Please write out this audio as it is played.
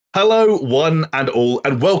Hello, one and all,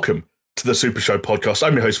 and welcome to the SuperShow podcast.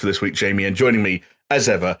 I'm your host for this week, Jamie, and joining me, as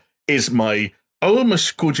ever, is I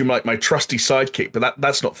almost called you my trusty sidekick, but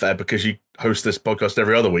that's not fair because you host this podcast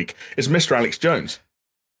every other week, is Mr. Alex Jones.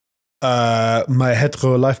 My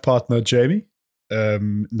hetero life partner, Jamie. I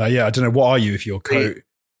don't know. What are you if you're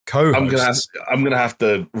co-host? I'm gonna have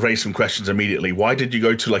to raise some questions immediately. Why did you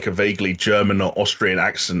go to like a vaguely German or Austrian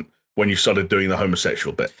accent when you started doing the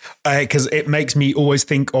homosexual bit? Because it makes me always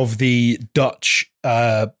think of the Dutch,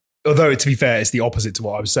 although to be fair, it's the opposite to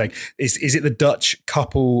what I was saying. Is it the Dutch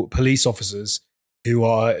couple police officers who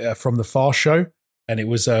are from the Far Show? And it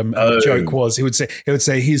was and the joke was he would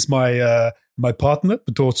say he's my partner,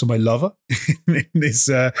 but also my lover. His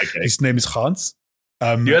name is Hans.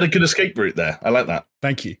 You had a good escape route there. I like that.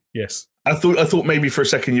 Thank you. Yes. I thought maybe for a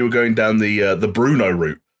second you were going down the Bruno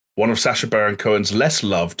route, one of Sacha Baron Cohen's less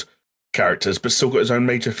loved characters, but still got his own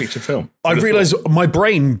major feature film. I realised my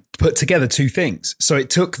brain put together two things. So it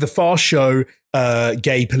took the Far Show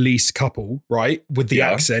gay police couple, right, with the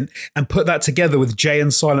accent, and put that together with Jay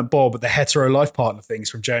and Silent Bob, the hetero life partner things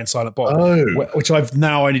from Jay and Silent Bob, which I've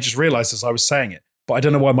now only just realised as I was saying it. But I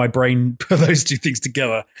don't know why my brain put those two things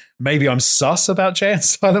together. Maybe I'm sus about Jay and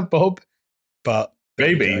Silent Bob, but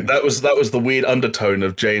maybe that was the weird undertone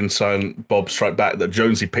of Jay and Silent Bob Strike Back that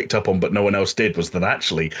Jonesy picked up on, but no one else did. Was that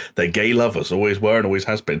actually they're gay lovers, always were and always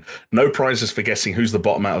has been. No prizes for guessing who's the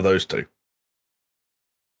bottom out of those two.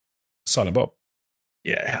 Silent Bob.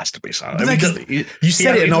 Yeah, it has to be Silent. You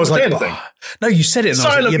said it, and I was like, no, you said it. And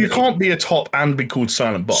Silent. I was like, you can't be a top and be called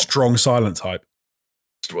Silent Bob. Strong silent type.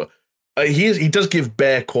 He does give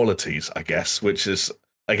bear qualities, I guess, which is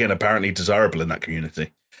again apparently desirable in that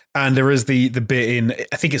community. And there is the bit in,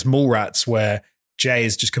 I think it's Mallrats, where Jay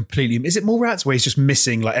is just completely, is it Mallrats? Where he's just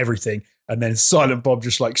missing like everything. And then Silent Bob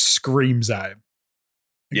just like screams at him.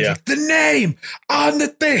 And he's like, the name on the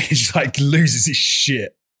thing. He just like loses his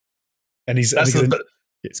shit. And he's, that's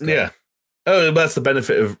that's the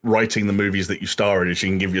benefit of writing the movies that you star in, is you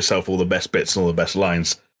can give yourself all the best bits and all the best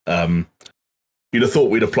lines. You'd have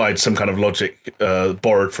thought we'd applied some kind of logic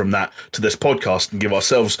borrowed from that to this podcast and give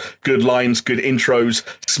ourselves good lines, good intros,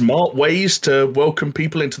 smart ways to welcome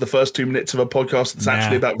people into the first 2 minutes of a podcast that's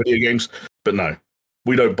actually about video games. But no,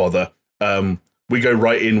 we don't bother. We go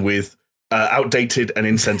right in with outdated and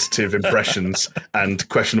insensitive impressions and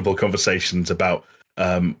questionable conversations about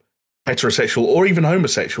heterosexual or even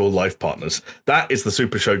homosexual life partners. That is the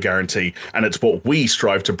Super Show guarantee, and it's what we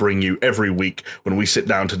strive to bring you every week when we sit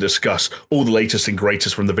down to discuss all the latest and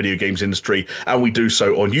greatest from the video games industry, and we do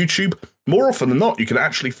so on YouTube. More often than not, you can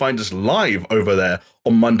actually find us live over there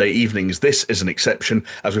on Monday evenings. This is an exception,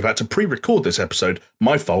 as we've had to pre-record this episode.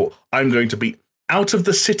 My fault. I'm going to be out of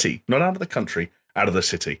the city, not out of the country, out of the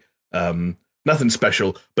city. Nothing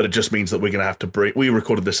special, but it just means that we're going to have to we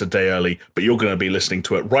recorded this a day early, but you're going to be listening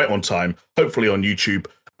to it right on time, hopefully on YouTube.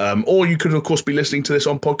 Or you could, of course, be listening to this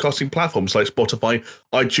on podcasting platforms like Spotify,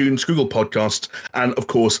 iTunes, Google Podcasts. And, of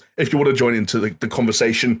course, if you want to join into the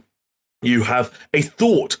conversation, you have a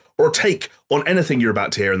thought or a take on anything you're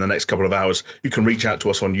about to hear in the next couple of hours, you can reach out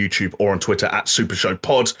to us on YouTube or on Twitter at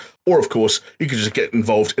SuperShowPod. Or, of course, you can just get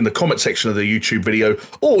involved in the comment section of the YouTube video,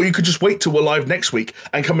 or you could just wait till we're live next week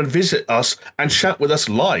and come and visit us and chat with us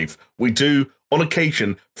live. We do, on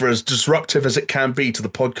occasion, for as disruptive as it can be to the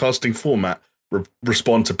podcasting format,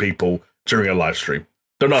 respond to people during a live stream.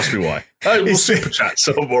 Don't ask me why. We'll super chat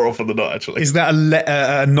so more often than not, actually. Is that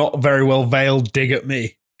a not very well veiled dig at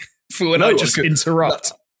me for when I just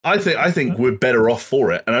interrupt? I think we're better off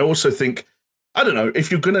for it. And I also think, I don't know, if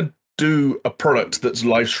you're going to do a product that's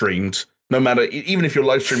live streamed, no matter, even if you're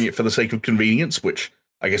live streaming it for the sake of convenience, which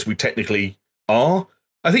I guess we technically are,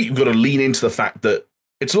 I think you've got to lean into the fact that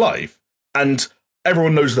it's live. And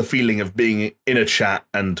everyone knows the feeling of being in a chat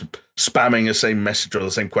and spamming the same message or the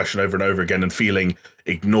same question over and over again and feeling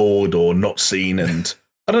ignored or not seen. And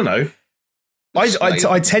I don't know.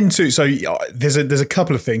 I tend to, so there's a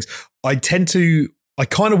couple of things. I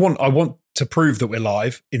want to prove that we're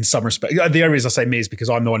live in some respect. The only reason I say me is because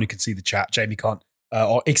I'm the one who can see the chat. Jamie can't,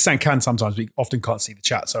 or Ixan can sometimes, but often can't see the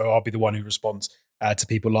chat. So I'll be the one who responds to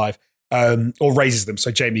people live, or raises them so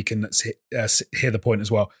Jamie can hear the point as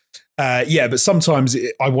well. But sometimes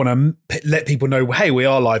I want to let people know, hey, we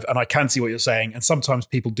are live and I can see what you're saying. And sometimes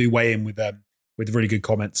people do weigh in with really good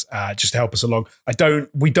comments just to help us along.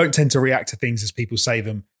 We don't tend to react to things as people say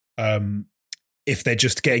them if they're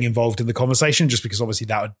just getting involved in the conversation, just because obviously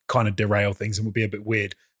that would kind of derail things and would be a bit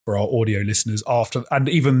weird for our audio listeners after, and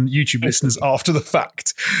even YouTube listeners after the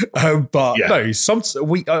fact. No, I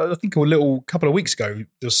think a couple of weeks ago, there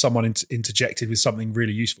was someone interjected with something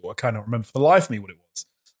really useful. I cannot remember for the life of me what it was.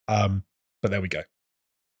 But there we go.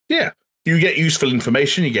 Yeah. You get useful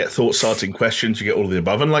information, you get thought-starting questions, you get all of the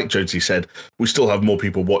above. And like Jonesy said, we still have more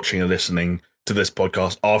people watching and listening to this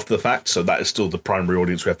podcast after the fact, so that is still the primary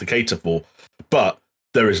audience we have to cater for. But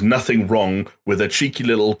there is nothing wrong with a cheeky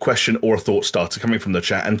little question or a thought starter coming from the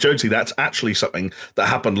chat. And Jonesy, that's actually something that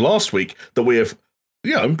happened last week that we have,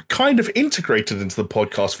 kind of integrated into the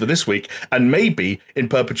podcast for this week, and maybe in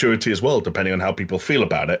perpetuity as well, depending on how people feel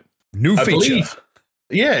about it. New feature.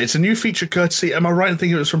 Yeah, it's a new feature courtesy. Am I right in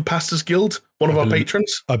thinking it was from Pastors Guild, one of our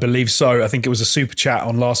patrons? I believe so. I think it was a super chat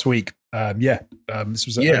on last week. This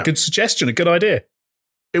was a good suggestion, a good idea.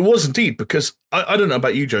 It was indeed, because I don't know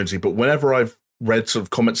about you, Jonesy, but whenever I've read sort of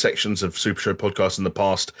comment sections of Super Show podcasts in the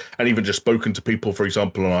past, and even just spoken to people, for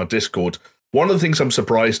example, on our Discord, one of the things I'm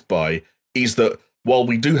surprised by is that while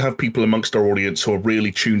we do have people amongst our audience who are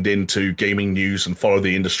really tuned into gaming news and follow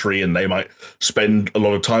the industry, and they might spend a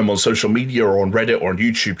lot of time on social media or on Reddit or on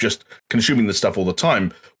YouTube just consuming this stuff all the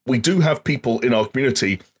time, we do have people in our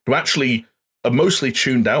community who actually are mostly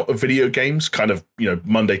tuned out of video games, kind of,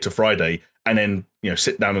 Monday to Friday, and then,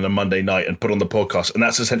 sit down on a Monday night and put on the podcast. And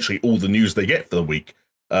that's essentially all the news they get for the week.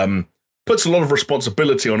 Puts a lot of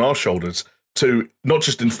responsibility on our shoulders to not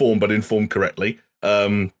just inform, but inform correctly.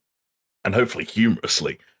 And hopefully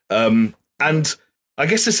humorously. And I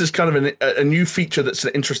guess this is kind of a new feature that's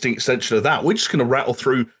an interesting extension of that. We're just going to rattle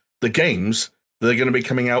through the games that are going to be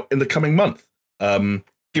coming out in the coming month.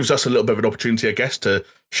 Gives us a little bit of an opportunity, I guess, to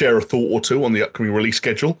share a thought or two on the upcoming release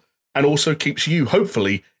schedule, and also keeps you,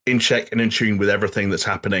 hopefully, in check and in tune with everything that's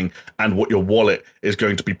happening and what your wallet is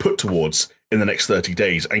going to be put towards in the next 30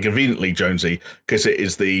 days. And conveniently, Jonesy, because it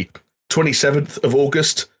is the 27th of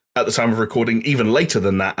August, at the time of recording, even later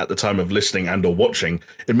than that at the time of listening and or watching,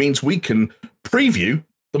 it means we can preview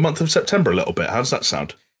the month of September a little bit. How does that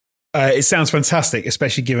sound? It sounds fantastic,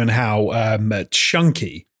 especially given how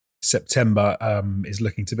chunky September is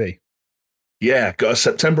looking to be. Yeah,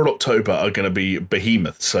 September and October are going to be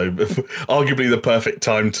behemoth, so arguably the perfect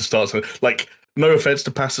time to start. Like, no offense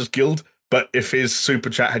to Pastors Guild, but if his super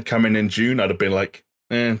chat had come in June, I'd have been like,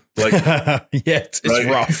 yeah, it's right?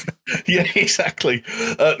 Rough. Yeah, exactly.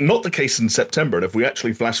 Not the case in September. And if we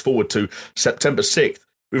actually flash forward to September 6th,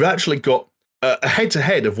 we've actually got a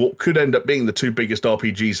head-to-head of what could end up being the two biggest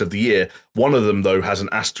RPGs of the year. One of them, though, has an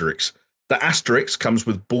asterisk. The asterisk comes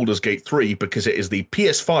with Baldur's Gate 3 because it is the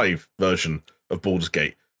PS5 version of Baldur's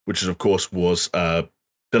Gate, which, of course, was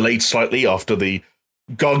delayed slightly after the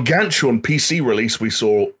gargantuan PC release we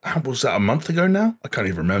saw. How was that, a month ago now? I can't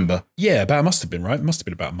even remember. Yeah, must have been, right? It must have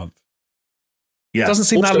been about a month. Yeah. It doesn't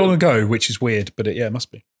seem that long ago, which is weird, but it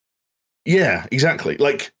must be. Yeah, exactly.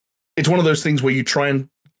 Like, it's one of those things where you try and,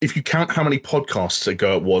 if you count how many podcasts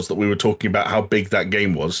ago it was that we were talking about how big that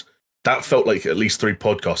game was, that felt like at least 3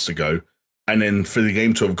 podcasts ago. And then for the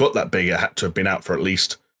game to have got that big, it had to have been out for at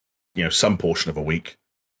least, some portion of a week.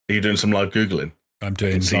 Are you doing some live Googling? I'm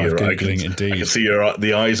doing live Googling, indeed. I can see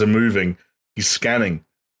the eyes are moving. He's scanning.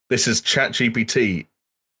 This is ChatGPT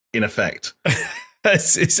in effect. I'm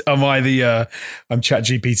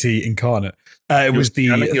ChatGPT incarnate. Was the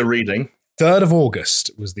you're reading. 3rd of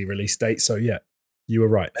August was the release date. So yeah, you were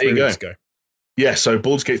right. There you go. Yeah, so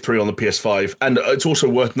Baldur's Gate 3 on the PS5. And it's also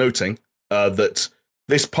worth noting that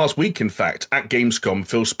this past week, in fact, at Gamescom,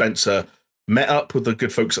 Phil Spencer met up with the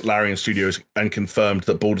good folks at Larian Studios and confirmed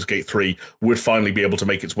that Baldur's Gate 3 would finally be able to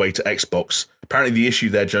make its way to Xbox. Apparently the issue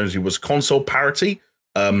there, Jonesy, was console parity.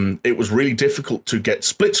 It was really difficult to get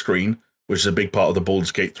split screen, which is a big part of the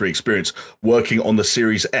Baldur's Gate 3 experience, working on the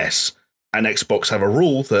Series S. And Xbox have a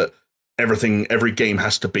rule that every game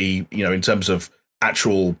has to be, in terms of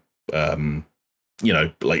actual,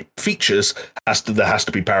 like features, there has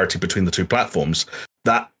to be parity between the two platforms.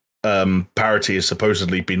 That parity has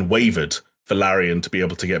supposedly been waived for Larian to be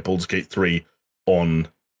able to get Baldur's Gate 3 on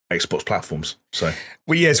Xbox platforms. So,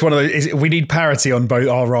 well, yeah, it's one of those. We need parity on both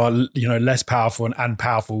our less powerful and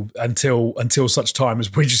powerful until such time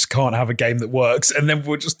as we just can't have a game that works, and then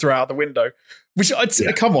we'll just throw out the window. Which I'd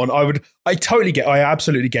say, come on, I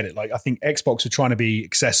absolutely get it. Like, I think Xbox were trying to be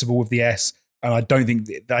accessible with the S, and I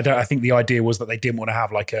think the idea was that they didn't want to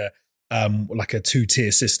have like a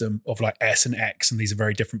 2-tier system of like S and X, and these are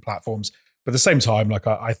very different platforms. But at the same time, like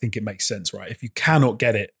I think it makes sense, right? If you cannot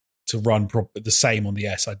get it to run the same on the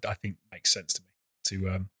S, I think it makes sense to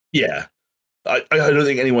me. Yeah, I don't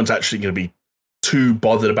think anyone's actually going to be too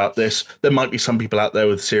bothered about this. There might be some people out there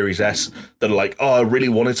with Series S that are like, oh, I really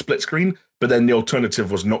wanted split screen, but then the alternative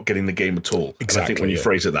was not getting the game at all. Exactly. And I think when you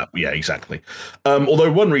phrase it that, yeah, exactly.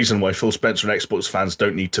 Although one reason why Phil Spencer and Xbox fans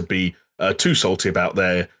don't need to be too salty about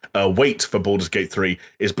their wait for Baldur's Gate 3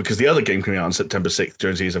 is because the other game coming out on September 6th,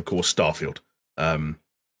 Jonesy, is of course Starfield,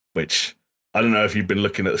 which I don't know if you've been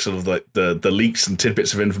looking at sort of like the leaks and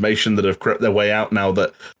tidbits of information that have crept their way out now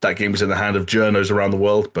that that game is in the hand of journos around the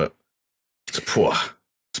world, but it's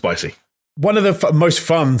spicy. One of the most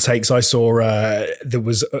fun takes I saw that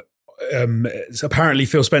was apparently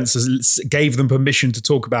Phil Spencer gave them permission to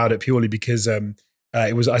talk about it purely because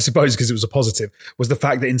it was, I suppose, because it was a positive, was the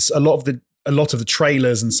fact that in a lot of the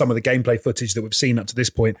trailers and some of the gameplay footage that we've seen up to this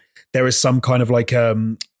point, there is some kind of like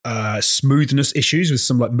smoothness issues with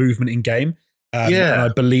some like movement in game. And I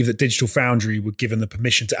believe that Digital Foundry were given the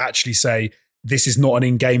permission to actually say this is not an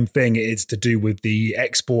in-game thing. It's to do with the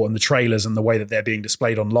export and the trailers and the way that they're being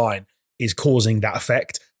displayed online is causing that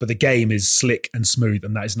effect. But the game is slick and smooth,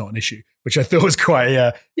 and that is not an issue, which I thought was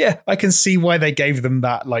quite, I can see why they gave them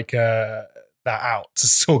that that out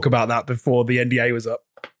to talk about that before the NDA was up.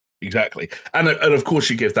 Exactly. And of course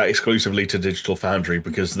you give that exclusively to Digital Foundry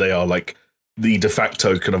because they are like the de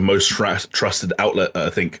facto kind of most trusted outlet,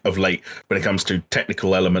 I think, of late when it comes to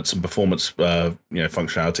technical elements and performance,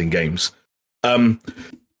 functionality in games.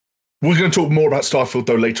 We're going to talk more about Starfield,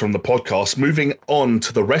 though, later on the podcast. Moving on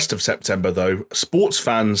to the rest of September, though, sports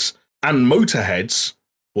fans and motorheads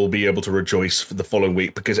will be able to rejoice for the following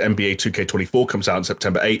week because NBA 2K24 comes out on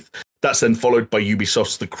September 8th. That's then followed by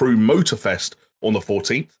Ubisoft's The Crew Motorfest on the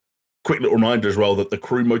 14th. Quick little reminder as well that The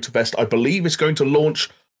Crew Motorfest, I believe, is going to launch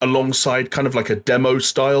alongside kind of like a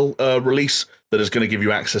demo-style release that is going to give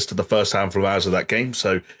you access to the first handful of hours of that game.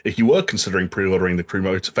 So if you were considering pre-ordering The Crew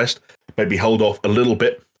Motorfest, maybe hold off a little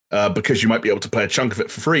bit because you might be able to play a chunk of it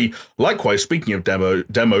for free. Likewise, speaking of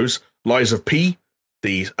demos, Lies of P,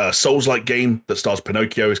 the Souls-like game that stars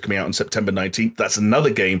Pinocchio, is coming out on September 19th. That's another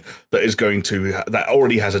game that is going to that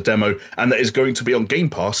already has a demo and that is going to be on Game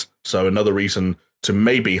Pass. So another reason to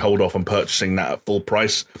maybe hold off on purchasing that at full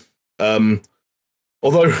price.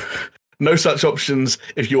 Although no such options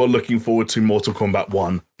if you are looking forward to Mortal Kombat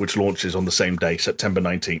 1, which launches on the same day, September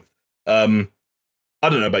 19th. I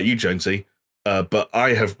don't know about you, Jonesy, but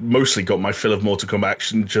I have mostly got my fill of Mortal Kombat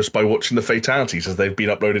action just by watching the fatalities as they've been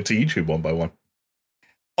uploaded to YouTube one by one.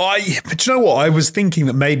 But you know what? I was thinking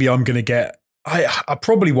that maybe I'm going to get... I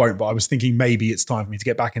probably won't, but I was thinking maybe it's time for me to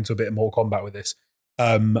get back into a bit of Mortal Kombat with this.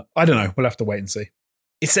 I don't know. We'll have to wait and see.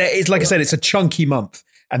 It's like I said, it's a chunky month,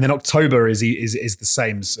 and then October is the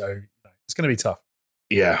same, so it's going to be tough.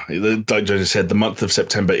 Yeah, like Jonesy said, the month of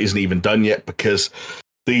September isn't even done yet because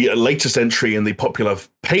the latest entry in the popular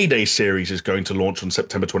Payday series is going to launch on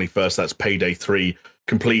September 21st. That's Payday 3,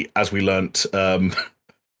 complete, as we learnt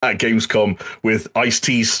at Gamescom, with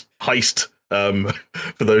Ice-T's Heist,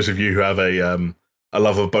 for those of you who have a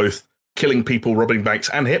love of both killing people, robbing banks,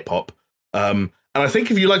 and hip-hop. And I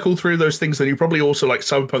think if you like all three of those things, then you probably also like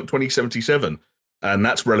Cyberpunk 2077. And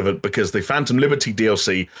that's relevant because the Phantom Liberty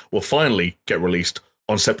DLC will finally get released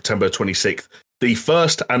on September 26th. The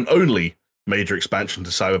first and only major expansion to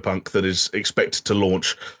Cyberpunk that is expected to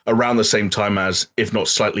launch around the same time as, if not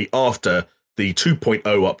slightly after, the 2.0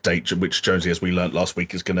 update, which Jonesy, as we learnt last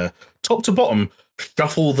week, is going to, top to bottom,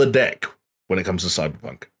 shuffle the deck when it comes to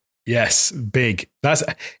Cyberpunk. Yes, big.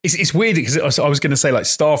 It's weird because I was going to say like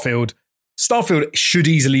Starfield should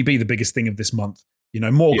easily be the biggest thing of this month.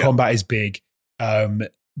 Mortal Kombat is big,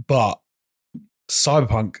 but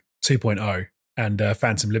Cyberpunk 2.0 and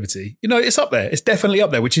Phantom Liberty, it's up there. It's definitely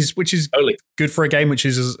up there, which is totally good for a game which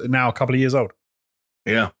is now a couple of years old.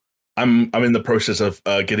 Yeah, I'm in the process of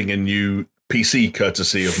getting a new PC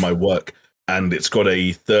courtesy of my work, and it's got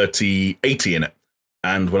a 3080 in it.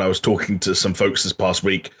 And when I was talking to some folks this past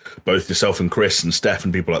week, both yourself and Chris and Steph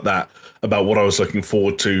and people like that, about what I was looking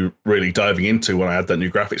forward to really diving into when I had that new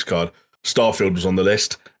graphics card, Starfield was on the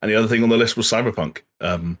list. And the other thing on the list was Cyberpunk.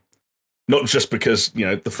 Not just because,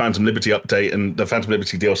 the Phantom Liberty update and the Phantom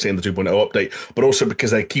Liberty DLC and the 2.0 update, but also because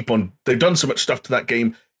they've done so much stuff to that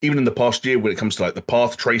game, even in the past year when it comes to like the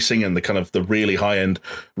path tracing and the kind of the really high-end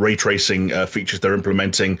ray tracing features they're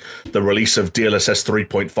implementing, the release of DLSS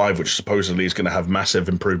 3.5, which supposedly is going to have massive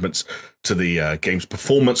improvements to the game's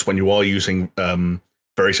performance when you are using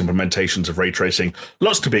various implementations of ray tracing.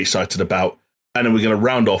 Lots to be excited about. And then we're going to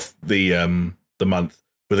round off the month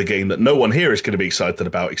with a game that no one here is going to be excited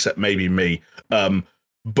about except maybe me. But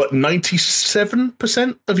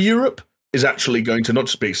 97% of Europe is actually going to not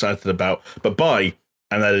just be excited about, but buy.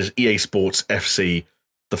 And that is EA Sports FC,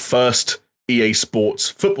 the first EA Sports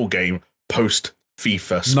football game post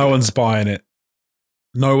FIFA. No one's buying it.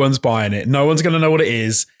 No one's buying it. No one's going to know what it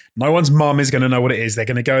is. No one's mum is going to know what it is. They're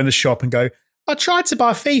going to go in the shop and go, I tried to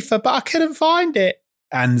buy FIFA, but I couldn't find it.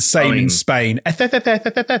 And same in Spain. And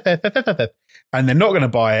they're not going to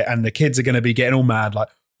buy it. And the kids are going to be getting all mad like,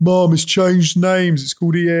 Mom, it's changed names. It's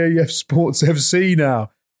called EA Sports FC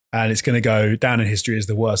now. and it's going to go down in history as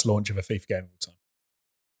the worst launch of a FIFA game of all time.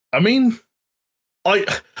 I mean,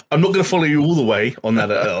 I'm not going to follow you all the way on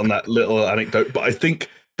that little anecdote, but I think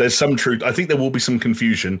there's some truth. I think there will be some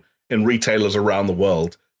confusion in retailers around the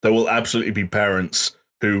world. There will absolutely be parents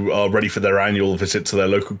who are ready for their annual visit to their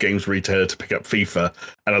local games retailer to pick up FIFA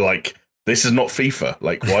and are like, this is not FIFA.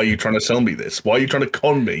 Like, why are you trying to sell me this? Why are you trying to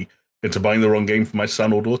con me into buying the wrong game for my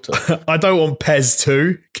son or daughter? I don't want PES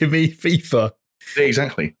 2. Give me FIFA. Yeah,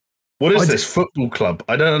 exactly. What is this football club?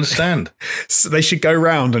 I don't understand. So they should go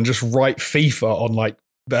round and just write FIFA on like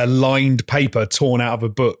a lined paper torn out of a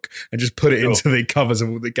book and just put it into the covers of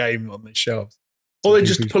all the game on the shelves. Or they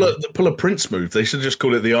just pull a Prince move. They should just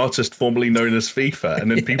call it the artist formerly known as FIFA,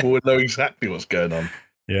 and then people would know exactly what's going on.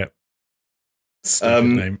 Yeah. Stupid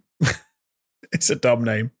name. It's a dumb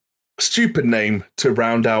name. Stupid name to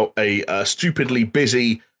round out a stupidly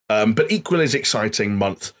busy, but equally as exciting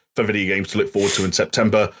month for video games to look forward to in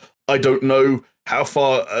September. I don't know how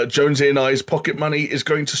far Jonesy and I's pocket money is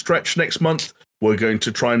going to stretch next month. We're going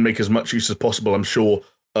to try and make as much use as possible, I'm sure,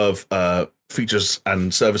 of features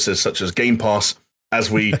and services such as Game Pass as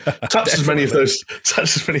we touch as many of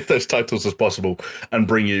those titles as possible and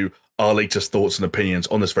bring you our latest thoughts and opinions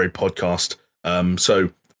on this very podcast. So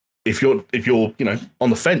if you're on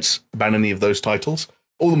the fence about any of those titles,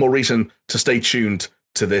 all the more reason to stay tuned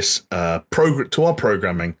to this to our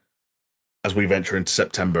programming as we venture into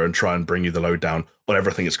September and try and bring you the lowdown on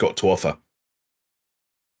everything it's got to offer.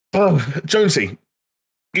 Jonesy,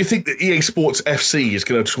 you think that EA Sports FC is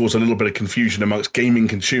going to cause a little bit of confusion amongst gaming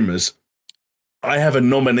consumers? I have a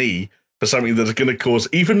nominee for something that is going to cause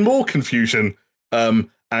even more confusion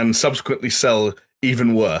and subsequently sell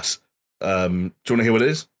even worse. Do you want to hear what it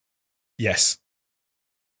is? Yes.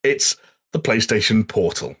 It's the PlayStation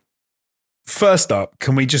Portal. First up,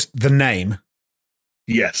 can we just the name?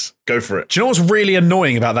 Yes, go for it. Do you know what's really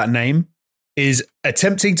annoying about that name? Is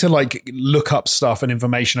attempting to like look up stuff and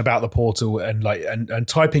information about the portal and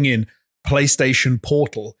typing in PlayStation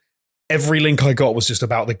Portal. Every link I got was just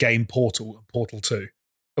about the game Portal and Portal 2,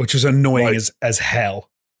 which was annoying as hell.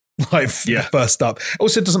 First up.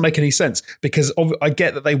 Also, it doesn't make any sense because I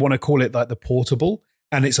get that they want to call it like the portable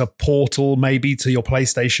and it's a portal maybe to your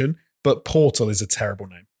PlayStation, but Portal is a terrible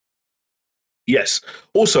name. Yes.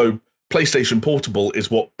 Also, PlayStation Portable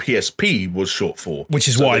is what PSP was short for. Which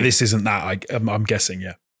is why this isn't that, I'm guessing,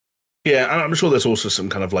 yeah. Yeah, and I'm sure there's also some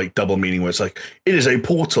kind of like double meaning where it's like, it is a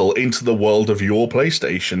portal into the world of your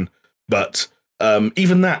PlayStation, but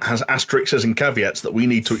even that has asterisks and caveats that we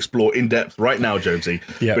need to explore in depth right now, Jonesy.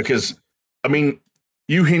 Yeah. Because, I mean,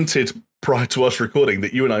 you hinted prior to us recording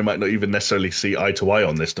that you and I might not even necessarily see eye to eye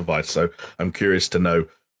on this device, so I'm curious to know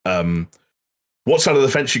what side of the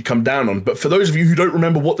fence you come down on. But for those of you who don't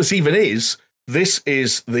remember what this even is, this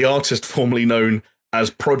is the artist formerly known as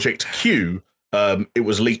Project Q. It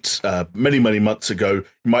was leaked many, many months ago.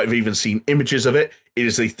 You might have even seen images of it. It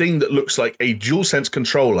is a thing that looks like a DualSense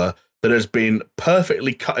controller that has been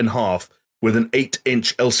perfectly cut in half with an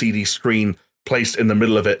 8-inch LCD screen placed in the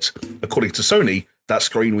middle of it. According to Sony, that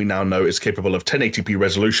screen we now know is capable of 1080p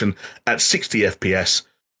resolution at 60 FPS.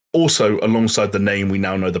 Also, alongside the name, we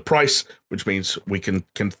now know the price, which means we can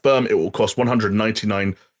confirm it will cost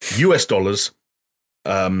 $199 US,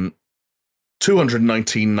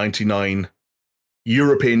 $219.99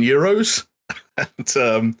 European euros,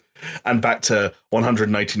 and back to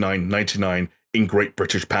 $199.99 in Great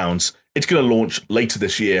British pounds. It's going to launch later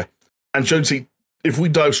this year. And Jonesy, if we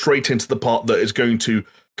dive straight into the part that is going to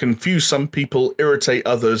confuse some people, irritate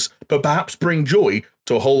others, but perhaps bring joy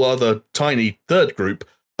to a whole other tiny third group,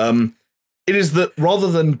 it is that rather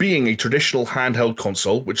than being a traditional handheld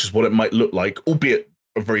console, which is what it might look like, albeit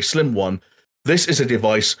a very slim one, this is a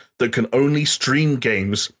device that can only stream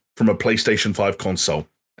games from a PlayStation 5 console.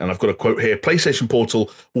 And I've got a quote here: PlayStation Portal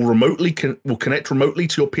will connect remotely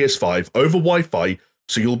to your PS5 over Wi-Fi,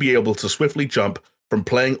 so you'll be able to swiftly jump from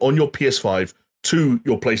playing on your PS5 to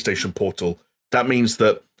your PlayStation Portal. That means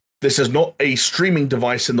that this is not a streaming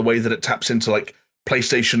device in the way that it taps into like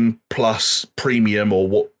PlayStation Plus Premium or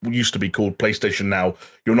what used to be called PlayStation Now.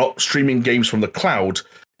 You're not streaming games from the cloud.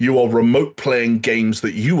 You are remote playing games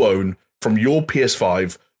that you own from your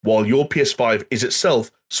PS5 while your PS5 is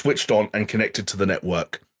itself switched on and connected to the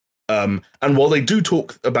network. And while they do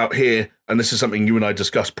talk about here, and this is something you and I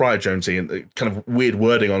discussed prior, Jonesy, and kind of weird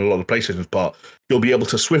wording on a lot of PlayStation's part, you'll be able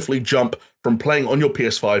to swiftly jump from playing on your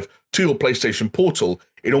PS5 to your PlayStation Portal.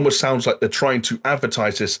 It almost sounds like they're trying to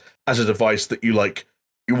advertise this as a device that you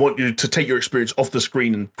want you to take your experience off the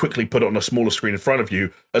screen and quickly put it on a smaller screen in front of you,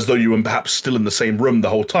 as though you were perhaps still in the same room the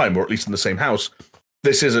whole time, or at least in the same house.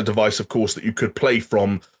 This is a device, of course, that you could play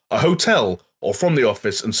from a hotel or from the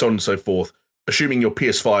office and so on and so forth, assuming your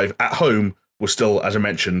PS5 at home was still, as I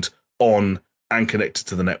mentioned, on and connected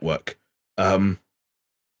to the network.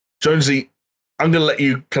 Jonesy, I'm going to let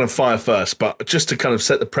you kind of fire first, but just to kind of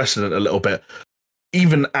set the precedent a little bit,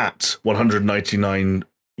 even at 199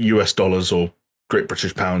 US dollars or Great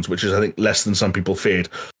British pounds, which is, I think, less than some people feared,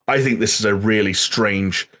 I think this is a really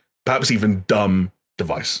strange, perhaps even dumb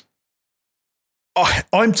device.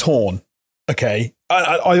 I'm torn. Okay.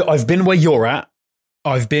 I've been where you're at.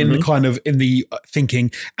 I've been kind of in the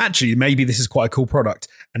thinking, actually, maybe this is quite a cool product.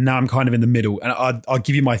 And now I'm kind of in the middle. And I'll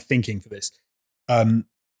give you my thinking for this.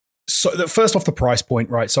 So first off, the price point,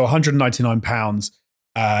 right? So £199,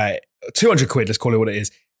 200 quid, let's call it what it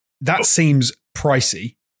is. That seems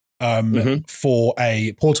pricey for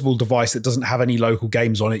a portable device that doesn't have any local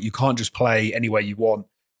games on it. You can't just play anywhere you want.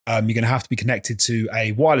 You're going to have to be connected to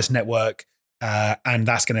a wireless network, and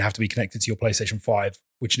that's going to have to be connected to your PlayStation 5,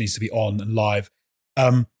 which needs to be on and live.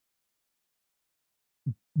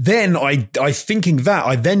 Then I thinking that,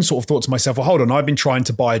 I then sort of thought to myself, well, hold on, I've been trying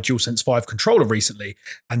to buy a DualSense 5 controller recently,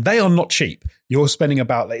 and they are not cheap. You're spending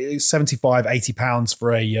about like £75, £80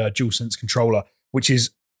 for a DualSense controller, which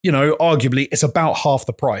is, arguably it's about half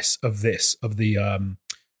the price of this, of the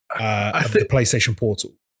PlayStation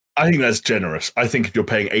Portal. I think that's generous. I think if you're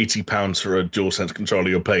paying £80 for a DualSense controller,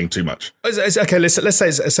 you're paying too much. Okay, let's say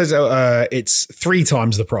it's 3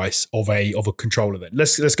 times the price of a controller. Then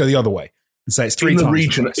let's go the other way and say it's 3 times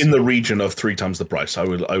the price. In the region of 3 times the price. I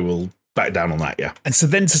will back down on that. Yeah. And so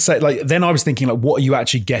then to say, then I was thinking, what are you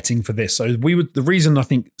actually getting for this? So the reason I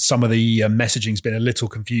think some of the messaging's been a little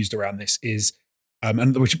confused around this is,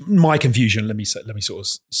 and which my confusion, let me sort of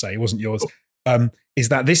say, it wasn't yours. Is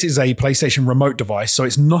that this is a PlayStation Remote device, so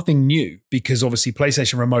it's nothing new, because obviously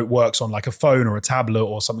PlayStation Remote works on like a phone or a tablet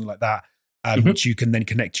or something like that, which you can then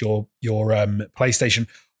connect your PlayStation.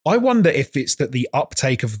 I wonder if it's that the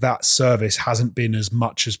uptake of that service hasn't been as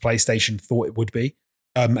much as PlayStation thought it would be,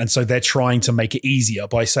 and so they're trying to make it easier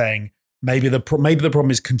by saying maybe the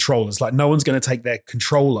problem is controllers. Like, no one's going to take their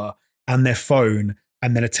controller and their phone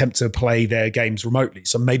and then attempt to play their games remotely.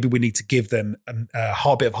 So maybe we need to give them a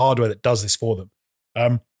bit of hardware that does this for them.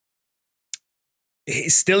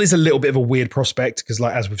 It still is a little bit of a weird prospect because,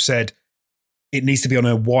 like as we've said, it needs to be on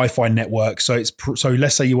a Wi-Fi network. So so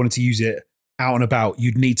let's say you wanted to use it out and about,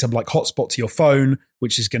 you'd need to like hotspot to your phone,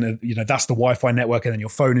 which is going to, that's the Wi-Fi network, and then your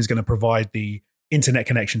phone is going to provide the internet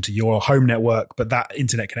connection to your home network. But that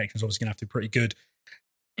internet connection is obviously going to have to be pretty good.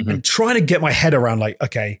 And trying to get my head around, like,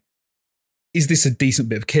 okay, is this a decent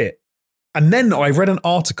bit of kit? And then I read an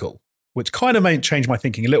article which kind of made change my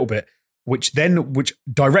thinking a little bit, which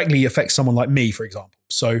directly affects someone like me, for example.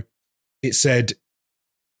 So it said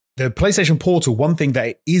the PlayStation Portal, one thing that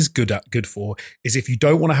it is good for is if you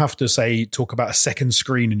don't want to have to talk about a second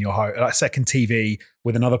screen in your home, like a second TV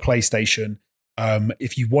with another PlayStation.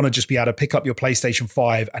 If you want to just be able to pick up your PlayStation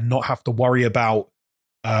 5 and not have to worry about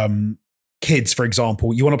kids, for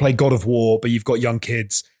example, you want to play God of War, but you've got young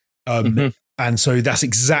kids. And so that's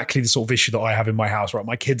exactly the sort of issue that I have in my house, right?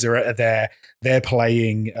 My kids are there, they're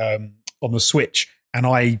playing on the Switch, and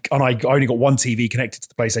I only got one TV connected to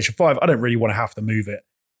the PlayStation 5. I don't really want to have to move it.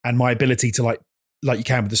 And my ability to like you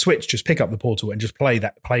can with the Switch, just pick up the Portal and just play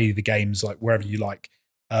the games like wherever you like,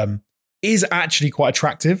 is actually quite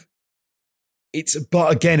attractive.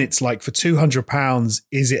 But again, it's like for £200,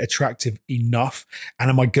 is it attractive enough?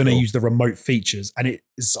 And am I going to use the remote features? And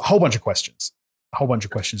it's a whole bunch of questions. A whole bunch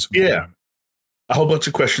of questions. Yeah. A whole bunch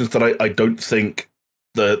of questions that I don't think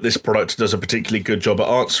this product does a particularly good job at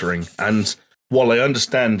answering. And while I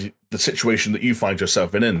understand the situation that you find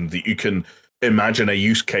yourself in, that you can imagine a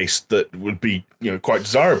use case that would be quite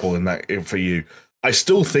desirable in that for you, I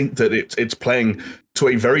still think that it's playing to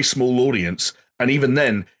a very small audience. And even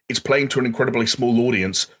then, it's playing to an incredibly small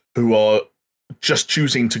audience who are just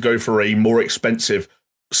choosing to go for a more expensive,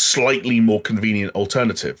 slightly more convenient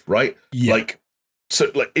alternative, right? Yeah. So,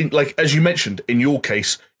 as you mentioned, in your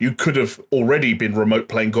case, you could have already been remote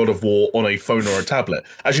playing God of War on a phone or a tablet.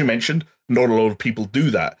 As you mentioned, not a lot of people do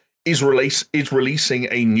that. Is releasing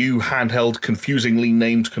a new handheld, confusingly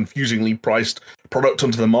named, confusingly priced product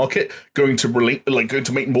onto the market going to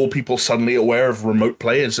make more people suddenly aware of remote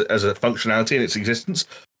play as a functionality in its existence?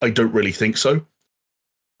 I don't really think so.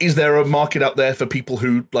 Is there a market out there for people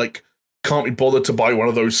who can't be bothered to buy one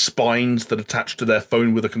of those spines that attach to their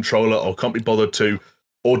phone with a controller, or can't be bothered to,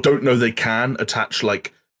 or don't know they can attach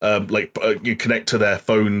you connect to their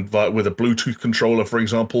phone with a Bluetooth controller, for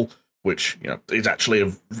example, which is actually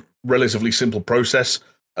a relatively simple process.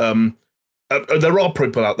 There are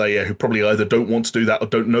people out there, who probably either don't want to do that or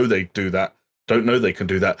don't know they do that, don't know they can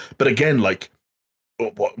do that. But again,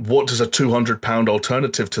 what does a £200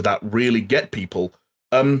 alternative to that really get people?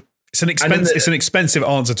 It's an expensive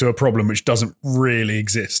answer to a problem which doesn't really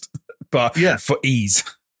exist, but for ease.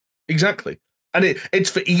 Exactly. And it's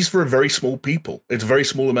for ease for a very small people. It's a very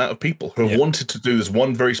small amount of people who have wanted to do this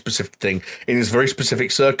one very specific thing in this very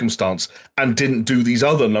specific circumstance and didn't do these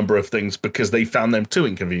other number of things because they found them too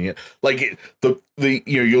inconvenient. Like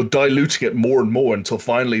you're diluting it more and more until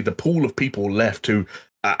finally the pool of people left who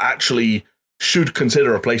actually should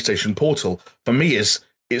consider a PlayStation Portal for me is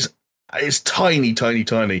tiny, tiny,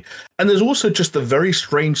 tiny. And there's also just the very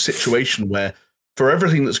strange situation where, for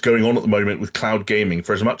everything that's going on at the moment with cloud gaming,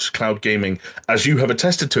 for as much cloud gaming as you have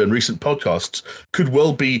attested to in recent podcasts, could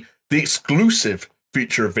well be the exclusive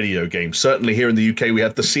feature of video games. Certainly here in the UK, we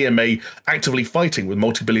have the CMA actively fighting with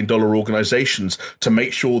multi-billion-dollar organizations to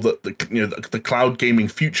make sure that the cloud gaming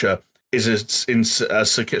future is as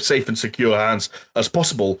safe and secure hands as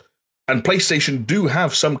possible. And PlayStation do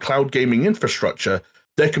have some cloud gaming infrastructure.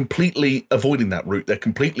 They're completely avoiding that route. They're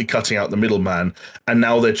completely cutting out the middleman. And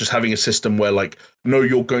now they're just having a system where, no,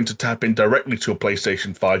 you're going to tap in directly to a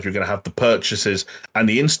PlayStation 5. You're going to have the purchases and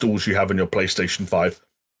the installs you have on your PlayStation 5.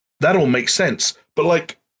 That all makes sense.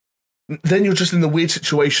 But, then you're just in the weird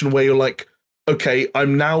situation where you're like, okay,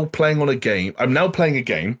 I'm now playing a game.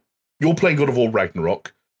 You're playing God of War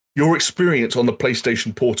Ragnarok. Your experience on the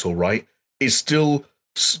PlayStation Portal, right, is still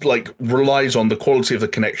relies on the quality of the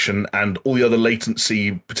connection and all the other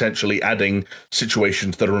latency potentially adding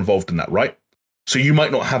situations that are involved in that, right? So you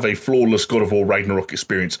might not have a flawless God of War Ragnarok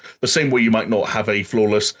experience, the same way you might not have a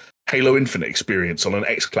flawless Halo Infinite experience on an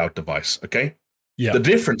xCloud device, okay? Yeah. The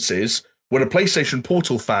difference is when a PlayStation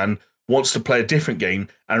Portal fan wants to play a different game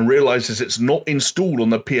and realizes it's not installed on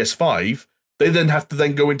the PS5, they then have to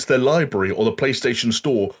go into their library or the PlayStation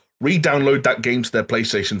Store, re-download that game to their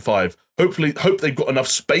PlayStation 5, hope they've got enough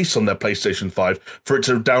space on their PlayStation 5 for it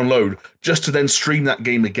to download, just to then stream that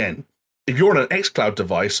game again. If you're on an xCloud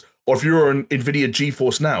device, or if you're on NVIDIA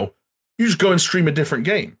GeForce Now, you just go and stream a different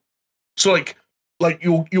game. So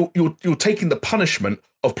you're taking the punishment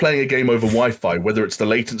of playing a game over Wi-Fi, whether it's the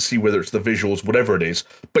latency, whether it's the visuals, whatever it is,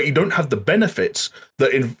 but you don't have the benefits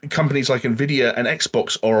that companies like NVIDIA and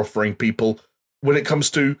Xbox are offering people when it comes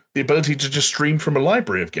to the ability to just stream from a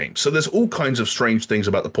library of games. So there's all kinds of strange things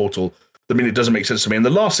about the Portal that it doesn't make sense to me. And the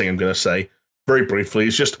last thing I'm going to say, very briefly,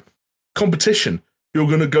 is just competition. You're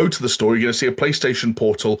going to go to the store, you're going to see a PlayStation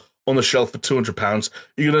Portal on the shelf for £200.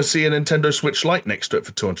 You're going to see a Nintendo Switch Lite next to it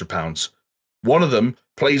for £200. One of them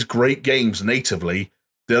plays great games natively.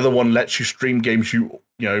 The other one lets you stream games you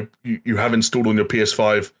have installed on your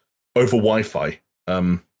PS5 over Wi-Fi.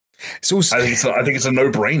 It's also, I think it's a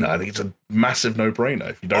no-brainer. I think it's a massive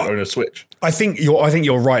no-brainer if you don't own a Switch. I think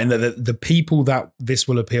you're right in that the people that this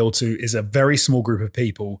will appeal to is a very small group of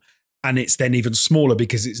people, and it's then even smaller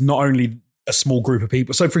because it's not only a small group of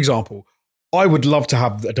people. So, for example, I would love to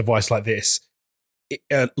have a device like this,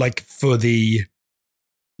 for the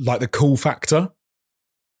cool factor.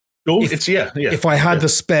 If I had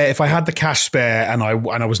the cash spare and I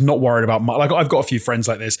was not worried about I've got a few friends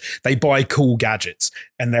like this. They buy cool gadgets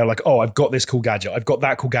and they're like, oh, I've got this cool gadget. I've got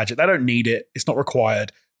that cool gadget. They don't need it. It's not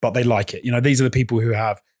required, but they like it. These are the people who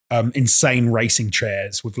have insane racing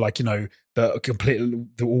chairs with that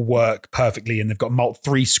all work perfectly. And they've got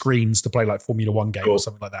 3 screens to play like Formula 1 game or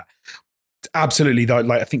something like that. Absolutely.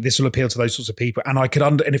 I think this will appeal to those sorts of people. And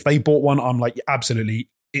and if they bought one, I'm like, absolutely,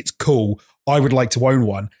 it's cool. I would like to own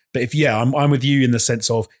one. But I'm with you in the sense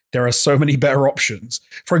of there are so many better options.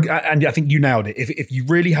 And I think you nailed it. If you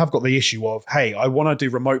really have got the issue of, hey, I want to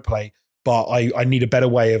do remote play, but I need a better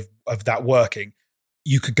way of that working,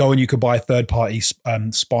 you could go and you could buy a third-party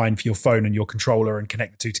spine for your phone and your controller and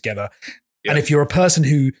connect the two together. Yeah. And if you're a person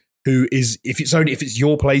who is, if it's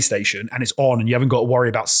your PlayStation and it's on and you haven't got to worry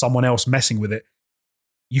about someone else messing with it,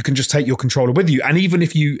 you can just take your controller with you. And even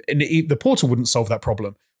if the Portal wouldn't solve that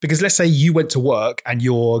problem. Because let's say you went to work and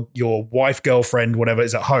your wife, girlfriend, whatever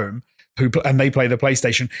is at home, and they play the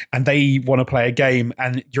PlayStation and they want to play a game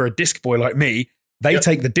and you're a disc boy like me, they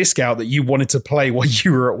take the disc out that you wanted to play while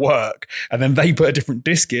you were at work and then they put a different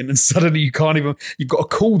disc in and suddenly you've got to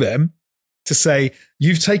call them to say,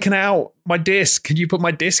 you've taken out my disc. Can you put my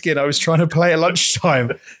disc in? I was trying to play at lunchtime.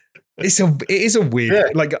 It is a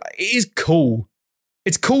weird, it is cool.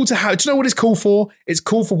 It's cool to have. Do you know what it's cool for? It's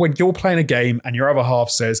cool for when you're playing a game and your other half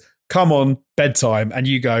says, come on, bedtime. And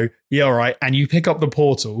you go, yeah, all right. And you pick up the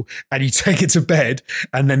Portal and you take it to bed.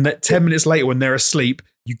 And then 10 minutes later, when they're asleep,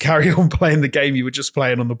 you carry on playing the game you were just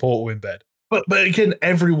playing on the Portal in bed. But again,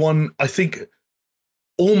 I think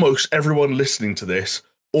almost everyone listening to this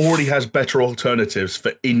already has better alternatives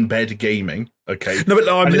for in-bed gaming. Okay. No, but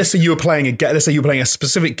no, let's say you were playing let's say you were playing a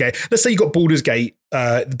specific game. Let's say you got Baldur's Gate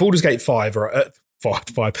 5 or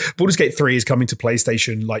 5. Baldur's Gate 3 is coming to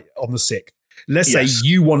PlayStation like on the 6th. Let's say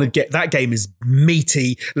you want to get that game is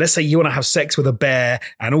meaty. Let's say you want to have sex with a bear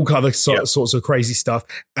and all kind of sorts of crazy stuff,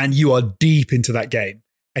 and you are deep into that game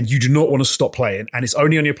and you do not want to stop playing, and it's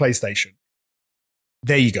only on your PlayStation.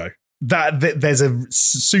 There you go. There's a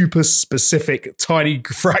super specific tiny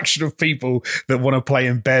fraction of people that want to play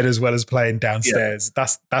in bed as well as playing downstairs.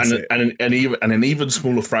 That's it. And an even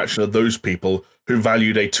smaller fraction of those people who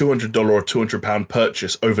valued a $200 or £200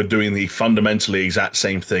 purchase over doing the fundamentally exact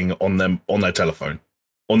same thing on their telephone,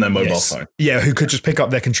 on their mobile phone. Yeah, who could just pick up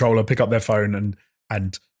their controller, pick up their phone,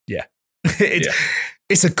 and yeah.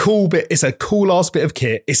 It's a cool bit. It's a cool ass bit of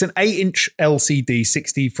kit. It's an 8-inch LCD,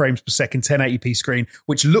 60 frames per second, 1080p screen,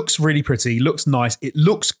 which looks really pretty, looks nice. It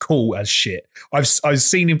looks cool as shit. I've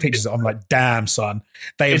seen in pictures. I'm like, damn, son.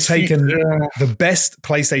 They have taken the best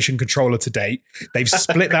PlayStation controller to date. They've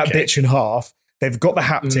split that bitch in half. They've got the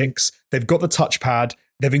haptics. They've got the touchpad.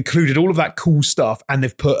 They've included all of that cool stuff, and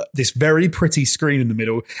they've put this very pretty screen in the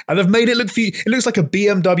middle, and they've made it look for you. It looks like a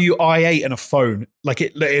BMW i8 and a phone, like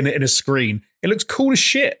it in a screen. It looks cool as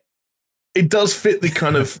shit. It does fit the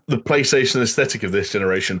kind of the PlayStation aesthetic of this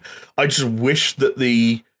generation. I just wish that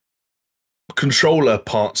the controller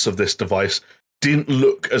parts of this device didn't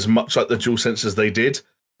look as much like the DualSense as they did.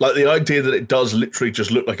 Like the idea that it does literally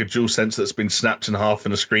just look like a DualSense that's been snapped in half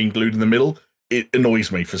and a screen glued in the middle. It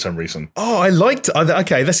annoys me for some reason. Oh, I liked.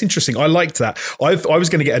 Okay, that's interesting. I liked that. I was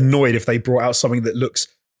going to get annoyed if they brought out something that looks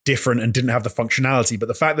different and didn't have the functionality. But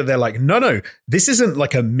the fact that they're like, no, this isn't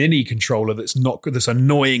like a mini controller that's not good, that's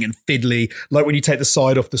annoying and fiddly. Like when you take the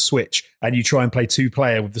side off the Switch and you try and play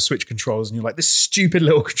 2-player with the Switch controls, and you're like, this stupid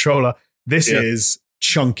little controller. This is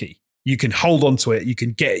chunky. You can hold on to it. You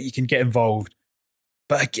can get involved.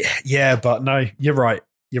 But but no, you're right.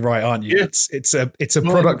 You're right, aren't you? Yeah. It's a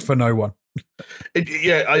product for no one.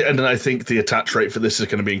 And I think the attach rate for this is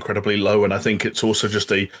going to be incredibly low, and I think it's also just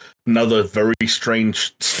another very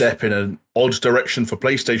strange step in an odd direction for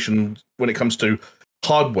PlayStation when it comes to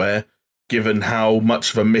hardware, given how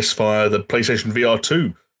much of a misfire the PlayStation VR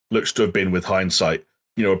 2 looks to have been with hindsight.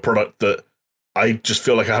 You know, a product that I just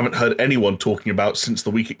feel like I haven't heard anyone talking about since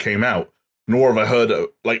the week it came out, nor have I heard of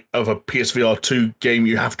a PSVR 2 game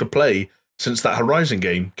you have to play since that Horizon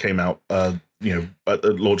game came out. At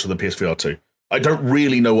the launch of the PSVR 2. I don't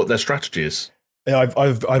really know what their strategy is. Yeah,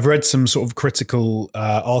 I've read some sort of critical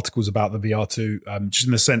articles about the VR 2, just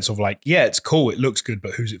in the sense of like, yeah, it's cool, it looks good,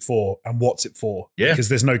 but who's it for and what's it for? Yeah. Because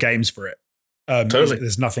there's no games for it. Totally.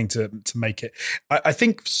 There's nothing to make it. I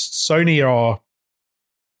think Sony are...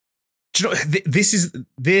 Do you know,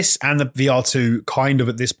 this and the VR 2 kind of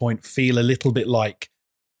at this point feel a little bit like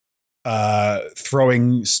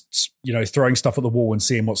throwing stuff at the wall and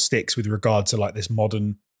seeing what sticks with regard to like this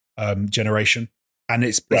modern generation. And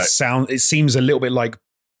it seems a little bit like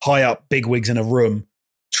high up bigwigs in a room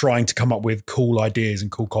trying to come up with cool ideas and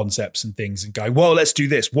cool concepts and things and go, well, let's do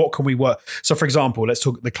this. What can we work? So for example, let's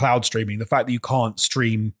talk the cloud streaming, the fact that you can't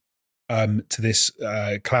stream to this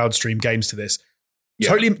cloud stream games to this.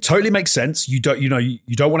 Yeah. Totally makes sense. You don't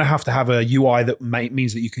want to have a UI that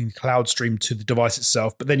means that you can cloud stream to the device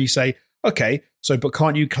itself. But then you say, okay, but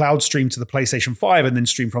can't you cloud stream to the PlayStation 5 and then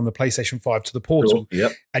stream from the PlayStation 5 to the portal? Sure.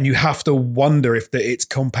 Yep. And you have to wonder if its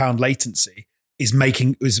compound latency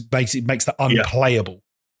basically makes that unplayable.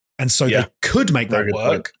 And so they could make that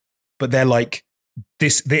work, but they're like,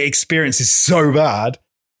 the experience is so bad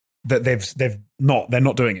that they're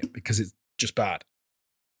not doing it because it's just bad.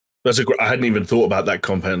 I hadn't even thought about that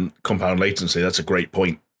compound latency. That's a great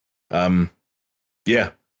point. It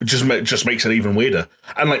just makes it even weirder.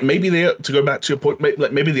 And like maybe to go back to your point,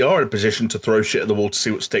 maybe they are in a position to throw shit at the wall to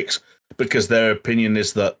see what sticks, because their opinion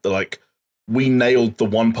is that like we nailed the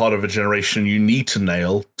one part of a generation you need to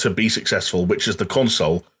nail to be successful, which is the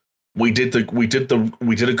console. We did a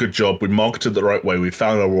good job. We marketed the right way. We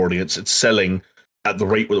found our audience. It's selling at the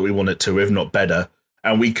rate that we want it to, if not better.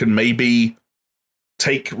 And we can maybe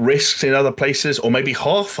take risks in other places, or maybe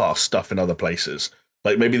half-ass stuff in other places.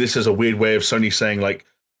 Like maybe this is a weird way of Sony saying like,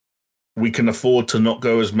 we can afford to not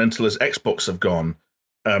go as mental as Xbox have gone,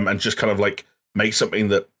 and just kind of like make something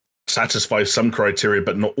that satisfies some criteria,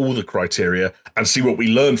 but not all the criteria, and see what we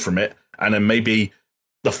learn from it. And then maybe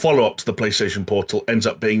the follow-up to the PlayStation Portal ends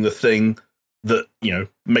up being the thing that,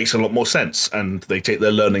 makes a lot more sense. And they take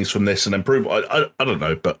their learnings from this and improve. I don't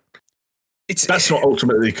know, but that's not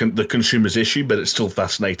ultimately the consumer's issue, but it's still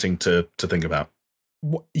fascinating to think about.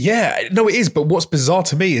 Yeah, no, it is. But what's bizarre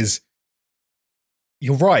to me is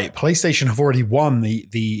you're right. PlayStation have already won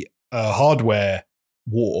the hardware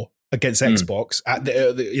war against Xbox at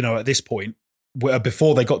at this point,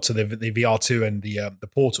 before they got to the VR2 and the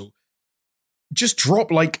Portal. Just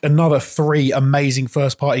drop like another 3 amazing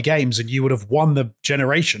first party games, and you would have won the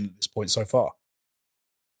generation at this point so far.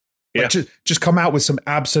 Yeah, like just come out with some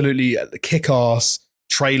absolutely kick-ass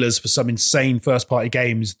trailers for some insane first party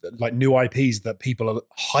games, like new IPs that people are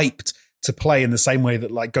hyped to play in the same way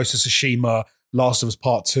that like Ghost of Tsushima, Last of Us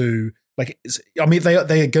Part 2. Like, I mean, they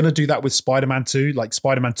are going to do that with Spider-Man 2. Like,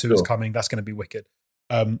 Spider-Man 2 is coming. That's going to be wicked.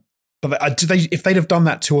 But if they'd have done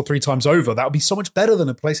that 2 or 3 times over, that would be so much better than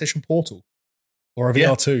a PlayStation Portal or a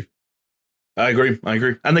VR2. I agree.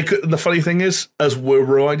 And they could. The funny thing is, as we're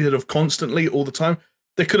reminded of constantly all the time,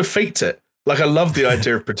 they could have faked it. Like, I love the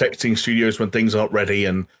idea of protecting studios when things aren't ready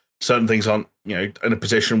and certain things aren't, in a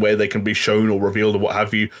position where they can be shown or revealed or what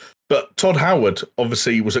have you. But Todd Howard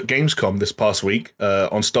obviously was at Gamescom this past week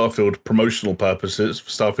on Starfield promotional purposes,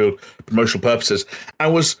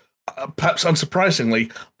 and was perhaps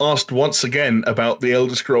unsurprisingly asked once again about the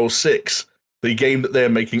Elder Scrolls 6, the game that they're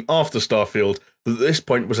making after Starfield, that at this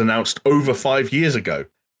point was announced over 5 years ago.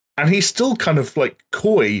 And he's still kind of like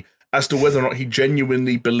coy as to whether or not he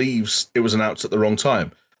genuinely believes it was announced at the wrong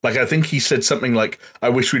time. Like, I think he said something like, I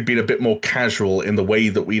wish we'd been a bit more casual in the way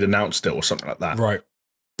that we'd announced it or something like that. Right.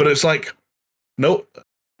 But it's like, no,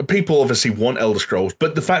 people obviously want Elder Scrolls,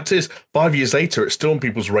 but the fact is, 5 years later, it's still on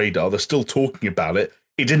people's radar. They're still talking about it.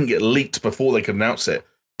 It didn't get leaked before they could announce it.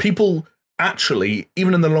 People actually,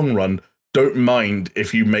 even in the long run, don't mind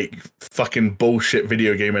if you make fucking bullshit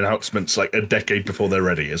video game announcements like a decade before they're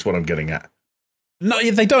ready, is what I'm getting at. No,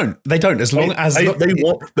 they don't. They don't. As long as they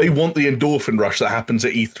want the endorphin rush that happens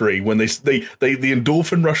at E3 when they the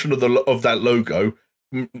endorphin rush of that logo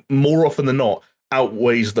more often than not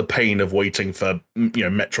outweighs the pain of waiting for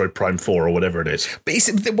Metroid Prime 4 or whatever it is. But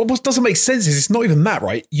what doesn't make sense is it's not even that,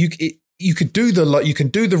 right? You could do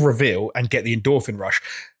the reveal and get the endorphin rush.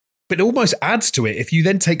 But it almost adds to it. If you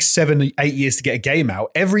then take 7-8 years to get a game out,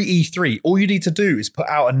 every E3, all you need to do is put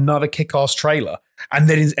out another kick-ass trailer and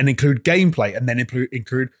then include gameplay, and then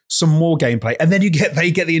include some more gameplay, and then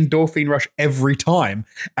they get the endorphin rush every time,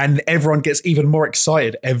 and everyone gets even more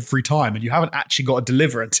excited every time, and you haven't actually got to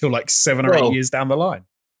deliver until like 7 or 8 years down the line.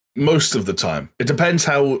 Most of the time, it depends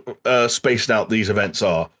how spaced out these events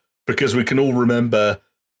are, because we can all remember.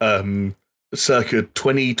 Circa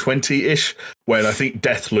 2020-ish, when I think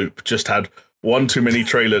Deathloop just had one too many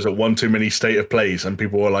trailers at one too many state of plays, and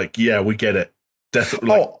people were like, "Yeah, we get it."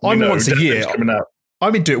 Once a year. Coming out.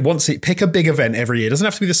 I mean, do it once. Pick a big event every year. It doesn't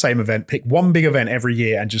have to be the same event. Pick one big event every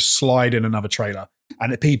year and just slide in another trailer,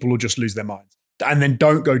 and people will just lose their minds. And then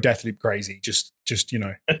don't go Deathloop crazy. Just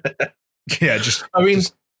yeah. Just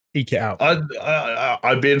eke it out.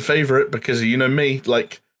 I'd be in favor of it because me,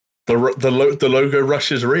 like. The logo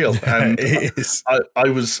rush is real, and it is. I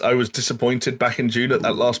was disappointed back in June at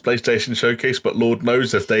that last PlayStation showcase. But Lord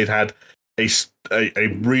knows if they'd had a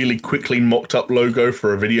really quickly mocked up logo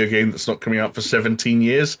for a video game that's not coming out for 17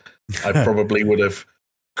 years, I probably would have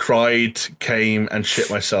cried, came, and shit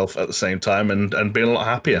myself at the same time, and been a lot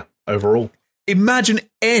happier overall. Imagine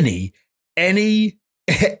any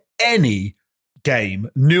game,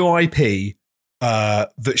 new IP.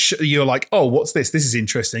 You're like, oh, what's this? This is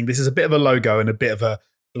interesting. This is a bit of a logo and a bit of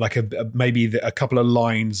maybe a couple of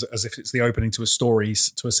lines as if it's the opening to a story,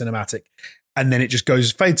 to a cinematic, and then it just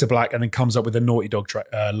fade to black and then comes up with a Naughty Dog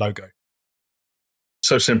logo.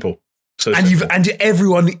 So simple. And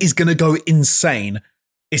everyone is going to go insane.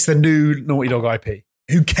 It's the new Naughty Dog IP.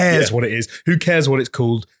 Who cares what it is? Who cares what it's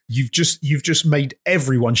called? You've just made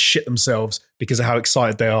everyone shit themselves because of how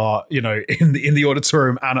excited they are, in the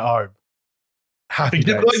auditorium and at home. Happy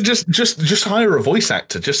days. Like just hire a voice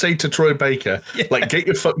actor. Just say to Troy Baker, like get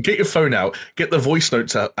your phone out, get the voice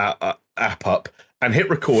notes app up, and hit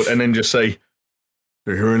record, and then just say,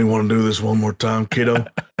 "Do you really want to do this one more time, kiddo?"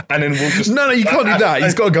 And then we'll just no, you can't do that.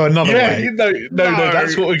 He's got to go another way. No,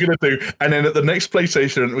 that's what we're gonna do. And then at the next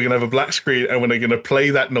PlayStation, we're gonna have a black screen, and we're gonna play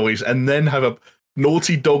that noise, and then have a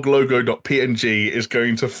Naughty Dog logo.png is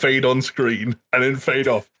going to fade on screen and then fade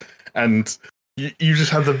off, and you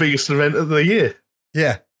just have the biggest event of the year.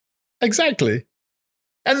 Yeah, exactly.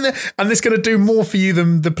 And it's going to do more for you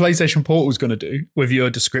than the PlayStation Portal is going to do with your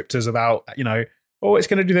descriptors about, it's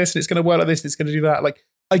going to do this and it's going to work like this and it's going to do that. Like,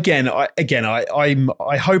 I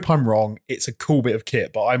hope I'm wrong. It's a cool bit of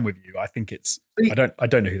kit, but I'm with you. I think I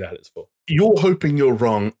don't know who the hell it's for. You're hoping you're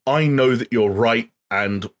wrong. I know that you're right.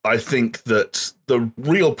 And I think that the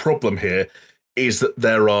real problem here is that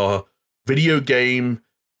there are video game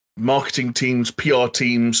marketing teams, PR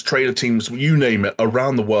teams, trailer teams, you name it,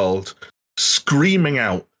 around the world screaming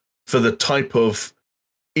out for the type of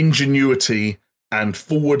ingenuity and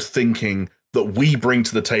forward thinking that we bring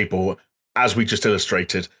to the table, as we just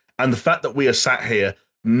illustrated. And the fact that we are sat here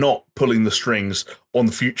not pulling the strings on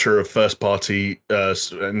the future of first party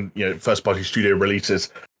studio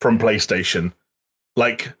releases from PlayStation,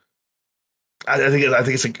 like, I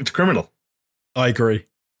think it's criminal. I agree.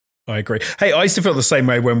 Hey, I used to feel the same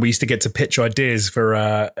way when we used to get to pitch ideas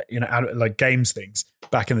for like games things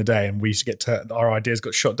back in the day, and we used to get our ideas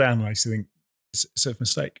got shot down. And I used to think it's a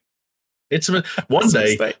mistake. One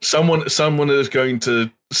day someone is going to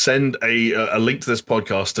send a link to this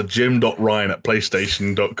podcast to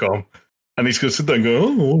jim.ryan@playstation.com, and he's going to sit there and go,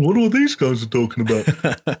 "Oh, what are these guys are talking about?"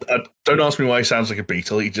 Don't ask me why he sounds like a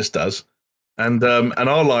Beatle. He just does. And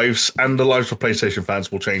our lives and the lives of PlayStation fans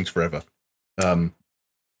will change forever.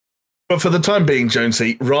 But for the time being,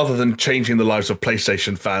 Jonesy, rather than changing the lives of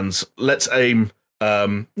PlayStation fans, let's aim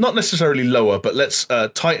not necessarily lower, but let's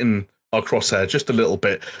tighten our crosshair just a little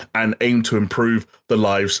bit and aim to improve the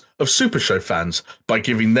lives of SuperShow fans by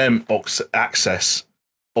giving them access,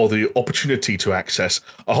 or the opportunity to access,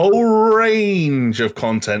 a whole range of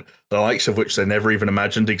content, the likes of which they never even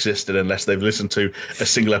imagined existed unless they've listened to a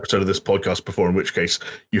single episode of this podcast before, in which case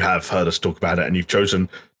you have heard us talk about it and you've chosen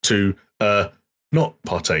to not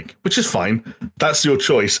partake, which is fine. That's your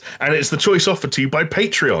choice. And it's the choice offered to you by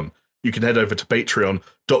Patreon. You can head over to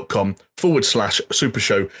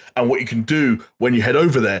patreon.com/SuperShow. And what you can do when you head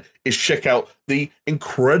over there is check out the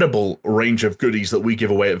incredible range of goodies that we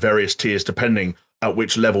give away at various tiers, depending at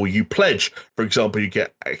which level you pledge. For example, you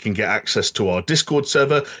can get access to our Discord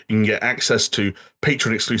server. You can get access to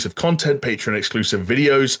Patreon exclusive content, Patreon exclusive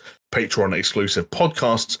videos, Patreon exclusive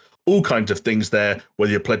podcasts, all kinds of things there.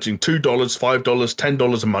 Whether you're pledging $2, $5,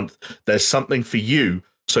 $10 a month, there's something for you.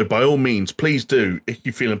 So by all means, please do, if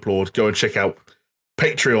you feel implored, go and check out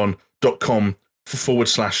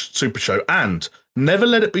patreon.com/SuperShow. And never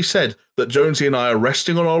let it be said that Jonesy and I are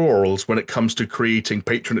resting on our laurels when it comes to creating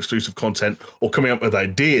Patreon exclusive content or coming up with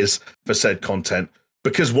ideas for said content.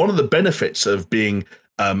 Because one of the benefits of being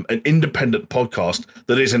an independent podcast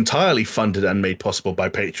that is entirely funded and made possible by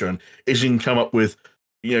Patreon is you can come up with,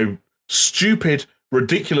 stupid,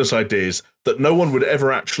 ridiculous ideas that no one would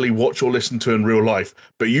ever actually watch or listen to in real life,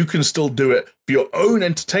 but you can still do it for your own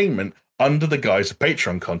entertainment under the guise of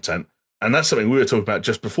Patreon content. And that's something we were talking about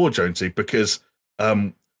just before, Jonesy, because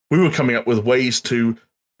we were coming up with ways to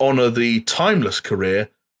honor the timeless career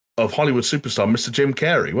of Hollywood superstar Mr. Jim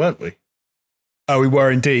Carrey, weren't we? Oh, we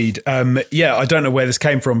were indeed. Yeah, I don't know where this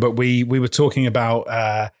came from, but we were talking about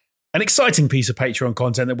an exciting piece of Patreon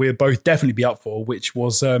content that we would both definitely be up for, which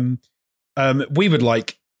was we would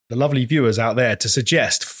like the lovely viewers out there to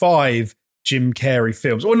suggest 5 Jim Carrey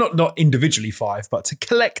films, or not individually 5, but to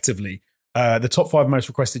collectively the top 5 most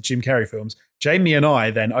requested Jim Carrey films. Jamie and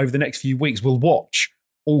I then, over the next few weeks, will watch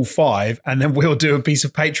all 5, and then we'll do a piece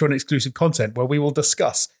of Patreon exclusive content where we will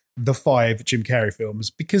discuss the 5 Jim Carrey films,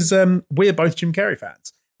 because we're both Jim Carrey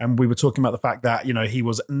fans. And we were talking about the fact that, he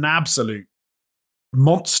was an absolute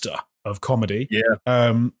monster of comedy. Yeah.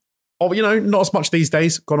 Not as much these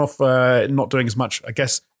days, gone off not doing as much. I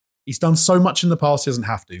guess he's done so much in the past, he doesn't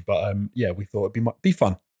have to. But we thought it'd be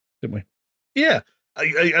fun, didn't we? Yeah.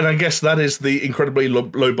 And I guess that is the incredibly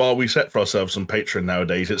low bar we set for ourselves on Patreon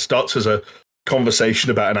nowadays. It starts as a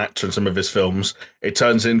conversation about an actor and some of his films. It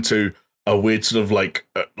turns into a weird sort of like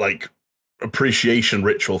appreciation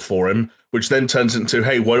ritual for him, which then turns into,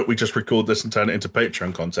 hey, why don't we just record this and turn it into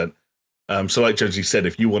Patreon content? So like Jonesy said,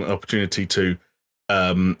 if you want an opportunity to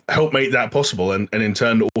help make that possible and in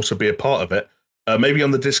turn also be a part of it, maybe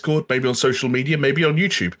on the Discord, maybe on social media, maybe on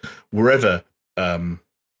YouTube, wherever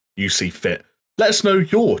you see fit, let us know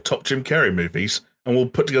your top Jim Carrey movies and we'll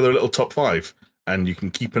put together a little top 5, and you can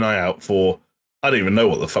keep an eye out for, I don't even know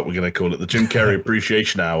what the fuck we're going to call it, the Jim Carrey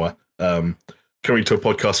Appreciation Hour, coming to a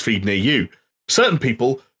podcast feed near you. Certain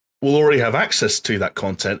people will already have access to that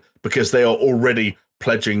content because they are already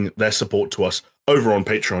pledging their support to us over on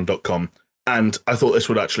patreon.com. And I thought this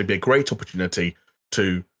would actually be a great opportunity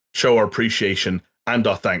to show our appreciation and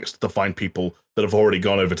our thanks to the fine people that have already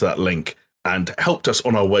gone over to that link and helped us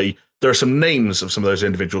on our way. There are some names of some of those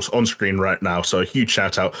individuals on screen right now, so a huge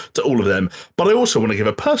shout out to all of them. But I also want to give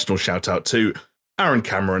a personal shout out to Aaron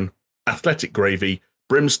Cameron, Athletic Gravy,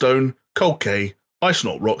 Brimstone, Cole K, Ice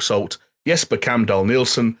Not Rock Salt, Jesper Camdal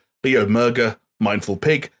Nielsen, Leo Merger, Mindful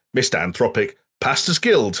Pig, Mr. Anthropic, Pastors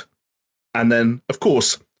Guild. And then, of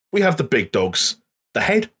course, we have the big dogs, the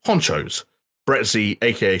head honchos, Brett Z,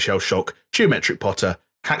 aka Shell Shock, Geometric Potter,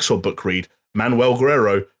 Hacksaw Book Read, Manuel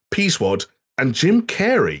Guerrero, Peaswad, and Jim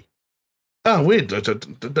Carrey. Oh, weird. I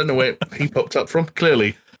don't know where he popped up from.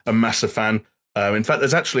 Clearly, a massive fan. In fact,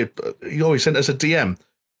 there's actually he always sent us a DM.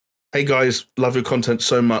 Hey guys, love your content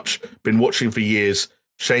so much. Been watching for years.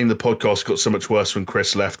 Shame the podcast got so much worse when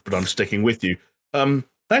Chris left, but I'm sticking with you.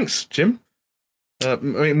 Thanks, Jim. It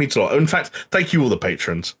means a lot. In fact, thank you all the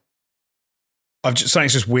patrons.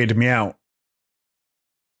 Something's just weirded me out.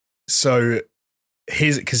 So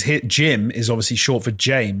because Jim is obviously short for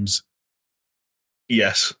James.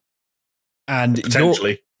 Yes. And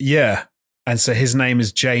potentially. Yeah. And so his name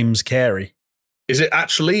is James Carey. Is it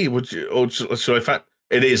actually? Would you? Or should I? Fact,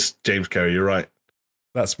 it is James Carey. You're right.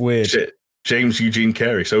 That's weird. Shit. James Eugene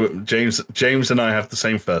Carey. So James and I have the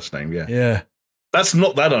same first name. Yeah. Yeah. That's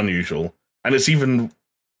not that unusual, and it's even.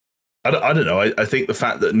 I don't know. I think the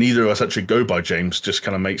fact that neither of us actually go by James just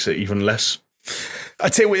kind of makes it even less. I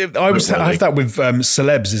tell you, I have that with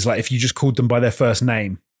celebs. Is like if you just called them by their first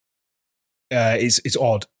name, it's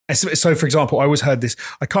odd. So, for example, I always heard this.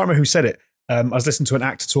 I can't remember who said it. I was listening to an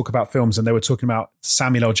actor talk about films, and they were talking about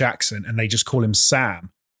Samuel L. Jackson, and they just call him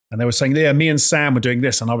Sam. And they were saying, "Yeah, me and Sam were doing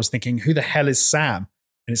this," and I was thinking, "Who the hell is Sam?"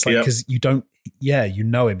 And it's like because you don't, you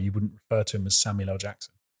know him. You wouldn't refer to him as Samuel L.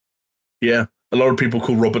 Jackson. Yeah, a lot of people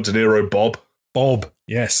call Robert De Niro Bob. Bob,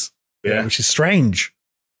 yes, yeah, which is strange.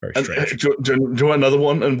 Very strange. Do you want another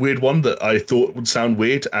one and weird one that I thought would sound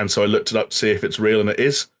weird, and so I looked it up to see if it's real, and it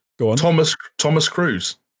is. Go on, Thomas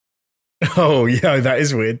Cruise. Oh yeah, that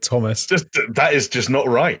is weird, Thomas. That is just not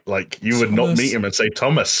right. Like you would not meet him and say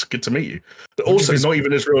Thomas, good to meet you. But also, not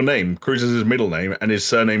even his real name. Cruise is his middle name, and his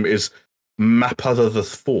surname is Mapother the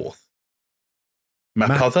Fourth.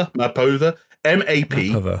 Mapother, Mapother,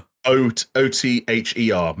 Mapother,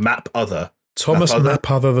 Mapother. Thomas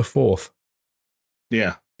Mapother the Fourth.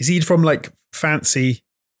 Yeah, is he from like fancy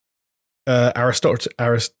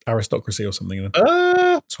aristocracy or something?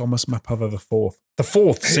 Thomas Mapother the Fourth. The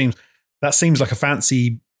Fourth seems like a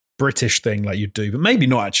fancy British thing, like you'd do, but maybe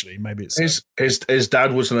not actually. Maybe it's his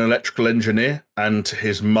dad was an electrical engineer, and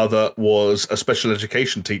his mother was a special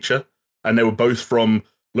education teacher, and they were both from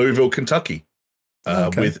Louisville, Kentucky,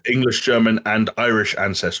 with English, German, and Irish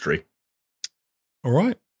ancestry. All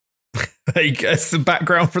right, there you go. That's the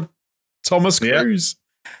background for Thomas Cruise.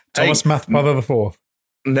 Thomas Mapother the Fourth.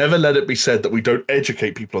 Never let it be said that we don't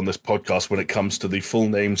educate people on this podcast when it comes to the full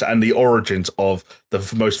names and the origins of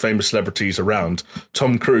the most famous celebrities around.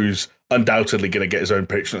 Tom Cruise undoubtedly going to get his own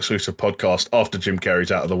Patreon exclusive podcast after Jim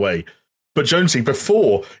Carrey's out of the way. But Jonesy,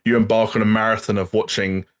 before you embark on a marathon of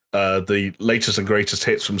watching the latest and greatest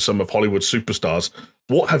hits from some of Hollywood's superstars,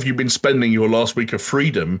 what have you been spending your last week of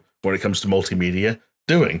freedom when it comes to multimedia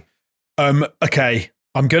doing? Okay,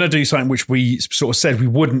 I'm going to do something which we sort of said we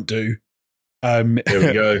wouldn't do. Here we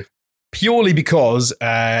go. Purely because,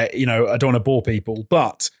 I don't want to bore people,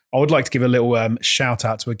 but I would like to give a little shout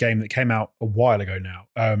out to a game that came out a while ago now.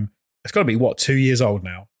 It's got to be, 2 years old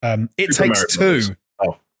now. It Takes Two.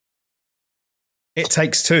 Oh. It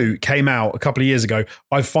Takes Two came out a couple of years ago.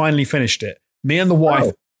 I finally finished it. Me and the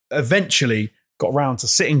wife eventually got around to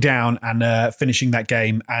sitting down and finishing that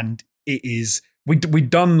game, and it is...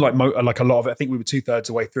 We'd done like a lot of it. I think we were 2/3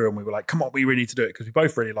 the way through, and we were like, come on, we really need to do it because we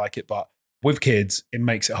both really like it, but with kids, it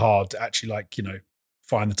makes it hard to actually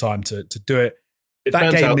find the time to do it. It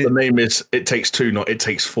turns out the name is It Takes Two, not It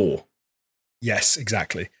Takes Four. Yes,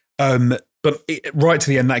 exactly. But right to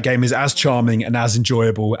the end, that game is as charming and as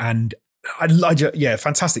enjoyable, and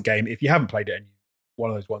fantastic game. If you haven't played it, and one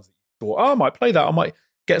of those ones that you thought, I might play that, I might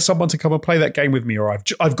get someone to come and play that game with me, or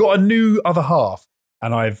I've got a new other half,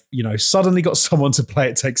 and I've suddenly got someone to play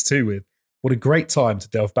It Takes Two with. What a great time to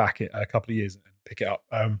delve back a couple of years and pick it up.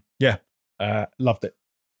 Loved it.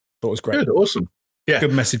 Thought it was great. Good, awesome. Yeah,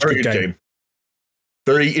 good message. Very good game.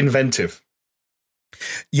 Very inventive.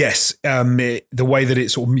 Yes, the way that it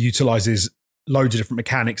sort of utilizes loads of different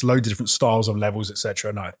mechanics, loads of different styles of levels,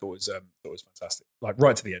 etc. No, I thought it was fantastic. Like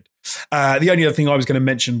right to the end. The only other thing I was going to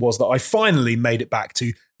mention was that I finally made it back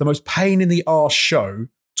to the most pain in the arse show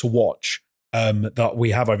to watch that we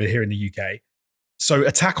have over here in the UK. So,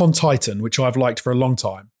 Attack on Titan, which I've liked for a long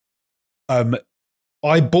time.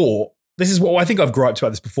 I bought. This is what I think I've griped about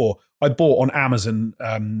this before. I bought on Amazon,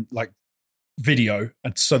 video,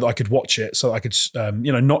 and so that I could watch it. So I could, it's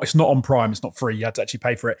not on Prime. It's not free. You had to actually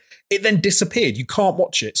pay for it. It then disappeared. You can't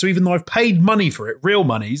watch it. So even though I've paid money for it, real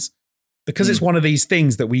monies, because it's one of these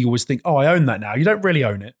things that we always think, oh, I own that now. You don't really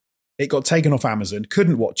own it. It got taken off Amazon.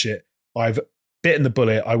 Couldn't watch it. I've bitten the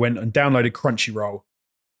bullet. I went and downloaded Crunchyroll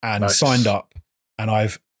and signed up, and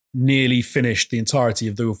I've nearly finished the entirety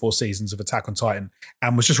of the all 4 seasons of Attack on Titan,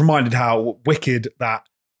 and was just reminded how wicked that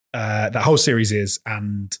whole series is.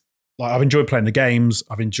 And like, I've enjoyed playing the games,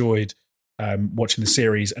 I've enjoyed watching the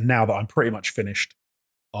series, and now that I'm pretty much finished,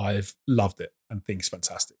 I've loved it and think it's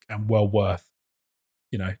fantastic and well worth,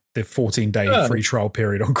 the 14-day free trial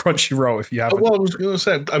period on Crunchyroll if you haven't. Well, I was going to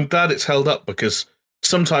say, I'm glad it's held up because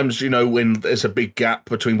sometimes, when there's a big gap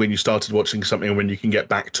between when you started watching something and when you can get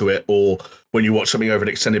back to it, or when you watch something over an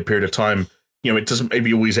extended period of time, it doesn't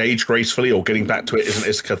maybe always age gracefully, or getting back to it isn't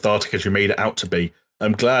as cathartic as you made it out to be.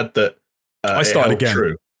 I'm glad that I started again.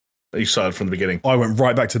 True. You started from the beginning. I went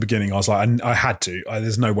right back to the beginning. I was like, I had to.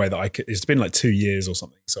 There's no way that I could. It's been like 2 years or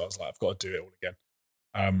something. So I was like, I've got to do it all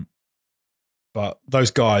again. But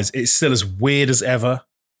those guys, it's still as weird as ever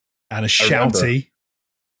and as shouty.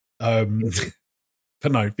 But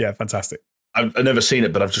no, yeah, fantastic. I've never seen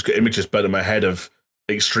it, but I've just got images burnt in my head of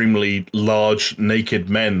extremely large, naked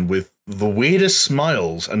men with the weirdest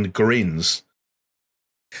smiles and grins.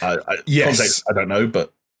 Yes. Context, I don't know,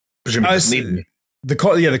 but presumably it's needed. The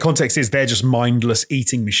context is they're just mindless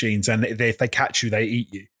eating machines, and if they catch you, they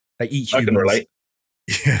eat you. They eat humans. I can relate.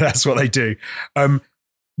 Yeah, that's what they do.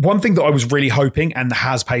 One thing that I was really hoping, and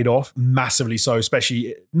has paid off massively so,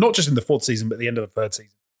 especially not just in the 4th season, but the end of the 3rd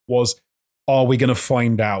season, was, are we going to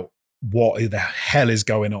find out what the hell is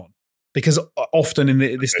going on? Because often in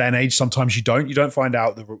this day and age, sometimes you don't find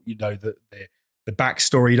out the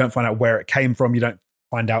backstory. You don't find out where it came from. You don't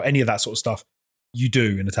find out any of that sort of stuff. You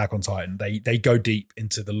do in Attack on Titan. They go deep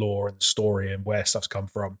into the lore and the story and where stuff's come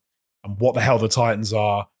from and what the hell the Titans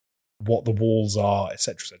are, what the walls are,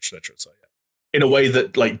 etc., etc., etc. So yeah, in a way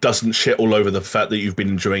that doesn't shit all over the fact that you've been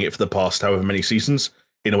enjoying it for the past however many seasons.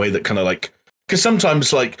 In a way that kind of because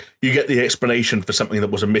sometimes you get the explanation for something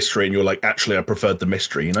that was a mystery and you're like, actually, I preferred the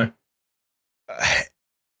mystery.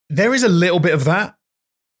 There is a little bit of that.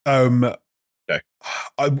 Okay.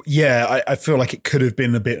 I feel like it could have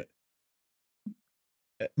been a bit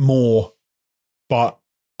more, but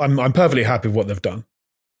I'm perfectly happy with what they've done.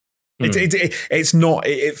 It's not.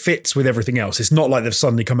 It fits with everything else. It's not like they've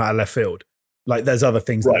suddenly come out of left field. Like there's other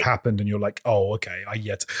things that have happened, and you're like, oh, okay.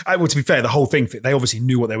 Well, to be fair, the whole thing fit. They obviously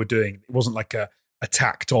knew what they were doing. It wasn't like a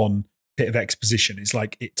tacked on bit of exposition. It's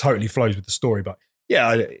like it totally flows with the story. But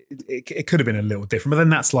yeah, it could have been a little different. But then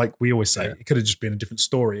that's like we always say, it could have just been a different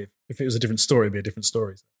story. If it was a different story, it'd be a different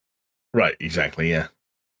story. Right. Exactly. Yeah.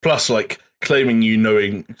 Plus, claiming you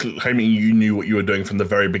knew what you were doing from the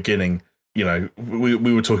very beginning. We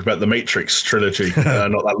were talking about the Matrix trilogy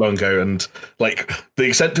not that long ago, and the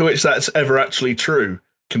extent to which that's ever actually true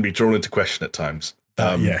can be drawn into question at times.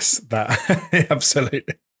 Yes, that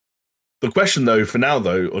absolutely. The question, though, for now,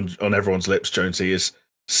 on everyone's lips, Jonesy, is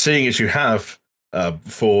seeing as you have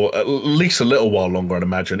for at least a little while longer, I'd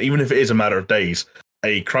imagine, even if it is a matter of days,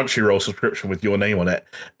 a Crunchyroll subscription with your name on it.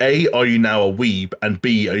 A, are you now a weeb? And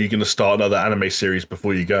B, are you going to start another anime series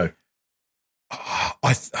before you go?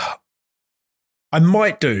 I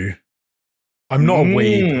might do. I'm not a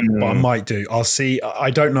weeb, but I might do. I'll see. I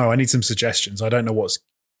don't know. I need some suggestions. I don't know what's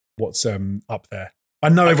up there. I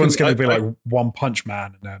know everyone's going to be like One Punch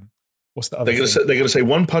Man, and what's the other? They're going to say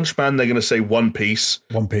One Punch Man. They're going to say One Piece.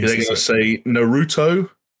 One Piece. They're going to say Naruto.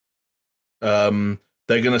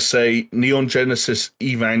 They're going to say Neon Genesis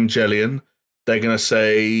Evangelion. They're going to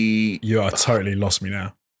say... You are totally lost me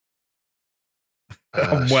now.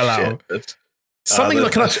 I'm well out. Something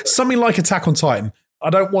like Attack on Titan. I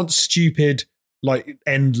don't want stupid,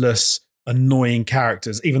 endless, annoying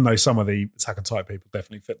characters, even though some of the Attack on Titan people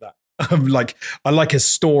definitely fit that. I like a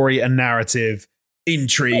story, a narrative,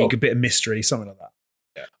 intrigue, a bit of mystery, something like that.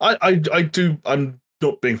 Yeah. I do. I'm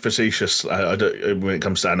not being facetious. I don't, when it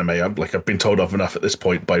comes to anime, I've been told off enough at this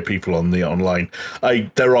point by people on the online.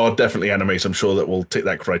 There are definitely animes, I'm sure, that will tick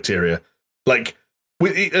that criteria.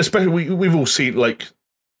 Especially we've all seen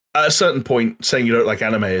at a certain point, saying you don't like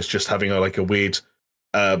anime is just having a weird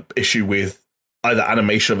issue with either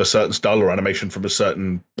animation of a certain style or animation from a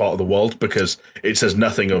certain part of the world, because it says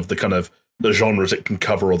nothing of the kind of the genres it can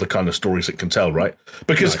cover or the kind of stories it can tell, right?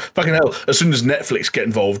 Because fucking hell, as soon as Netflix get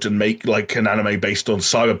involved and make an anime based on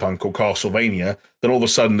Cyberpunk or Castlevania, then all of a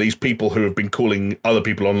sudden these people who have been calling other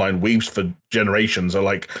people online weebs for generations are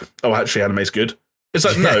like, oh, actually anime's good. It's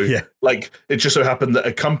no, it just so happened that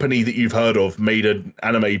a company that you've heard of made an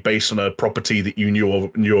anime based on a property that you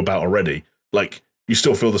knew about already. You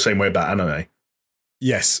still feel the same way about anime.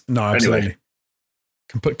 Yes, no, absolutely.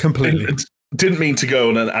 Anyway, completely. Didn't mean to go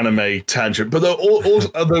on an anime tangent, but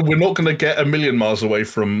although we're not going to get a million miles away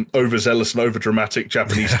from overzealous and overdramatic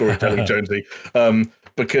Japanese storytelling, Jonesy,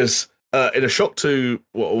 because in a shock to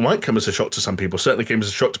what might come as a shock to some people, certainly came as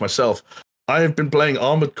a shock to myself, I have been playing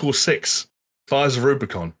Armored Core 6, Fires of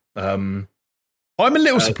Rubicon. I'm a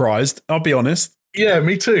little surprised, I'll be honest. Yeah,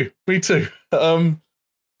 me too. But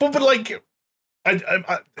I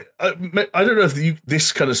don't know if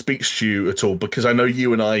this kind of speaks to you at all, because I know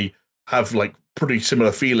you and I have like pretty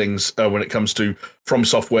similar feelings when it comes to From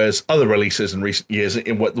Software's other releases in recent years,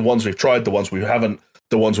 in what the ones we've tried, the ones we haven't,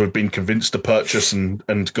 the ones we've been convinced to purchase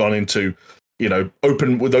and gone into,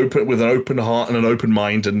 open with an open heart and an open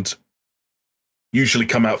mind, and usually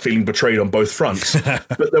come out feeling betrayed on both fronts.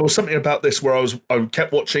 But there was something about this where I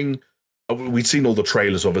kept watching. We'd seen all the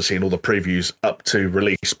trailers, obviously, and all the previews up to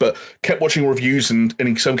release, but kept watching reviews and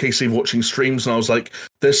in some cases watching streams, and I was like,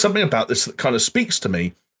 there's something about this that kind of speaks to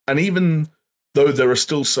me. And even though there are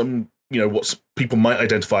still some, what people might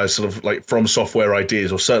identify as sort of like From Software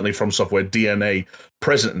ideas, or certainly From Software DNA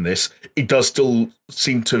present in this, it does still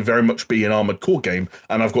seem to very much be an Armored Core game,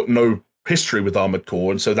 and I've got no history with Armored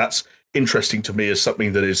Core, and so that's interesting to me as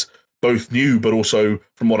something that is both new, but also,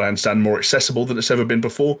 from what I understand, more accessible than it's ever been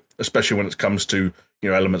before, especially when it comes to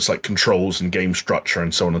elements like controls and game structure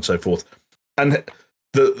and so on and so forth. And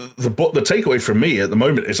the takeaway from me at the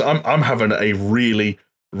moment is I'm having a really,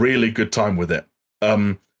 really good time with it.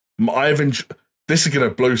 This is going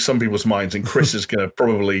to blow some people's minds, and Chris is going to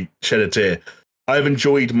probably shed a tear. I've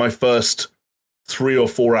enjoyed my first 3 or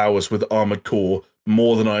 4 hours with Armored Core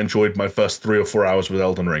more than I enjoyed my first 3 or 4 hours with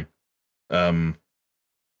Elden Ring.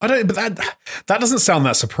 I don't, but that doesn't sound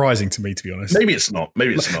that surprising to me, to be honest. Maybe it's not.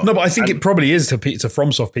 No, but I think it probably is to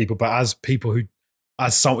FromSoft people. But as people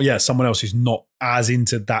someone else who's not as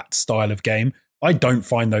into that style of game, I don't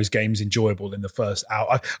find those games enjoyable in the first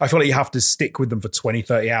hour. I feel like you have to stick with them for 20,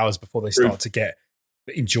 30 hours before they start to get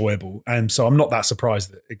enjoyable. And so I'm not that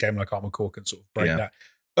surprised that a game like Armored Core can sort of break that.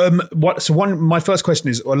 My first question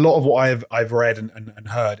is, a lot of what I've read and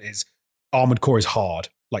heard is Armored Core is hard,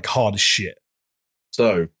 like hard as shit.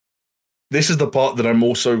 So this is the part that I'm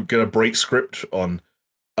also going to break script on.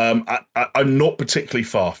 I'm not particularly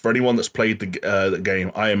far. For anyone that's played the game,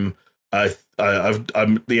 I'm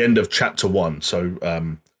the end of chapter 1.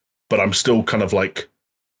 So, but I'm still kind of like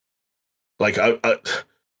I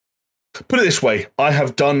put it this way: I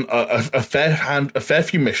have done a fair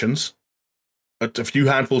few missions, a few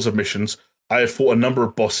handfuls of missions. I have fought a number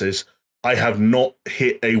of bosses. I have not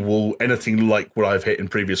hit a wall anything like what I've hit in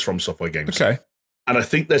previous From Software games. Okay. And I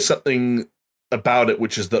think there's something about it,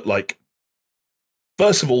 which is that, like,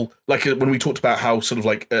 first of all, like when we talked about how sort of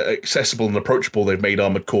like accessible and approachable they've made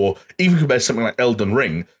Armored Core, even compared to something like Elden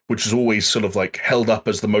Ring, which is always sort of like held up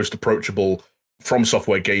as the most approachable From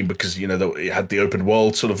Software game because, it had the open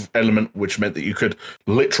world sort of element, which meant that you could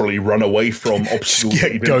literally run away from obstacles.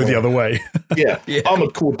 Go the other way. Yeah.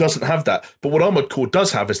 Armored Core doesn't have that. But what Armored Core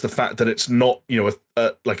does have is the fact that it's not,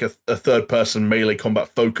 a third-person melee combat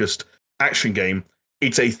focused action game.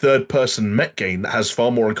 It's a third-person mech game that has far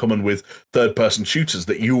more in common with third-person shooters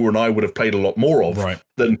that you and I would have played a lot more of. Right.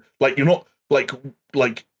 Than, like, you're not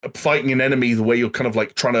like fighting an enemy the way you're kind of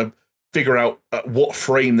like trying to figure out at what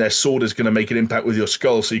frame their sword is going to make an impact with your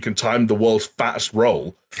skull so you can time the world's fastest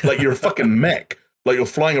roll. Like, you're a fucking mech. Like, you're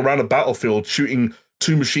flying around a battlefield shooting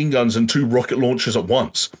 2 machine guns and 2 rocket launchers at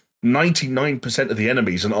once. 99% of the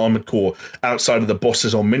enemies in Armored Core, outside of the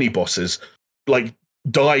bosses or mini-bosses, like,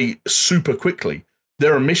 die super quickly.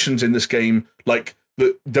 There are missions in this game,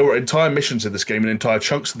 there were entire missions in this game and entire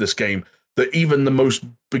chunks of this game that even the most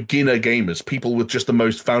beginner gamers, people with just the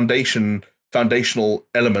most foundational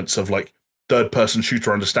elements of like third-person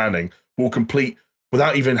shooter understanding, will complete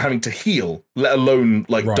without even having to heal, let alone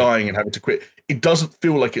dying and having to quit. It doesn't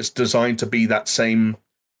feel like it's designed to be that same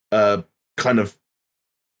kind of.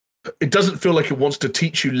 It doesn't feel like it wants to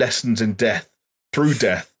teach you lessons in death through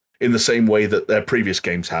death in the same way that their previous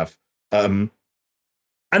games have.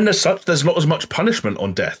 And as such, there's not as much punishment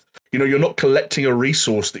on death. You're not collecting a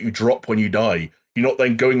resource that you drop when you die. You're not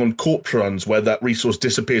then going on corpse runs where that resource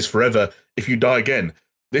disappears forever if you die again.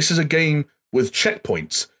 This is a game with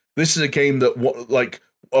checkpoints. This is a game that, like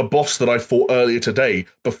a boss that I fought earlier today,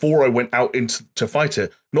 before I went out to fight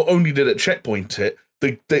it, not only did it checkpoint it,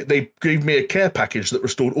 they gave me a care package that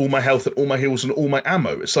restored all my health and all my heals and all my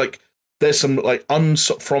ammo. It's like there's some like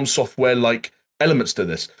From Software like elements to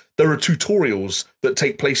this. There are tutorials that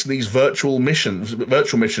take place in these virtual missions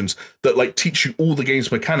that like teach you all the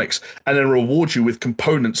game's mechanics and then reward you with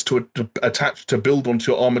components to attach to build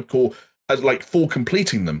onto your Armored Core as like for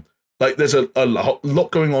completing them. Like there's a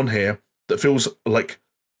lot going on here that feels like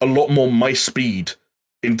a lot more my speed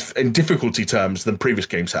in difficulty terms than previous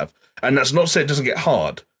games have. And that's not to say it doesn't get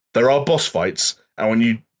hard. There are boss fights,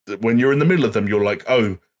 and when you're in the middle of them, you're like,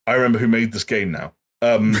 oh, I remember who made this game now.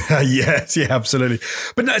 Yes, yeah, absolutely.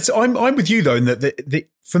 But no, I'm with you though, in that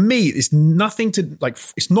for me, it's nothing to like.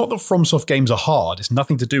 It's not that FromSoft games are hard. It's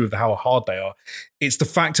nothing to do with how hard they are. It's the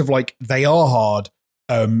fact of like they are hard.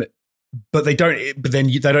 but they don't. But then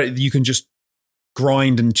they don't. You can just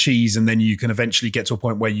grind and cheese, and then you can eventually get to a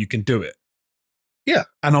point where you can do it. Yeah.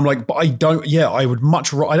 And I'm like, but I don't. Yeah, I would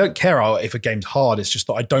much. I don't care if a game's hard. It's just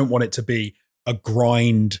that I don't want it to be a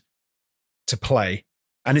grind to play.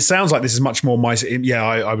 And it sounds like this is much more my. Yeah,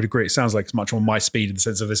 I would agree. It sounds like it's much more my speed in the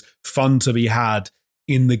sense of there's fun to be had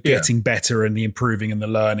in the getting better and the improving and the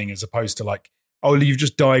learning, as opposed to like, oh, you've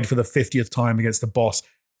just died for the 50th time against the boss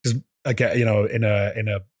because again, you know, in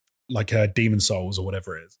a like a Demon Souls or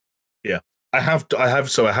whatever it is. Yeah, I have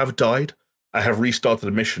died. I have restarted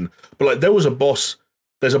a mission, but like there's a boss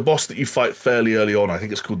that you fight fairly early on. I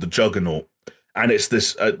think it's called the Juggernaut. And it's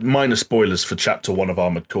this minor spoilers for Chapter 1 of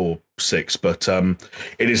Armored Core 6, but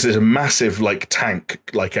it is this massive like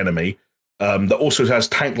tank-like enemy that also has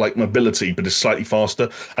tank-like mobility, but is slightly faster.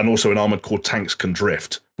 And also in Armored Core, tanks can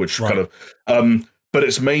drift, which kind of. But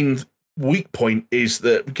its main weak point is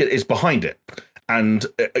that is behind it, and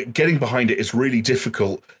getting behind it is really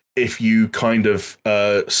difficult if you kind of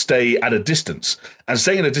stay at a distance. And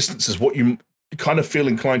staying at a distance is what you kind of feel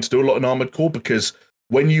inclined to do a lot in Armored Core, because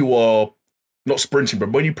when you are not sprinting,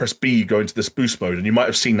 but when you press B, you go into this boost mode, and you might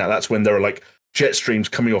have seen that. That's when there are like jet streams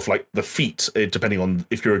coming off like the feet, depending on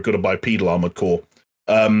if you're a good or bipedal Armored Core.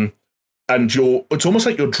 And it's almost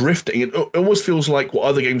like you're drifting. It almost feels like what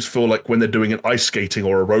other games feel like when they're doing an ice skating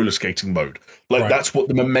or a roller skating mode. Like that's what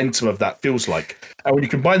the momentum of that feels like. And when you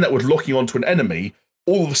combine that with locking onto an enemy,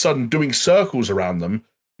 all of a sudden doing circles around them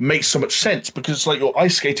makes so much sense, because it's like you're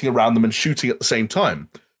ice skating around them and shooting at the same time.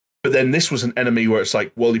 But then this was an enemy where it's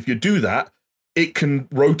like, well, if you do that, it can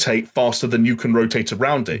rotate faster than you can rotate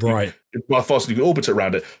around it. Right. Faster than you can orbit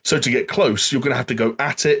around it. So to get close, you're going to have to go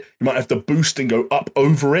at it. You might have to boost and go up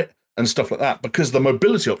over it and stuff like that, because the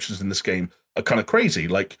mobility options in this game are kind of crazy.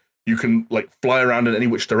 Like you can like fly around in any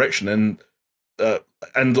which direction,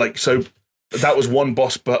 and like, so that was one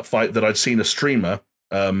boss fight that I'd seen a streamer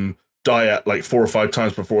die at like 4 or 5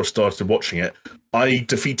 times before I started watching it. I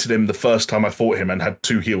defeated him the first time I fought him and had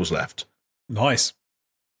 2 heals left. Nice.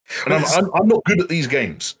 And I'm not good at these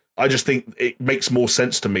games. I just think it makes more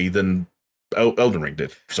sense to me than Elden Ring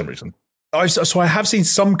did for some reason. So I have seen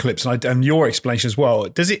some clips, and your explanation as well.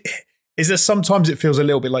 Is there sometimes it feels a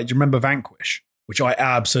little bit like, do you remember Vanquish, which I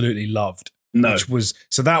absolutely loved? No. That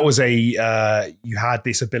was you had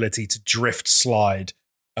this ability to drift slide,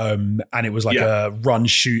 and it was like a running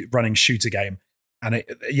shooter game. And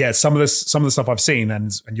some of the stuff I've seen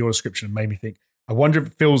and your description made me think, I wonder if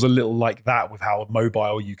it feels a little like that with how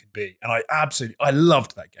mobile you can be. And I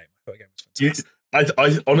loved that game. I thought the game was fantastic.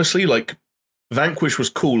 I honestly, like, Vanquish was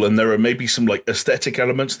cool, and there are maybe some like aesthetic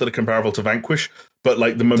elements that are comparable to Vanquish, but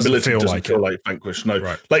like the mobility doesn't feel like Vanquish.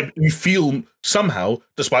 No, like you feel somehow,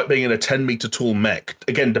 despite being in a 10-meter tall mech,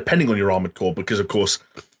 again, depending on your Armored Core, because of course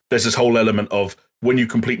there's this whole element of when you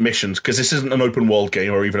complete missions, because this isn't an open world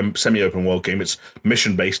game or even a semi-open world game, it's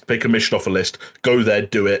mission based. Pick a mission off a list, go there,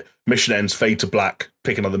 do it. Mission ends, fade to black,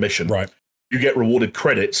 pick another mission. Right. You get rewarded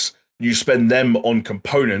credits, you spend them on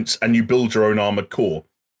components, and you build your own Armored Core.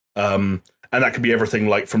 And that could be everything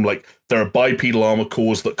like from like, there are bipedal Armored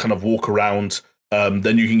Cores that kind of walk around.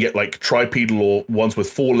 Then you can get like tripedal or ones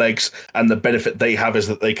with 4 legs, and the benefit they have is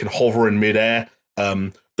that they can hover in midair.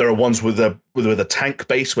 There are ones with a tank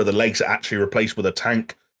base where the legs are actually replaced with a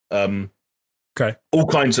tank. Okay. All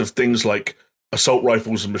kinds of things like assault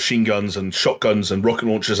rifles and machine guns and shotguns and rocket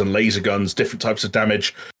launchers and laser guns, different types of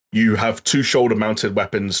damage. You have 2 shoulder-mounted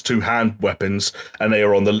weapons, 2 hand weapons, and they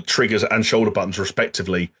are on the triggers and shoulder buttons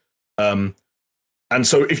respectively. And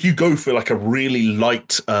so if you go for like a really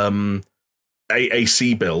light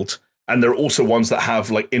AAC build, and there are also ones that have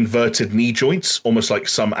like inverted knee joints, almost like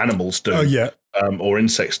some animals do. Oh yeah. Or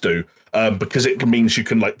insects do, because it means you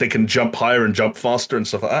can they can jump higher and jump faster and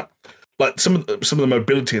stuff like that. Like some of the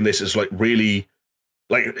mobility in this is like really,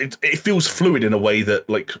 like it feels fluid in a way that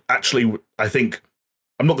like actually I think,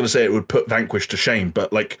 I'm not going to say it would put Vanquish to shame,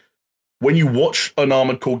 but like when you watch an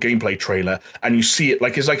Armored Core gameplay trailer and you see it,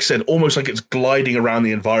 like it's like I said, almost like it's gliding around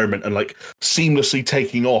the environment and like seamlessly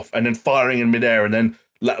taking off and then firing in midair, and then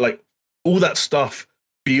like all that stuff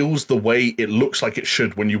feels the way it looks like it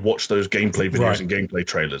should when you watch those gameplay videos and gameplay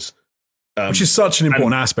trailers. Which is such an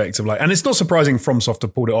important aspect of like, and it's not surprising FromSoft to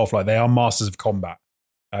pulled it off. Like they are masters of combat.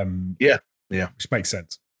 Yeah, which makes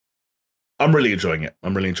sense. I'm really enjoying it.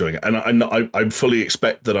 And I fully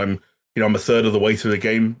expect that I'm a third of the way through the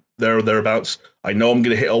game, there or thereabouts. I know I'm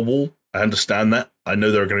going to hit a wall. I understand that. I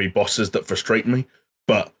know there are going to be bosses that frustrate me,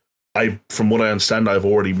 but from what I understand, I've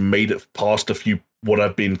already made it past a few what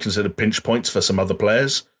have been considered pinch points for some other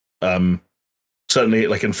players. Certainly,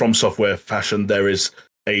 like in From Software fashion, there is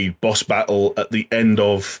a boss battle at the end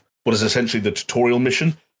of what is essentially the tutorial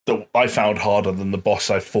mission, that I found harder than the boss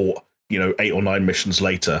I fought, 8 or 9 missions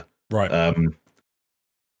later. Right.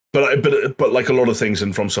 But like a lot of things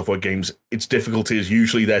in From Software games, its difficulty is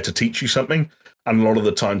usually there to teach you something. And a lot of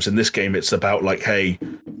the times in this game, it's about like, hey,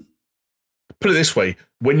 put it this way: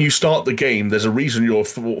 when you start the game, there's a reason you're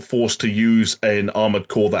forced to use an armored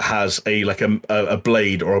core that has a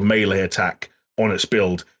blade or a melee attack on its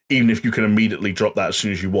build, even if you can immediately drop that as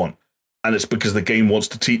soon as you want. And it's because the game wants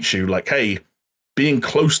to teach you, like, hey, being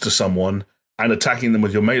close to someone and attacking them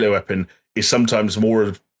with your melee weapon is sometimes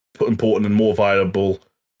more important and more viable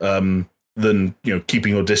than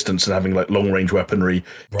keeping your distance and having like long range weaponry,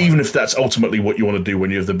 right. Even if that's ultimately what you want to do when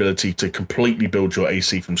you have the ability to completely build your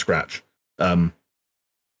AC from scratch. I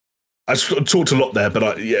talked a lot there,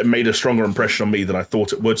 but it made a stronger impression on me than I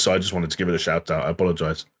thought it would. So I just wanted to give it a shout out. I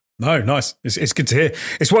apologize. No, nice. It's good to hear.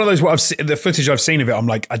 It's one of those the footage I've seen of it. I'm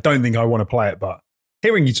like, I don't think I want to play it, but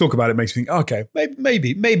hearing you talk about it makes me think, okay,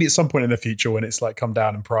 maybe at some point in the future when it's like come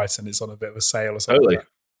down in price and it's on a bit of a sale or something.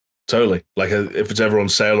 Totally. Like if it's ever on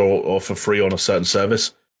sale or for free on a certain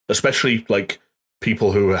service, especially like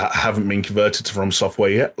people who haven't been converted to From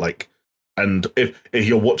Software yet. Like, and if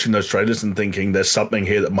you're watching those trailers and thinking there's something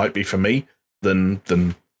here that might be for me, then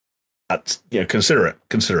that's, consider it.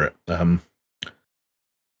 It's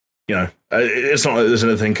not like there's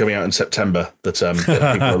anything coming out in September that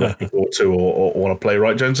people are looking forward to or want to play,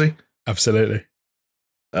 right, Jonesy? Absolutely.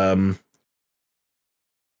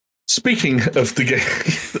 Speaking of the game,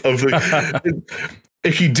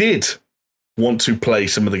 if you did want to play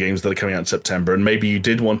some of the games that are coming out in September, and maybe you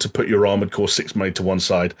did want to put your Armored Core 6 money to one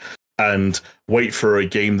side and wait for a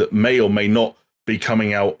game that may or may not be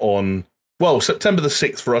coming out on, September the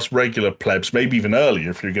 6th for us regular plebs, maybe even earlier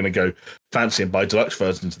if you're going to go fancy and buy deluxe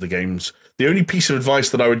versions of the games, the only piece of advice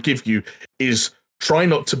that I would give you is try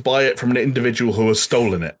not to buy it from an individual who has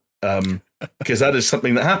stolen it. Because that is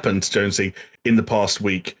something that happened, Jonesy, in the past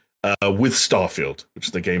week with Starfield, which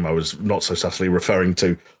is the game I was not so subtly referring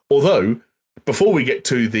to. Although, before we get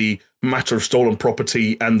to the matter of stolen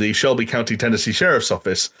property and the Shelby County, Tennessee Sheriff's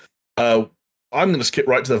Office, I'm going to skip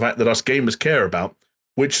right to the fact that us gamers care about,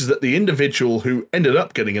 which is that the individual who ended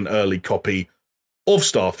up getting an early copy of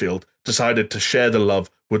Starfield decided to share the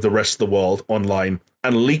love with the rest of the world online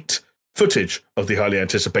and leaked footage of the highly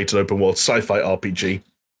anticipated open world sci-fi RPG.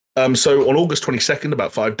 So on August 22nd,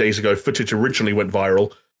 about 5 days ago, footage originally went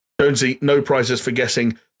viral. Jonesy, no prizes for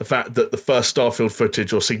guessing the fact that the first Starfield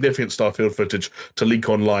footage or significant Starfield footage to leak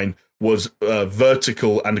online was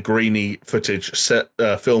vertical and grainy footage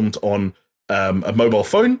filmed on a mobile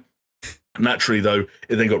phone. Naturally, though,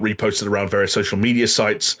 it then got reposted around various social media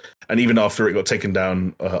sites. And even after it got taken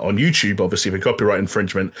down on YouTube, obviously for copyright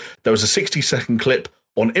infringement, there was a 60-second clip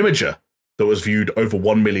on Imager that was viewed over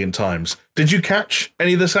 1 million times. Did you catch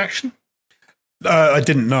any of this action? I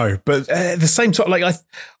didn't know. But at the same time, like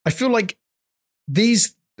I feel like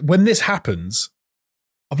when this happens,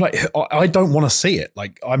 I'm like, I don't want to see it.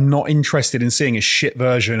 Like, I'm not interested in seeing a shit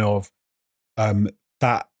version of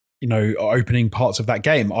that, opening parts of that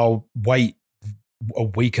game. I'll wait a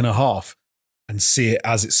week and a half and see it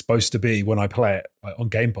as it's supposed to be when I play it, like, on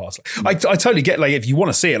Game Pass. I totally get, like, if you want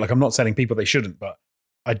to see it, like, I'm not telling people they shouldn't, but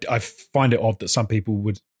I find it odd that some people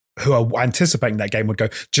who are anticipating that game would go,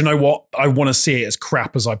 do you know what? I want to see it as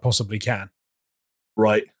crap as I possibly can.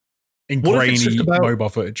 Right. In grainy mobile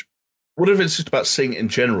footage. What if it's just about seeing it in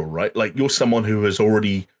general, right? Like, you're someone who has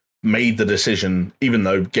already made the decision, even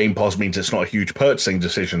though Game Pass means it's not a huge purchasing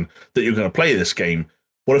decision, that you're going to play this game.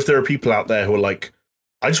 What if there are people out there who are like,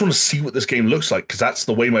 I just want to see what this game looks like because that's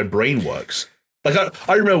the way my brain works. Like,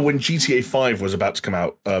 I remember when GTA 5 was about to come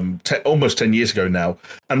out almost 10 years ago now,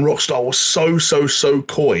 and Rockstar was so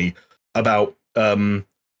coy about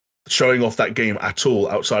showing off that game at all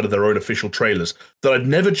outside of their own official trailers that I'd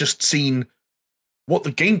never just seen what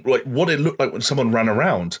the game, like what it looked like when someone ran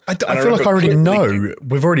around. I feel like I already know.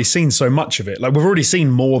 We've already seen so much of it. Like, we've already seen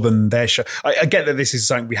more than their show. I get that this is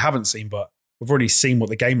something we haven't seen, but we've already seen what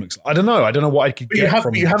the game looks like. I don't know what I could get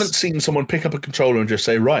from it. You haven't seen someone pick up a controller and just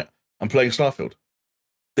say, right, I'm playing Starfield.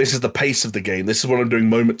 This is the pace of the game. This is what I'm doing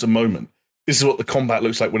moment to moment. This is what the combat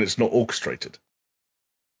looks like when it's not orchestrated.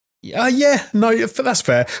 Yeah, no, that's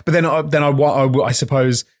fair. But then I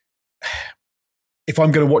suppose if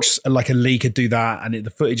I'm going to watch like a leaker do that and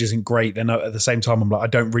the footage isn't great, then at the same time I'm like, I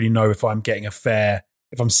don't really know if I'm getting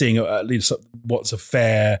if I'm seeing at least what's a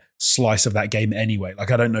fair slice of that game anyway.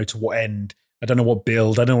 Like, I don't know to what end. I don't know what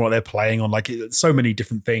build. I don't know what they're playing on. Like, so many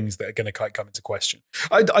different things that are going to come into question.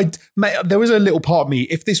 Mate, there was a little part of me.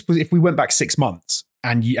 If we went back 6 months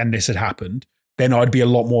and this had happened, then I'd be a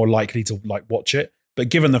lot more likely to like watch it. But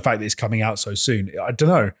given the fact that it's coming out so soon, I don't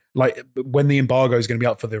know. Like when the embargo is going to be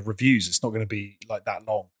up for the reviews, it's not going to be like that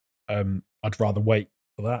long. I'd rather wait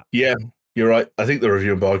for that. Yeah, you're right. I think the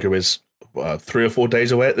review embargo is 3 or 4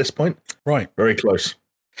 days away at this point. Right. Very close.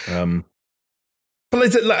 But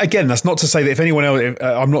again, that's not to say that if anyone else,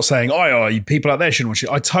 I'm not saying, people out there shouldn't watch it.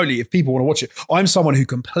 If people want to watch it, I'm someone who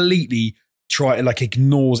completely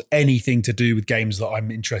ignores anything to do with games that I'm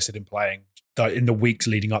interested in playing in the weeks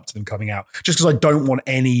leading up to them coming out, just because I don't want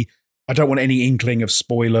any inkling of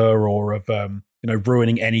spoiler or of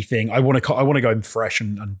ruining anything. I want to go in fresh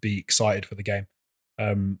and be excited for the game.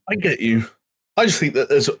 I get you. I just think that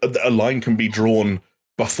there's a line can be drawn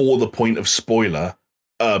before the point of spoiler,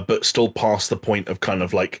 but still past the point of kind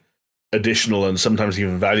of like additional and sometimes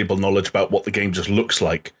even valuable knowledge about what the game just looks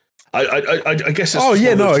like. I guess. I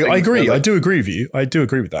agree. I do agree with you. I do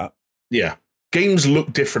agree with that. Yeah, games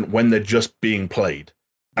look different when they're just being played,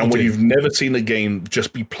 and when you've never seen a game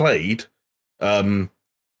just be played,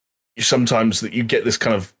 sometimes that you get this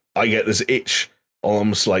kind of. I get this itch,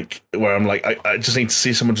 almost like where I'm like, I just need to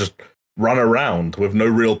see someone just run around with no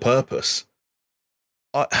real purpose.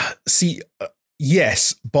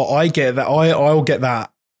 Yes, but I get that. I'll get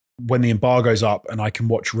that when the embargo's up and I can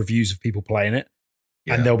watch reviews of people playing it.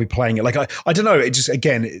 Yeah. And they'll be playing it. Like, I don't know. It just,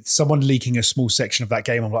 again, it's someone leaking a small section of that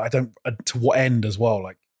game. I'm like, to what end as well?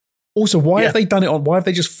 Like, also, why have they done it why have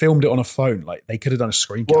they just filmed it on a phone? Like, they could have done a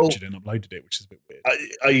screen capture and uploaded it, which is a bit weird.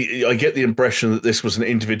 I get the impression that this was an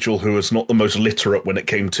individual who was not the most literate when it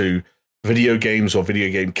came to video games or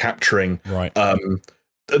video game capturing. Right.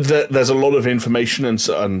 There's a lot of information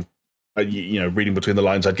and reading between the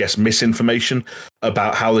lines, I guess, misinformation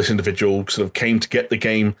about how this individual sort of came to get the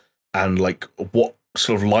game and like what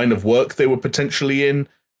sort of line of work they were potentially in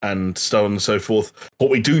and so on and so forth. What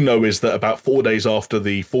we do know is that about 4 days after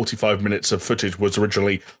the 45 minutes of footage was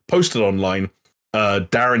originally posted online,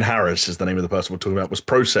 Darren Harris is the name of the person we're talking about, was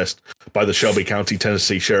processed by the Shelby County,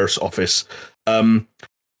 Tennessee Sheriff's Office. Information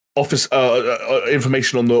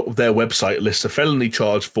on their website lists a felony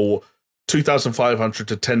charge for $2,500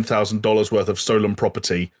 to $10,000 worth of stolen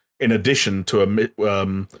property, in addition to a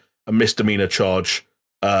misdemeanor charge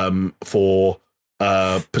for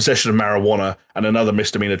possession of marijuana and another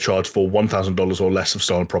misdemeanor charge for $1,000 or less of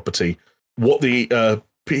stolen property. What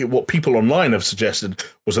people online have suggested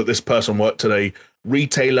was that this person worked at a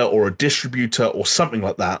retailer or a distributor or something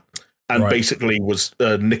like that, and basically was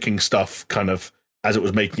nicking stuff kind of as it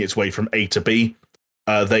was making its way from A to B.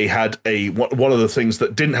 They had one of the things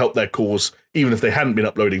that didn't help their cause, even if they hadn't been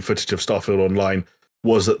uploading footage of Starfield online,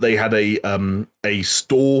 was that they had a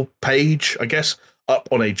store page, I guess, up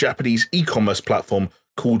on a Japanese e-commerce platform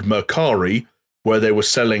called Mercari, where they were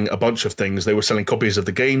selling a bunch of things. They were selling copies of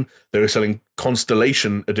the game. They were selling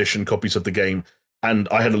Constellation Edition copies of the game. And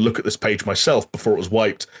I had a look at this page myself before it was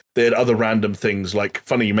wiped. They had other random things, like,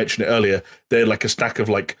 funny you mentioned it earlier, they had like a stack of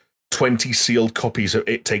like 20 sealed copies of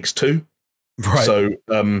It Takes Two. Right. So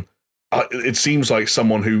it seems like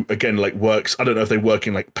someone who, again, like works, I don't know if they work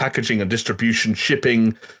in like packaging and distribution,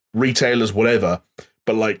 shipping, retailers, whatever,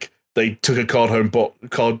 but like they took a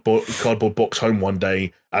cardboard box home one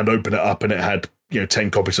day and opened it up and it had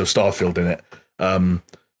 10 copies of Starfield in it.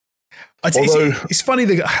 It's funny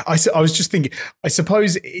that I was just thinking, I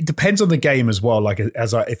suppose it depends on the game as well. Like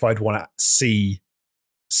if I'd want to see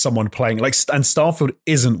someone playing, like, and Starfield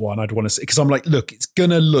isn't one I'd want to see, because I'm like, look, it's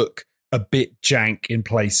gonna look a bit jank in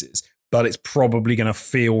places, but it's probably gonna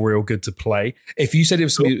feel real good to play. If you said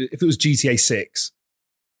if it was GTA 6,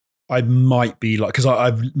 I might be like, because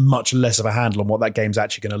I've much less of a handle on what that game's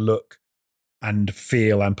actually going to look and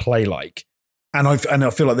feel and play like, and I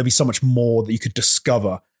feel like there'd be so much more that you could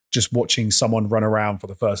discover just watching someone run around for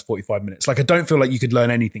the first 45 minutes. Like, I don't feel like you could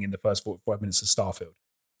learn anything in the first 45 minutes of Starfield.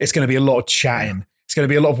 It's going to be a lot of chatting. Yeah. It's going to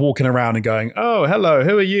be a lot of walking around and going, oh, hello,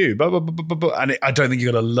 who are you? Blah, blah, blah, blah, blah. And I don't think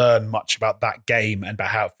you're going to learn much about that game and about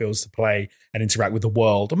how it feels to play and interact with the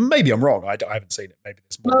world. Maybe I'm wrong. I haven't seen it. Maybe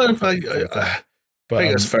there's more. No, I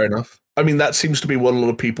think that's fair enough. I mean, that seems to be what a lot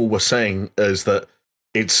of people were saying, is that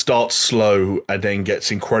it starts slow and then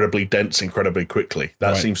gets incredibly dense incredibly quickly.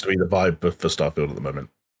 That seems to be the vibe for Starfield at the moment.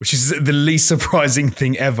 Which is the least surprising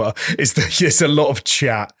thing ever, is that there's a lot of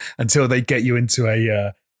chat until they get you into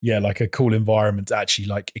a cool environment to actually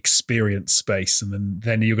like experience space. And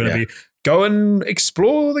then you're going to be, go and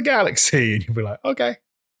explore the galaxy. And you'll be like, okay.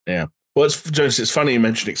 Yeah. Well, it's funny you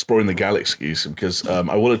mentioned exploring the galaxy, because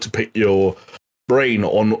I wanted to pick your brain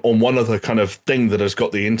on one other kind of thing that has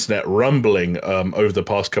got the internet rumbling over the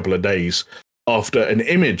past couple of days, after an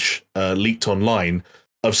image leaked online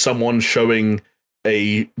of someone showing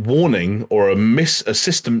a warning or a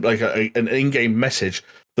system, like an in-game message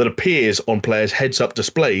that appears on players' heads-up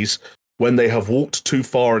displays when they have walked too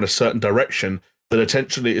far in a certain direction that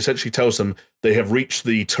essentially tells them they have reached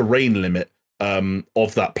the terrain limit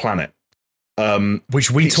of that planet. Which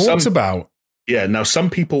we talked about. Yeah, now some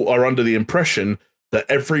people are under the impression that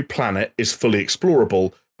every planet is fully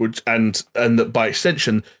explorable, and that by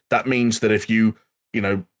extension, that means that if you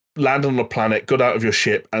land on a planet, got out of your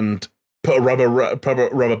ship, and put a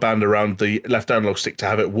rubber band around the left analog stick to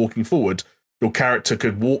have it walking forward, your character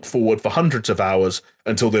could walk forward for hundreds of hours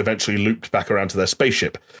until they eventually looped back around to their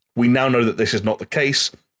spaceship. We now know that this is not the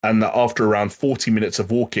case, and that after around 40 minutes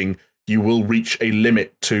of walking, you will reach a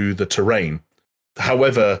limit to the terrain.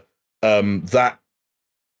 However,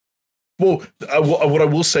 what I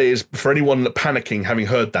will say is, for anyone panicking, having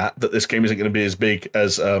heard that this game isn't going to be as big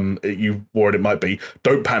as you worried it might be,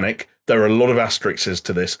 don't panic. There are a lot of asterisks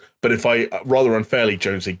to this. But if I, rather unfairly,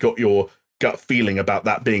 Jonesy, got your gut feeling about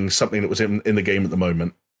that being something that was in the game at the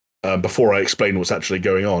moment, before I explain what's actually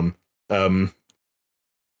going on,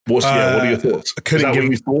 what are your thoughts? Couldn't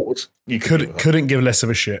give less of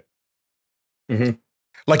a shit. Mm-hmm.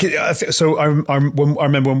 Like, so I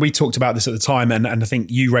remember when we talked about this at the time, and I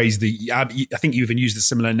think you raised I think you even used a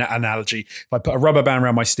similar analogy. If I put a rubber band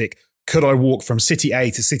around my stick, could I walk from city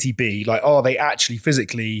A to city B? Like, are they actually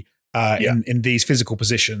physically in these physical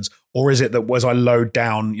positions, or is it that as I load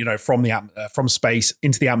down, from space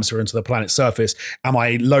into the atmosphere into the planet's surface, am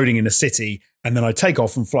I loading in a city and then I take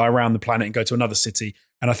off and fly around the planet and go to another city?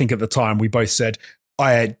 And I think at the time we both said,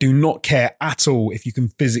 I do not care at all if you can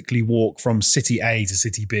physically walk from city A to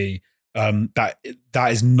city B. That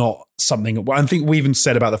is not something. I think we even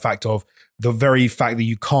said about the very fact that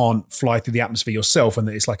you can't fly through the atmosphere yourself, and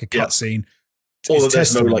that it's like a cutscene. Or that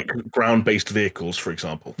there's no ground-based vehicles, for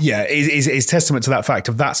example. Yeah, is testament to that fact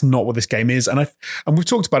of that's not what this game is. And we've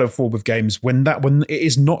talked about it before with games when it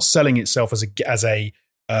is not selling itself as a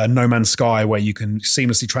No Man's Sky where you can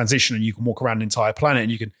seamlessly transition and you can walk around an entire planet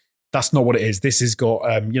and you can. That's not what it is. This has got,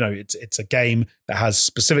 it's a game that has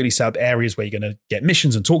specifically set up areas where you're going to get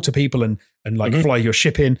missions and talk to people and fly your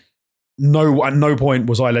ship in. No, at no point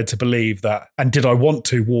was I led to believe that. And did I want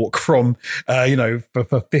to walk from,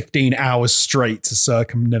 for 15 hours straight to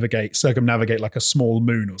circumnavigate like a small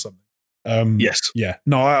moon or something? Yes. Yeah.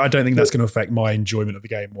 No, I don't think that's going to affect my enjoyment of the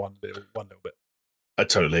game one little bit. I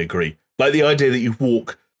totally agree. Like the idea that you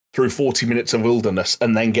walk through 40 minutes of wilderness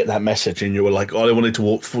and then get that message and you were like, I wanted to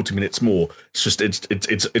walk 40 minutes more. It's just,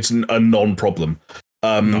 it's a non-problem.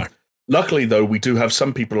 No. Luckily, though, we do have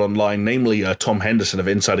some people online, namely Tom Henderson of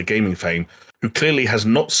Insider Gaming fame, who clearly has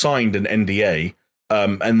not signed an NDA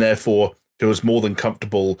and therefore feels more than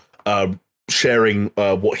comfortable sharing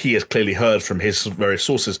what he has clearly heard from his various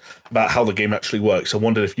sources about how the game actually works. I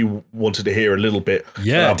wondered if you wanted to hear a little bit.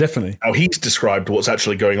 Yeah, definitely. How he's described what's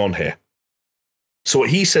actually going on here. So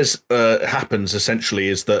what he says happens essentially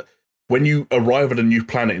is that when you arrive at a new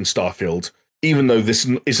planet in Starfield, even though this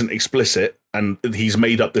isn't explicit and he's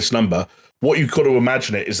made up this number, what you've got to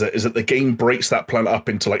imagine is that the game breaks that planet up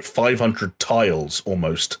into like 500 tiles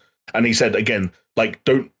almost. And he said, again, like,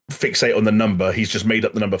 don't fixate on the number. He's just made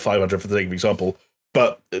up the number 500 for the sake of example.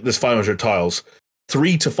 But there's 500 tiles.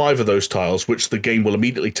 3 to 5 of those tiles, which the game will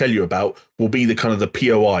immediately tell you about, will be the kind of the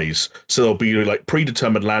POIs. So there'll be like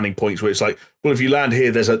predetermined landing points where it's like, well, if you land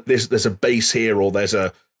here, there's a base here, or there's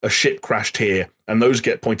a ship crashed here, and those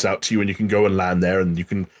get pointed out to you, and you can go and land there, and you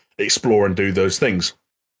can explore and do those things.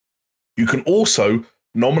 You can also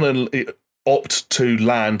nominally opt to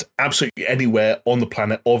land absolutely anywhere on the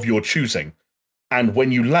planet of your choosing. And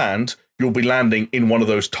when you land, you'll be landing in one of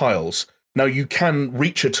those tiles. Now, you can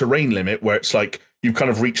reach a terrain limit where it's like you've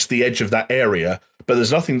kind of reached the edge of that area, but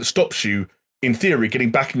there's nothing that stops you, in theory,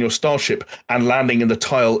 getting back in your starship and landing in the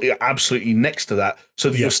tile absolutely next to that, so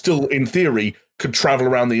that you're still, in theory, could travel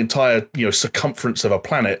around the entire circumference of a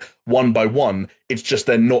planet one by one. It's just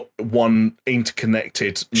they're not one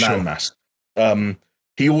interconnected landmass.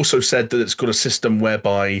 He also said that it's got a system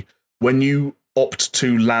whereby when you opt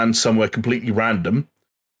to land somewhere completely random,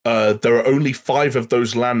 there are only 5 of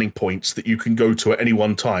those landing points that you can go to at any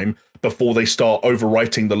one time before they start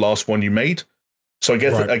overwriting the last one you made. So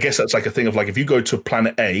I guess that's like a thing of like, if you go to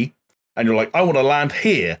planet A and you're like, I want to land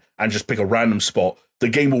here, and just pick a random spot, the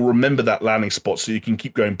game will remember that landing spot so you can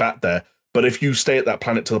keep going back there. But if you stay at that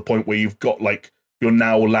planet to the point where you've got like, you're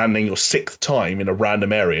now landing your 6th time in a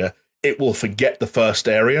random area, it will forget the first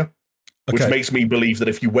area, which makes me believe that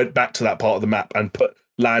if you went back to that part of the map and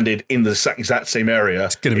landed in the exact same area,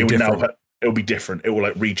 it'll be different. It will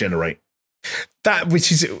like regenerate.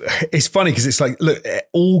 It's funny because it's like, look,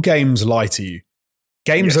 all games lie to you.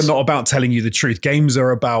 Games are not about telling you the truth. Games are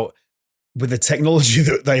about with the technology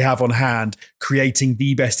that they have on hand, creating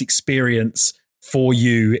the best experience for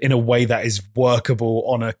you in a way that is workable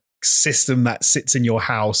on a system that sits in your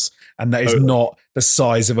house and that is not the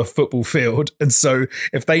size of a football field. And so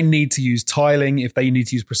if they need to use tiling, if they need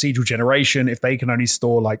to use procedural generation, if they can only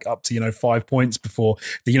store like up to 5 points before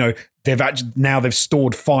they've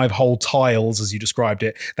stored 5 whole tiles as you described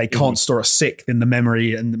it, they can't store a 6th in the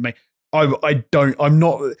memory. And I'm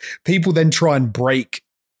not, people then try and break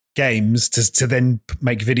games to then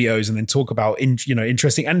make videos and then talk about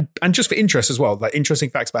interesting and just for interest as well, like interesting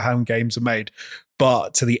facts about how games are made.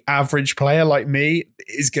 But to the average player like me,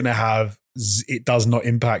 it does not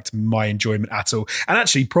impact my enjoyment at all, and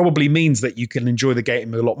actually probably means that you can enjoy the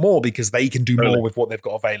game a lot more because they can do more with what they've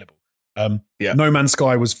got available. No Man's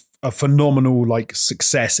Sky was a phenomenal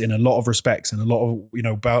success in a lot of respects and a lot of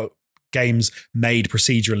about games made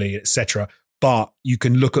procedurally, etc. But you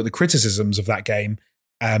can look at the criticisms of that game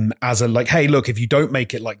as hey, look, if you don't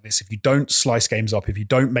make it like this, if you don't slice games up, if you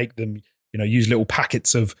don't make them, use little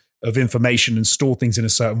packets of information and store things in a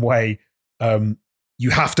certain way, you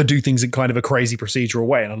have to do things in kind of a crazy procedural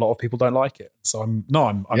way, and a lot of people don't like it. So I'm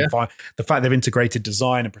fine. The fact they've integrated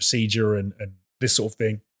design and procedure and this sort of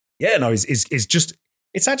thing, is just,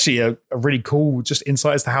 it's actually a really cool just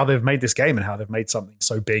insight as to how they've made this game and how they've made something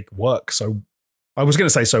so big work. So I was going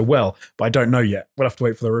to say so well, but I don't know yet. We'll have to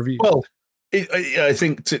wait for the review. Well, I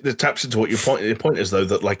think it taps into what your point is, though,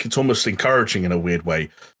 that it's almost encouraging in a weird way,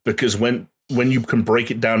 because when you can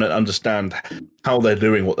break it down and understand how they're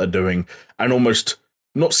doing what they're doing, and almost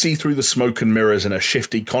not see through the smoke and mirrors in a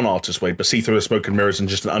shifty con artist way, but see through the smoke and mirrors and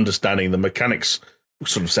just an understanding the mechanics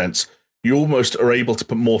sort of sense, you almost are able to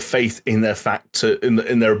put more faith in their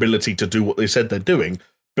in their ability to do what they said they're doing,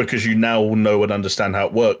 because you now know and understand how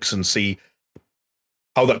it works and see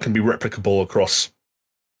how that can be replicable across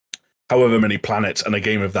however many planets and a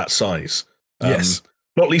game of that size. Yes.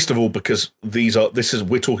 Not least of all because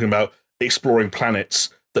we're talking about exploring planets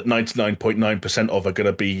that 99.9% of are going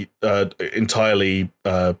to be entirely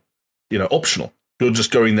optional. You're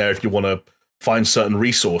just going there if you want to find certain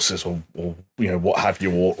resources or what have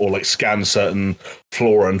you, or scan certain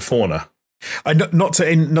flora and fauna. Not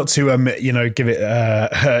to give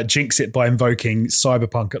it jinx it by invoking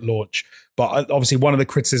Cyberpunk at launch, but obviously one of the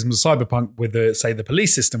criticisms of Cyberpunk with the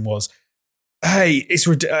police system was, hey,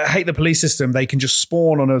 I hate the police system. They can just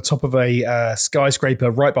spawn on the top of a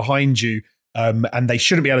skyscraper right behind you, and they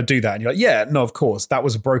shouldn't be able to do that. And you're like, yeah, no, of course, that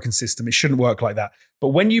was a broken system. It shouldn't work like that. But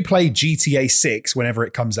when you play GTA 6, whenever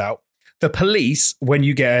it comes out, the police, when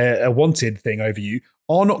you get a wanted thing over you,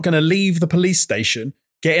 are not going to leave the police station,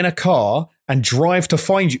 get in a car and drive to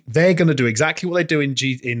find you. They're going to do exactly what they do in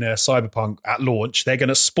Cyberpunk at launch. They're going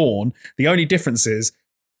to spawn. The only difference is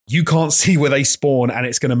you can't see where they spawn, and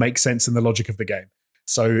it's going to make sense in the logic of the game.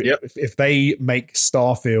 So if they make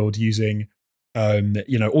Starfield using,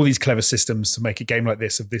 all these clever systems to make a game like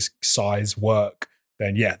this of this size work,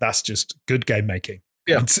 then that's just good game making.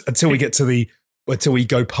 Yeah. Until we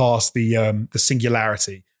go past the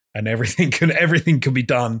singularity and everything can be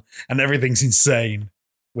done and everything's insane.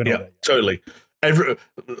 We're not there yet. Totally.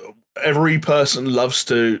 Every person loves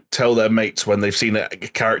to tell their mates when they've seen a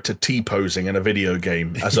character T-posing in a video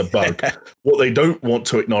game as a bug. What they don't want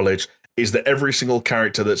to acknowledge is that every single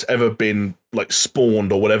character that's ever been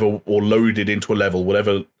spawned or whatever, or loaded into a level,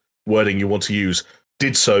 whatever wording you want to use,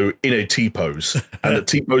 did so in a T-pose, and that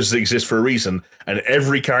T-poses exist for a reason, and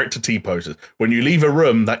every character T-poses. When you leave a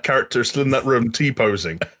room, that character is still in that room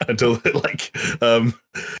T-posing until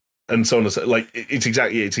and so on and so. It's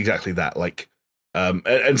exactly that.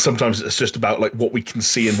 And sometimes it's just about what we can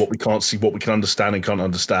see and what we can't see, what we can understand and can't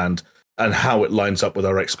understand, and how it lines up with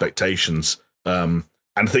our expectations, and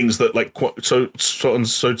things that so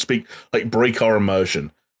to speak, break our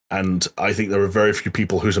immersion. And I think there are very few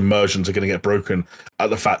people whose immersions are going to get broken at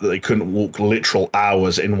the fact that they couldn't walk literal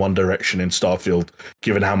hours in one direction in Starfield,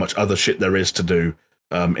 given how much other shit there is to do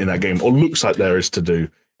in that game, or looks like there is to do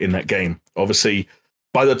in that game. Obviously,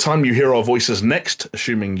 by the time you hear our voices next,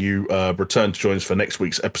 assuming you return to join us for next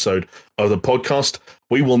week's episode of the podcast,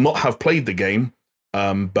 we will not have played the game,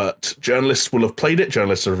 but journalists will have played it.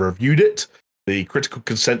 Journalists have reviewed it. The critical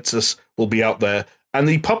consensus will be out there, and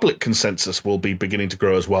the public consensus will be beginning to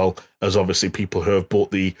grow, as well as obviously people who have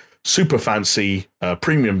bought the super fancy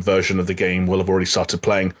premium version of the game will have already started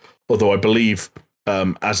playing. Although I believe,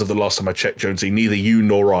 as of the last time I checked, Jonesy, neither you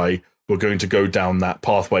nor I were going to go down that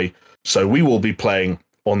pathway. So we will be playing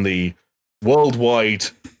on the worldwide,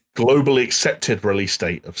 globally accepted release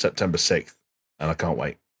date of September 6th. And I can't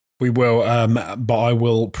wait. We will, but I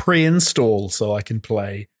will pre-install so I can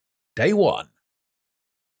play day one.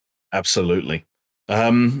 Absolutely.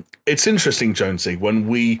 It's interesting, Jonesy, when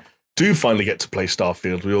we do finally get to play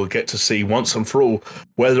Starfield, we will get to see once and for all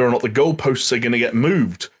whether or not the goalposts are going to get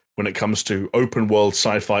moved when it comes to open world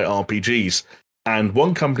sci-fi RPGs. And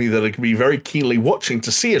one company that are going to be very keenly watching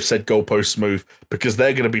to see if said goalposts move, because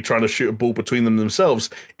they're going to be trying to shoot a ball between them themselves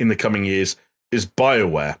in the coming years, is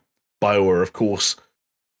BioWare. BioWare, of course.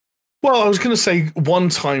 Well, I was going to say one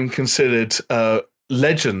time considered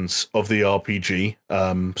legends of the RPG,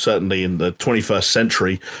 certainly in the 21st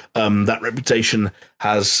century. That reputation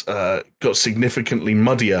has got significantly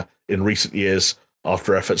muddier in recent years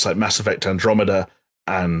after efforts like Mass Effect Andromeda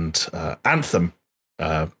and Anthem,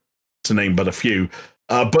 to name but a few.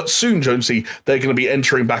 But soon, Jonesy, they're going to be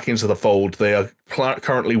entering back into the fold. They are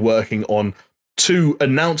currently working on 2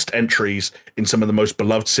 announced entries in some of the most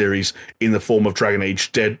beloved series in the form of Dragon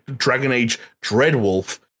Age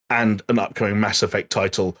Dreadwolf and an upcoming Mass Effect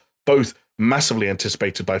title, both massively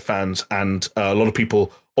anticipated by fans and a lot of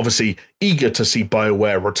people obviously eager to see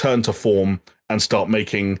BioWare return to form and start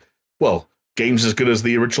making, well, games as good as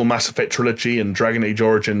the original Mass Effect trilogy and Dragon Age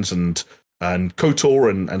Origins and KOTOR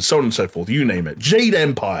and so on and so forth, you name it. Jade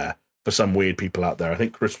Empire, for some weird people out there. I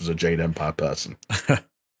think Chris was a Jade Empire person.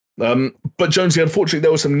 But Jonesy, unfortunately,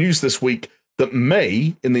 there was some news this week that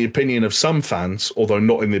may, in the opinion of some fans, although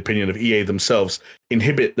not in the opinion of EA themselves,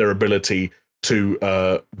 inhibit their ability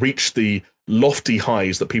to reach the lofty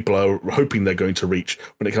highs that people are hoping they're going to reach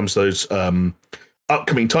when it comes to those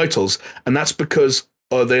upcoming titles. And that's because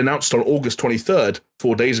they announced on August 23rd,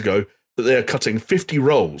 4 days ago, that they are cutting 50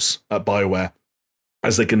 roles at BioWare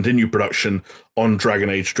as they continue production on Dragon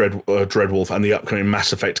Age Dreadwolf and the upcoming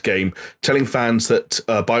Mass Effect game, telling fans that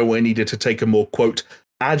BioWare needed to take a more, quote,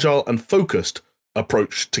 agile and focused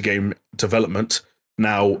approach to game development.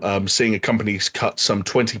 Now, seeing a company cut some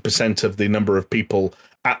 20% of the number of people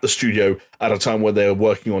at the studio at a time where they're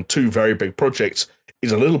working on 2 very big projects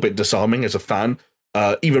is a little bit disarming as a fan.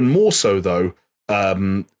 Even more so, though,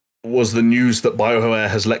 was the news that BioWare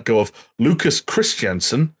has let go of Lucas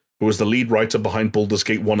Christiansen, who was the lead writer behind Baldur's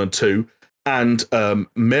Gate 1 and 2, and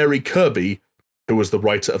Mary Kirby, who was the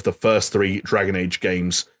writer of the first 3 Dragon Age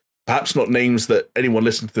games. Perhaps not names that anyone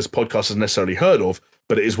listening to this podcast has necessarily heard of,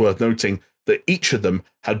 but it is worth noting that each of them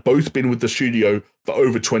had both been with the studio for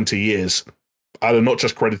over 20 years. And are not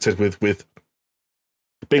just credited with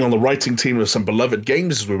being on the writing team of some beloved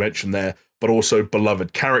games, as we mentioned there, but also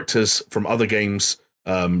beloved characters from other games,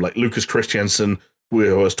 like Lucas Christiansen, who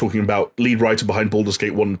I was talking about, lead writer behind Baldur's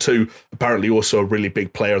Gate 1 and 2, apparently also a really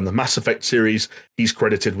big player in the Mass Effect series. He's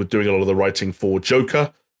credited with doing a lot of the writing for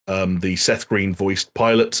Joker, the Seth Green voiced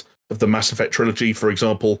pilot of the Mass Effect trilogy, for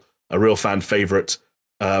example, a real fan favorite.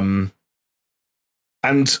 And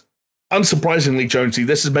unsurprisingly, Jonesy,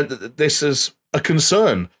 this has meant that this is a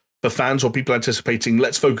concern for fans or people anticipating,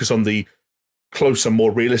 let's focus on the closer,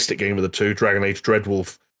 more realistic game of the 2, Dragon Age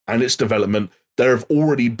Dreadwolf, and its development. There have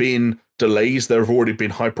already been delays. There have already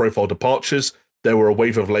been high-profile departures. There were a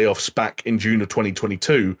wave of layoffs back in June of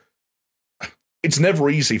 2022. It's never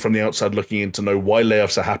easy from the outside looking in to know why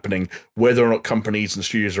layoffs are happening, whether or not companies and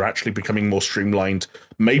studios are actually becoming more streamlined.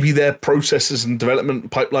 Maybe their processes and development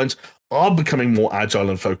pipelines are becoming more agile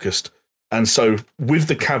and focused. And so with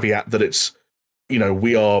the caveat that it's,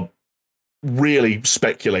 we are really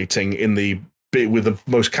speculating in the bit with the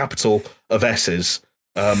most capital of S's,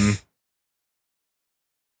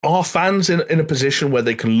 are fans in a position where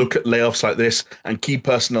they can look at layoffs like this and keep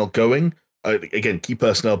personnel going? Again, keep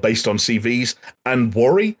personnel based on CVs and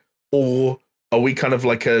worry? Or are we kind of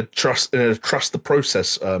like a trust the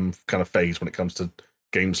process kind of phase when it comes to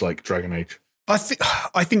games like Dragon Age? I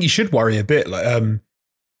think you should worry a bit. Like,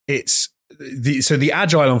 it's the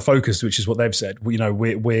agile and focused, which is what they've said.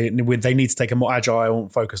 They need to take a more agile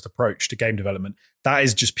and focused approach to game development. That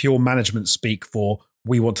is just pure management speak for,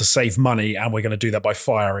 we want to save money and we're going to do that by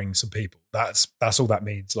firing some people. That's all that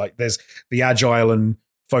means. Like, there's the agile and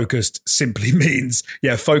focused simply means,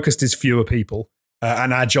 focused is fewer people,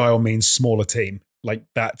 and agile means smaller team. Like,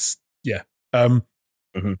 that's, yeah.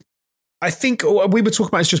 I think we were talking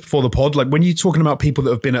about this just before the pod. Like, when you're talking about people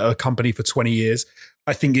that have been at a company for 20 years,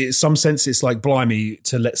 I think in some sense it's like, blimey,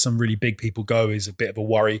 to let some really big people go is a bit of a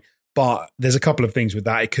worry. But there's a couple of things with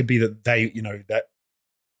that. It could be that that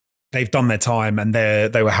they've done their time and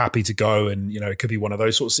they were happy to go, and it could be one of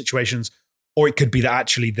those sort of situations, or it could be that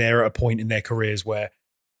actually they're at a point in their careers where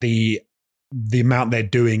the amount they're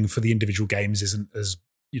doing for the individual games isn't as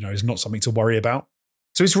is not something to worry about.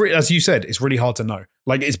 So it's as you said, it's really hard to know.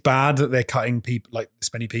 Like, it's bad that they're cutting people, like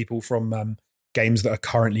this many people from games that are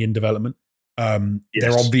currently in development. Yes.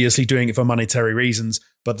 They're obviously doing it for monetary reasons,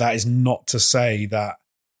 but that is not to say that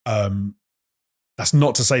That's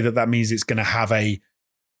not to say that means it's going to have a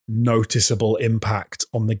noticeable impact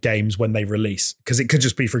on the games when they release, because it could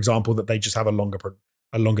just be, for example, that they just have a longer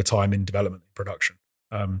time in development and production.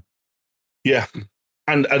 Yeah.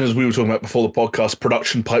 And as we were talking about before the podcast,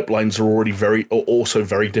 production pipelines are also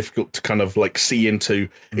very difficult to kind of like see into.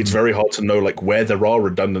 It's very hard to know like where there are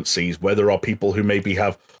redundancies, where there are people who maybe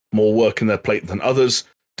have more work in their plate than others.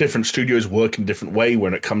 Different studios work in a different way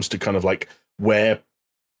when it comes to kind of like where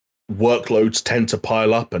workloads tend to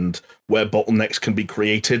pile up and where bottlenecks can be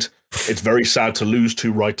created. It's very sad to lose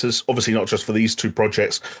 2 writers, obviously not just for these 2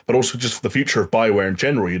 projects, but also just for the future of BioWare in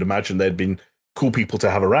general. You'd imagine they'd been cool people to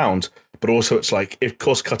have around, but also it's like if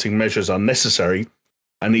cost-cutting measures are necessary,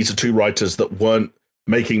 and these are 2 writers that weren't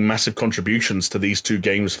making massive contributions to these 2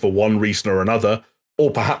 games for one reason or another,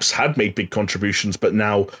 or perhaps had made big contributions, but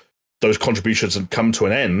now those contributions had come to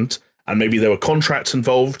an end, and maybe there were contracts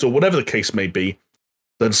involved, or whatever the case may be,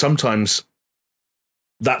 then sometimes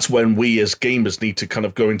that's when we as gamers need to kind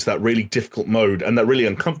of go into that really difficult mode and that really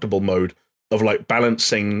uncomfortable mode of like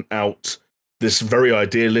balancing out this very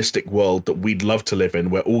idealistic world that we'd love to live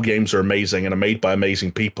in, where all games are amazing and are made by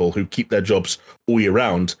amazing people who keep their jobs all year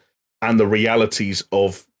round, and the realities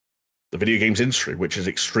of the video games industry, which is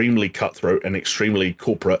extremely cutthroat and extremely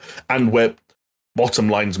corporate, and where bottom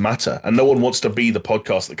lines matter. And no one wants to be the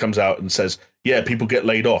podcast that comes out and says, yeah, people get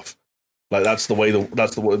laid off. Like that's the way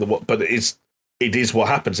but it is what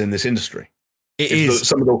happens in this industry. It's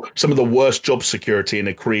some of the worst job security in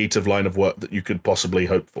a creative line of work that you could possibly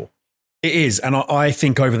hope for. It is, and I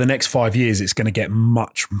think over the next 5 years, it's going to get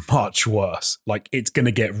much, much worse. Like it's going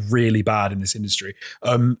to get really bad in this industry.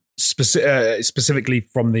 Specifically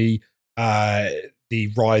from the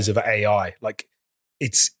rise of AI. Like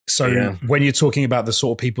it's when you're talking about the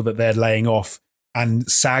sort of people that they're laying off. And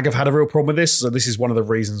SAG have had a real problem with this. So this is one of the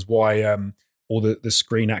reasons why all the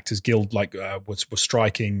Screen Actors Guild are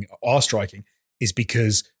striking, is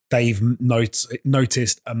because they've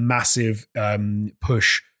noticed a massive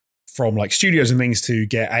push from like studios and things to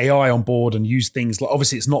get AI on board and use things like,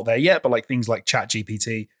 obviously it's not there yet, but like things like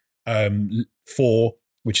ChatGPT 4,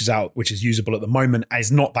 which is usable at the moment,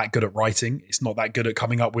 is not that good at writing. It's not that good at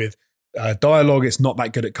coming up with dialogue. It's not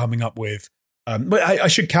that good at coming up with but I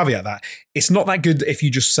should caveat that it's not that good if you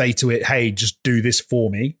just say to it, hey, just do this for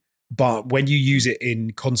me. But when you use it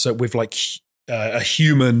in concert with like a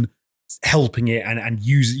human helping it and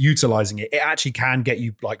utilizing it, it actually can get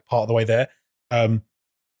you like part of the way there. It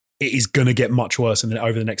is going to get much worse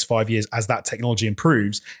over the next 5 years as that technology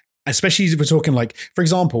improves, especially if we're talking like, for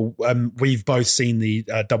example, we've both seen the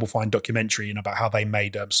Double Fine documentary and about how they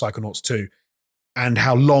made Psychonauts 2. And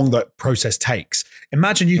how long that process takes.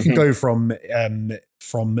 Imagine you can go from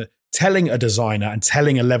telling a designer and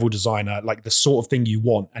telling a level designer like the sort of thing you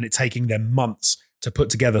want, and it taking them months to put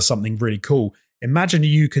together something really cool. Imagine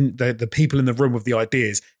you can the people in the room with the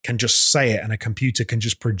ideas can just say it, and a computer can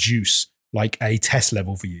just produce like a test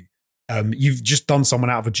level for you. You've just done someone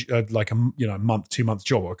out of a month, 2 month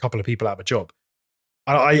job, or a couple of people out of a job.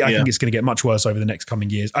 I think it's going to get much worse over the next coming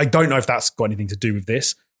years. I don't know if that's got anything to do with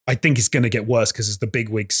this. I think it's going to get worse because as the big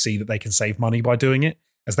wigs see that they can save money by doing it,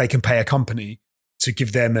 as they can pay a company to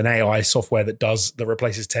give them an AI software that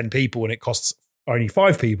replaces 10 people and it costs only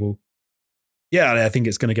 5 people. Yeah, I think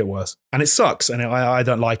it's going to get worse. And it sucks. And I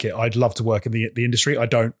don't like it. I'd love to work in the industry. I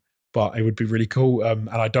don't, but it would be really cool. And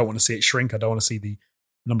I don't want to see it shrink. I don't want to see the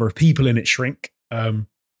number of people in it shrink. Yeah.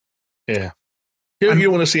 You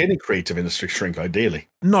don't want to see any creative industry shrink, ideally.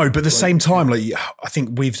 No, but at the same time, like I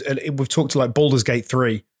think we've talked to like Baldur's Gate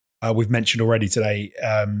 3, we've mentioned already today,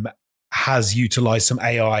 has utilized some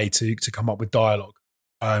AI to come up with dialogue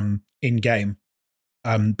in game,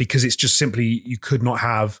 because it's just simply you couldn't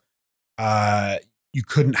have the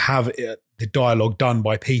dialogue done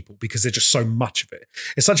by people because there's just so much of it.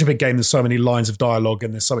 It's such a big game. There's so many lines of dialogue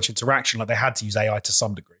and there's so much interaction. Like they had to use AI to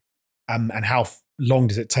some degree. And how long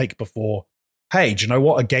does it take before? Hey, do you know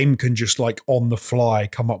what? A game can just like on the fly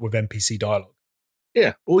come up with NPC dialogue.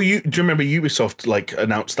 Yeah. Well, do you remember Ubisoft like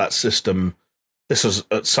announced that system? This was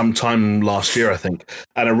at some time last year, I think.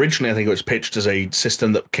 And originally, I think it was pitched as a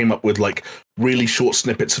system that came up with like really short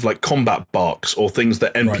snippets of like combat barks or things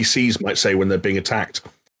that NPCs might say when they're being attacked.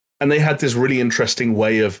 And they had this really interesting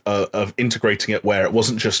way of integrating it where it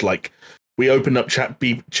wasn't just like we opened up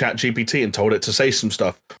ChatGPT and told it to say some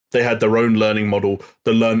stuff. They had their own learning model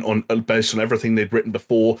that learned based on everything they'd written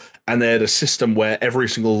before. And they had a system where every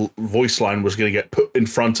single voice line was going to get put in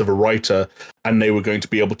front of a writer and they were going to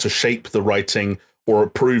be able to shape the writing or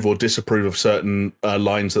approve or disapprove of certain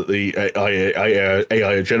lines that the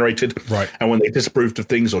AI generated. Right. And when they disapproved of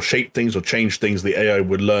things or shaped things or changed things, the AI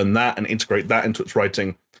would learn that and integrate that into its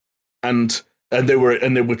writing. And And they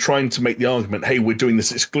were trying to make the argument, hey, we're doing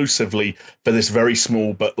this exclusively for this very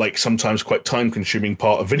small but like sometimes quite time-consuming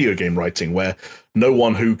part of video game writing, where no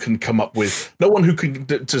one who can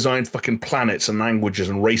design fucking planets and languages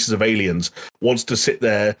and races of aliens wants to sit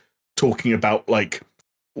there talking about like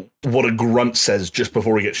what a grunt says just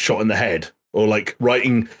before he gets shot in the head, or like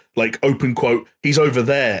writing like open quote, he's over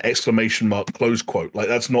there, exclamation mark, close quote. Like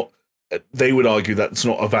that's not. They would argue that's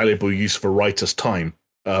not a valuable use for writers' time.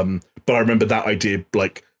 But I remember that idea,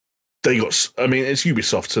 like, they got, I mean, it's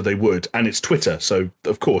Ubisoft, so they would, and it's Twitter. So,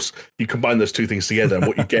 of course, you combine those two things together, and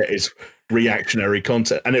what you get is reactionary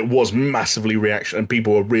content. And it was massively reaction, and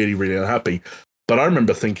people were really, really unhappy. But I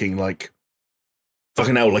remember thinking, like,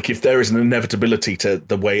 fucking hell, like, if there is an inevitability to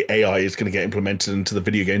the way AI is going to get implemented into the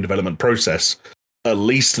video game development process, at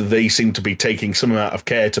least they seem to be taking some amount of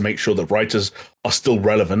care to make sure that writers are still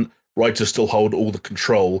relevant, writers still hold all the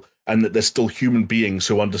control, and that there's still human beings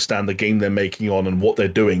who understand the game they're making on and what they're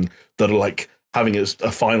doing that are like having a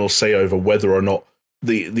final say over whether or not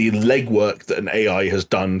the legwork that an AI has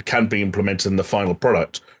done can be implemented in the final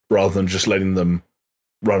product, rather than just letting them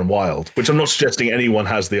run wild, which I'm not suggesting anyone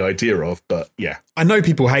has the idea of, but yeah. I know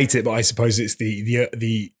people hate it, but I suppose it's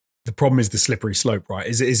the problem is the slippery slope, right?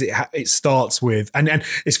 It starts with, and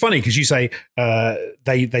it's funny because you say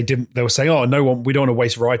they were saying, oh, we don't want to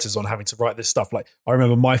waste writers on having to write this stuff. Like I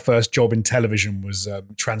remember my first job in television was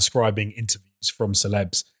transcribing interviews from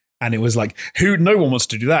celebs, and it was like, no one wants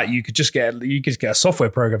to do that. You could just get a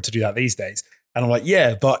software program to do that these days. And I'm like,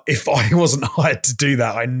 yeah, but if I wasn't hired to do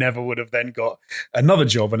that, I never would have then got another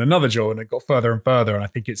job, and it got further and further. And I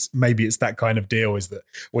think it's that kind of deal, is that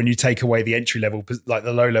when you take away the entry level, like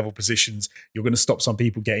the low level positions, you're going to stop some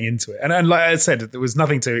people getting into it. And like I said, there was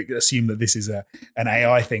nothing to assume that this is an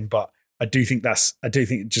AI thing, but I do think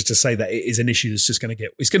just to say that it is an issue that's just going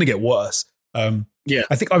to get worse. Yeah,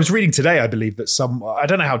 I think I was reading today, I believe that I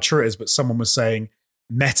don't know how true it is, but someone was saying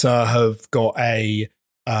Meta have got a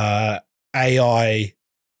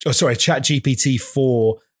ChatGPT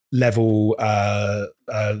 4 level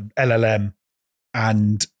LLM,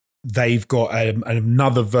 and they've got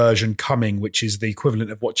another version coming, which is the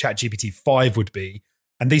equivalent of what ChatGPT 5 would be.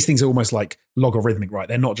 And these things are almost like logarithmic, right?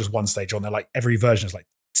 They're not just one stage on, they're like every version is like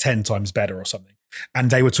 10 times better or something.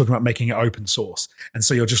 And they were talking about making it open source. And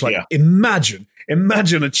so you're just like, imagine a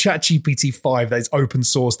ChatGPT 5 that is open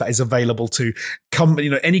source, that is available to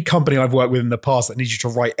any company I've worked with in the past that needs you to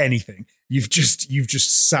write anything. You've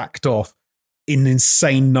just sacked off an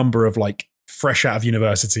insane number of like fresh out of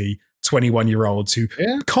university 21-year-olds who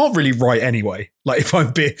can't really write anyway. Like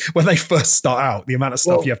when they first start out, the amount of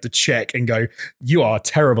stuff you have to check and go, you are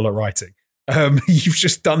terrible at writing. You've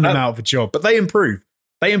just done them out of a job, but they improve.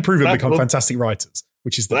 They improve and become fantastic writers,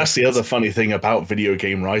 which is that's the other funny thing about video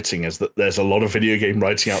game writing, is that there's a lot of video game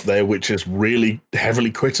writing out there which is really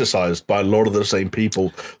heavily criticized by a lot of the same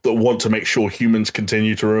people that want to make sure humans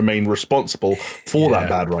continue to remain responsible for that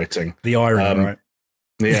bad writing. The irony, right?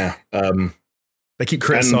 Yeah. They keep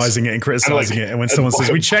criticizing it and criticizing it, and when someone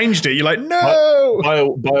says we changed it, you're like, no.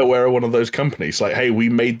 BioWare are one of those companies. Like, hey, we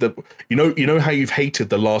made you know how you've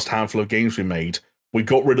hated the last handful of games we made. We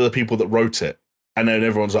got rid of the people that wrote it. And then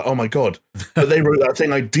everyone's like, oh my God, but they wrote that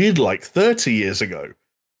thing I did like 30 years ago.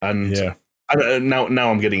 And now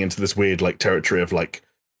I'm getting into this weird like territory of like,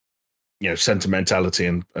 sentimentality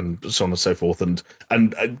and so on and so forth, and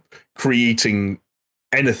creating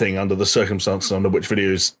anything under the circumstances under which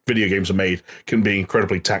video games are made can be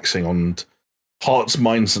incredibly taxing on hearts,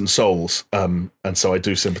 minds, and souls. And so I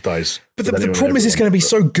do sympathize. But the problem is it's going to be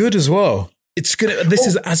so good as well.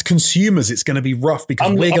 As consumers, it's going to be rough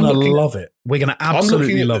because we're going to love it. We're going to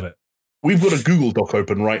absolutely love it. We've got a Google Doc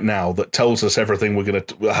open right now that tells us everything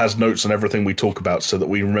has notes on everything we talk about, so that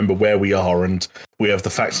we remember where we are and we have the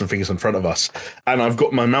facts and things in front of us. And I've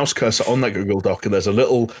got my mouse cursor on that Google Doc, and there's a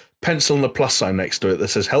little pencil and a plus sign next to it that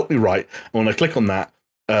says "Help me write." And when I click on that,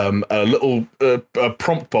 a little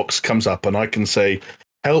prompt box comes up, and I can say,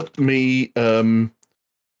 "Help me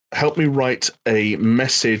write a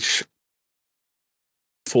message."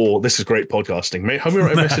 This is great podcasting. Help me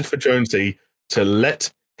write a message for Jonesy to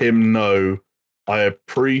let him know I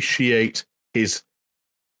appreciate his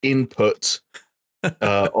input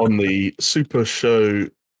on the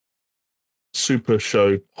SuperShow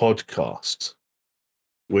podcast,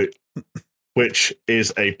 which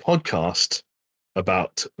is a podcast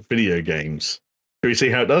about video games. Can we see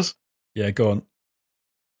how it does? Yeah, go on.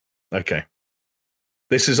 Okay.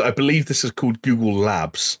 I believe this is called Google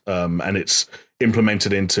Labs, and it's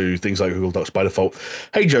implemented into things like Google Docs by default.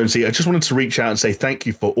 Hey, Jonesy, I just wanted to reach out and say thank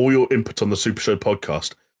you for all your input on the Super Show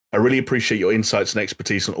podcast. I really appreciate your insights and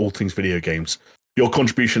expertise on all things video games. Your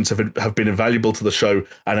contributions have been invaluable to the show,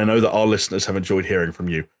 and I know that our listeners have enjoyed hearing from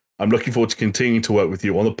you. I'm looking forward to continuing to work with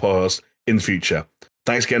you on the podcast in the future.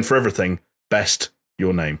 Thanks again for everything. Best,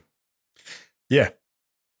 your name. Yeah.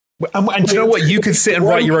 And do you know what? You could sit and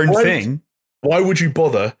write your own thing. Why would you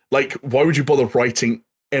bother? Like, why would you bother writing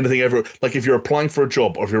anything ever? Like, if you're applying for a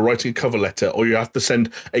job, or if you're writing a cover letter, or you have to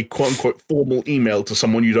send a quote-unquote formal email to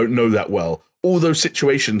someone you don't know that well, all those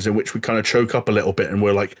situations in which we kind of choke up a little bit and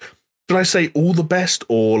we're like, should I say all the best,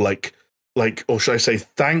 or or should I say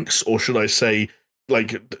thanks, or should I say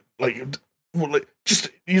just,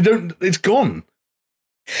 you don't, it's gone.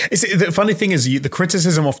 The funny thing is, the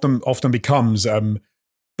criticism often becomes,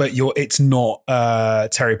 but it's not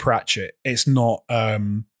Terry Pratchett. It's not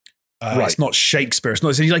right. It's not Shakespeare. It's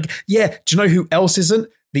not. So you're like, yeah. Do you know who else isn't?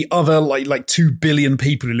 The other like 2 billion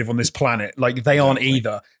people who live on this planet. Like, they aren't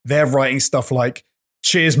either. They're writing stuff like,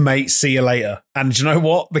 "Cheers, mate. See you later." And do you know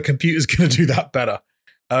what? The computer's going to do that better.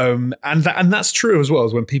 And that's true as well,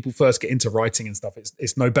 as when people first get into writing and stuff,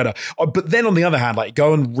 it's no better. But then on the other hand, like,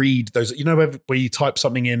 go and read those, where you type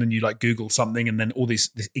something in and you like Google something, and then all this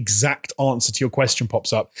exact answer to your question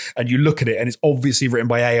pops up, and you look at it and it's obviously written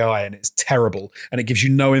by AI and it's terrible and it gives you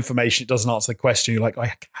no information. It doesn't answer the question. You're like,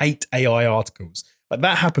 I hate AI articles. Like,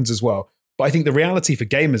 that happens as well. But I think the reality for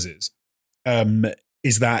gamers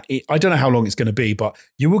is that I don't know how long it's going to be, but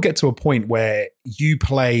you will get to a point where you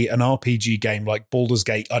play an RPG game like Baldur's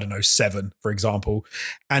Gate, 7, for example,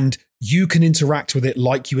 and you can interact with it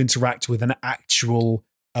like you interact with an actual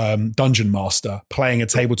dungeon master playing a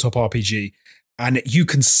tabletop RPG. And you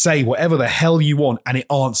can say whatever the hell you want and it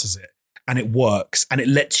answers it, and it works, and it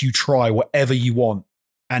lets you try whatever you want,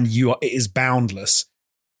 and it is boundless.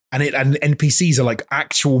 And NPCs are like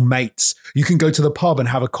actual mates. You can go to the pub and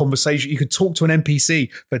have a conversation. You could talk to an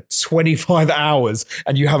NPC for 25 hours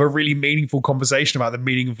and you have a really meaningful conversation about the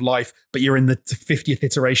meaning of life, but you're in the 50th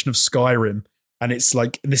iteration of Skyrim. And it's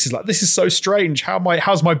like, this is so strange.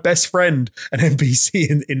 How's my best friend an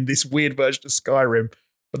NPC in this weird version of Skyrim?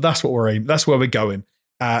 But that's where we're going.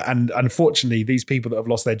 And unfortunately, these people that have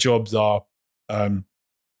lost their jobs are,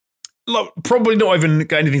 probably not even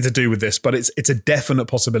got anything to do with this, but it's a definite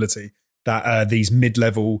possibility that these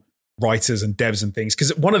mid-level writers and devs and things,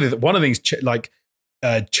 because one of the things like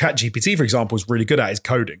ChatGPT, for example, is really good at is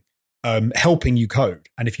coding, helping you code.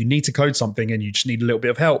 And if you need to code something and you just need a little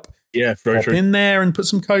bit of help, very true, in there and put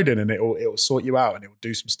some code in, and it'll sort you out and it will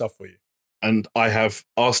do some stuff for you. And I have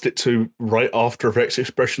asked it to write After Effects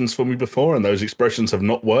expressions for me before, and those expressions have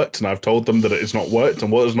not worked. And I've told them that it has not worked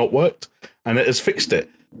and what has not worked, and it has fixed it.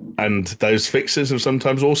 And those fixes have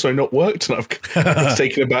sometimes also not worked. And it's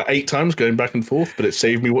taken about 8 times going back and forth, but it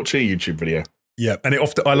saved me watching a YouTube video. Yeah. And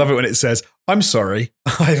I love it when it says, "I'm sorry,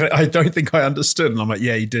 I don't think I understood." And I'm like,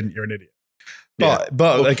 yeah, you didn't. You're an idiot. But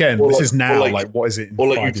this is now what is it?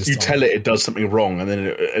 Or like you tell it does something wrong, and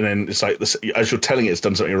then it's like this, as you're telling it it's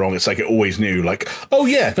done something wrong, it's like it always knew. Like, oh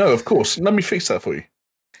yeah, no, of course, let me fix that for you.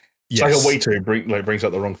 It's like a waiter who brings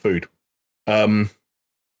out the wrong food.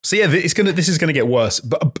 So yeah, this is gonna get worse.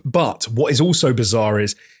 But what is also bizarre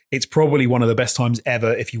is it's probably one of the best times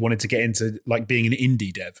ever if you wanted to get into like being an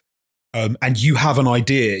indie dev, and you have an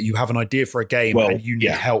idea. You have an idea for a game, and you need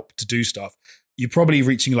help to do stuff. You're probably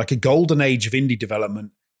reaching like a golden age of indie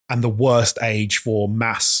development and the worst age for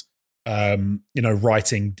mass,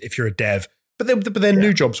 writing if you're a dev. But then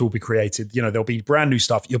new jobs will be created. There'll be brand new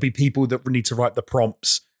stuff. You'll be people that need to write the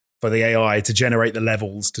prompts for the AI to generate the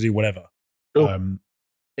levels to do whatever. Cool.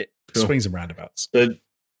 Swings and roundabouts.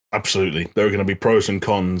 Absolutely. There are going to be pros and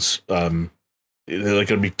cons. They're going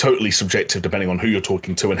to be totally subjective depending on who you're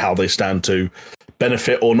talking to and how they stand to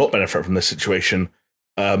benefit or not benefit from this situation.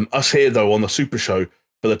 Us here, though, on the Super Show,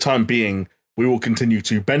 for the time being, we will continue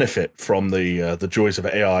to benefit from the joys of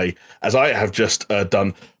AI, as I have just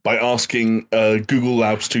done by asking Google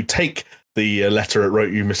Labs to take the letter it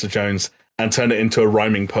wrote you, Mr. Jones, and turn it into a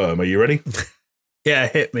rhyming poem. Are you ready? Yeah,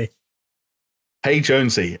 hit me. Hey,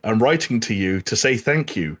 Jonesy, I'm writing to you to say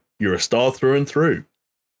thank you. You're a star through and through.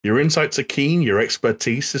 Your insights are keen. Your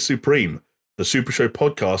expertise is supreme. The Super Show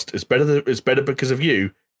podcast is better because of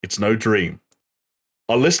you. It's no dream.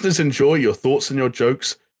 Our listeners enjoy your thoughts and your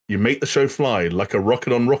jokes. You make the show fly like a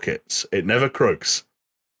rocket on rockets. It never croaks.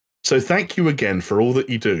 So thank you again for all that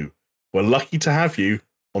you do. We're lucky to have you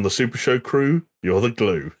on the Super Show crew. You're the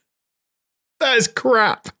glue. That is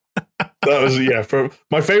crap. That was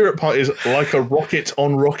my favorite part is like a rocket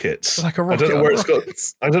on rockets. Like a rocket. I don't know where it's got.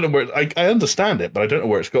 I don't know where. I understand it, but I don't know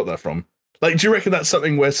where it's got that from. Like, do you reckon that's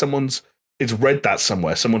something where it's read that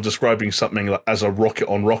somewhere? Someone describing something as a rocket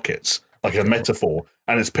on rockets, like a metaphor,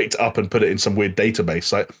 and it's picked up and put it in some weird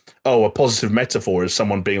database. Like, oh, a positive metaphor is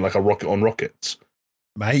someone being like a rocket on rockets.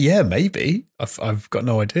 Yeah, maybe. I've got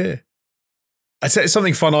no idea. I said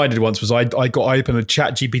something fun I did once was I opened a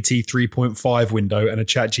ChatGPT 3.5 window and a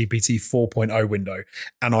ChatGPT 4.0 window,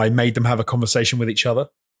 and I made them have a conversation with each other.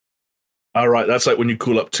 All right, that's like when you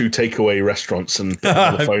call up two takeaway restaurants and put them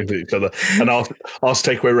on the phone to each other, and ask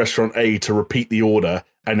takeaway restaurant A to repeat the order,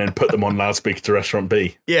 and then put them on loudspeaker to restaurant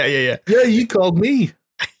B. Yeah. Yeah, you called me.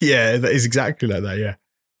 Yeah, that is exactly like that. Yeah.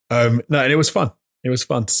 No, and it was fun. It was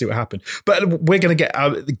fun to see what happened. But we're going to get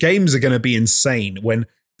the games are going to be insane when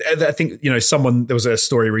I think, there was a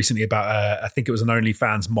story recently about, I think it was an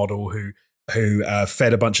OnlyFans model who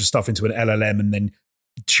fed a bunch of stuff into an LLM and then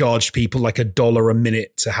charged people like $1 a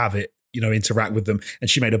minute to have it, interact with them. And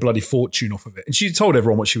she made a bloody fortune off of it. And she told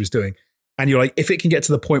everyone what she was doing. And you're like, if it can get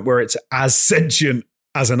to the point where it's as sentient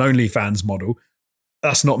as an OnlyFans model,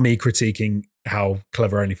 that's not me critiquing how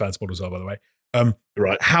clever OnlyFans models are, by the way.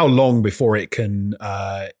 Right. How long before it can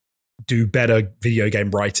do better video game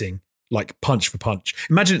writing, like punch for punch?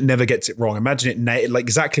 Imagine it never gets it wrong. Imagine it like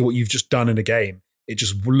exactly what you've just done in a game. It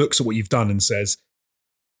just looks at what you've done and says,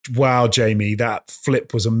 wow, Jamie, that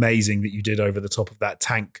flip was amazing that you did over the top of that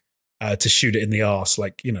tank to shoot it in the arse.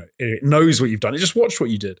 Like, it knows what you've done. It just watched what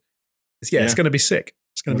you did. It's going to be sick.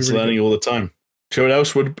 It's going to be really learning good. all the time. Do you know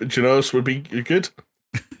what else would be good?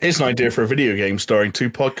 Here's an idea for a video game starring two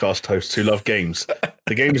podcast hosts who love games.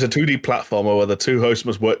 The game is a 2D platformer where the two hosts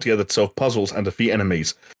must work together to solve puzzles and defeat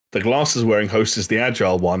enemies. The glasses-wearing host is the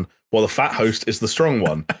agile one, while the fat host is the strong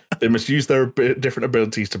one. They must use their different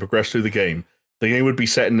abilities to progress through the game. The game would be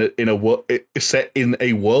set in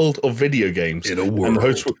a world of video games. In a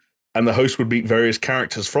world. And the host would meet various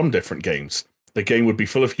characters from different games. The game would be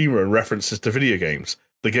full of humor and references to video games.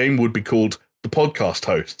 The game would be called The Podcast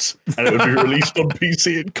Hosts, and it would be released on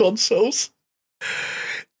PC and consoles.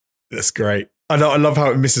 That's great. I love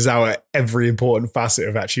how it misses out at every important facet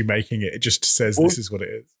of actually making it. It just says this is what it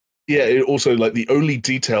is. Yeah, it also, like, the only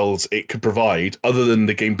details it could provide, other than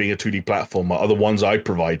the game being a 2D platformer, are the ones I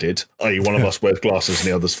provided, i.e. one of us wears glasses and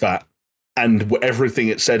the other's fat. And everything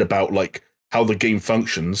it said about, like, how the game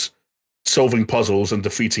functions, solving puzzles and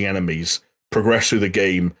defeating enemies, progress through the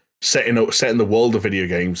game, set in the world of video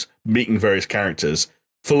games, meeting various characters,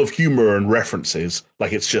 full of humor and references.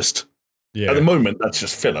 Like, it's just, at the moment, that's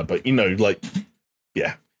just filler. But, it's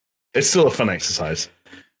still a fun exercise.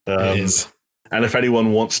 It is. And if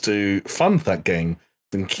anyone wants to fund that game,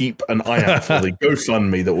 then keep an eye out for the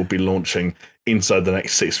GoFundMe that will be launching inside the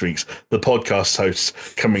next 6 weeks. The podcast hosts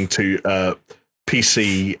coming to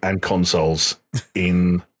PC and consoles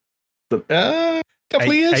in the couple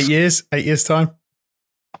of years. 8 years time.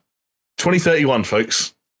 2031,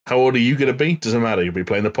 folks. How old are you going to be? Doesn't matter. You'll be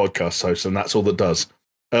playing the podcast host, and that's all that does.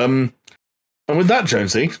 And with that,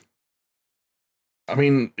 Jonesy, I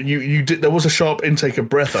mean, you did. There was a sharp intake of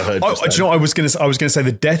breath. I heard. Do you know what I was going to say?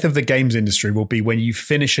 The death of the games industry will be when you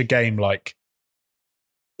finish a game like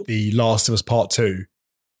The Last of Us Part 2,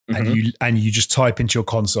 and you just type into your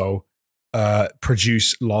console,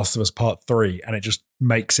 produce Last of Us Part 3, and it just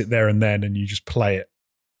makes it there and then, and you just play it.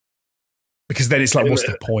 Because then it's like, what's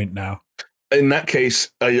the point now? In that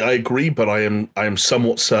case, I agree, but I am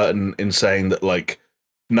somewhat certain in saying that, like,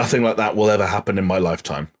 nothing like that will ever happen in my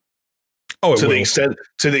lifetime. Oh, not to the extent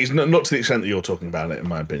that you're talking about it, in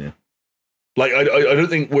my opinion. Like, I don't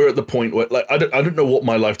think we're at the point where, like, I don't know what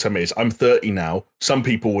my lifetime is. I'm 30 now. Some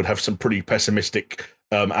people would have some pretty pessimistic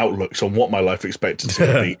outlooks on what my life expectancy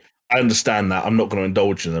would be. I understand that. I'm not going to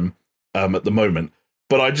indulge in them at the moment,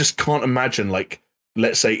 but I just can't imagine, like,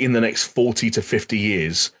 let's say in the next 40 to 50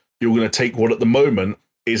 years, you're going to take what at the moment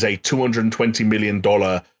is a $220 million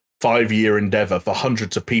 5-year endeavor for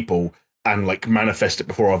hundreds of people and, like, manifest it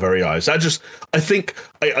before our very eyes. I think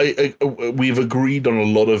we've agreed on a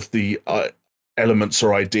lot of the elements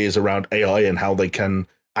or ideas around AI and how they can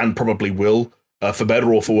and probably will, for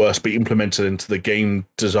better or for worse, be implemented into the game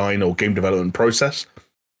design or game development process.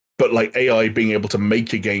 But, like, AI being able to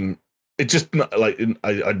make a game, it just, like,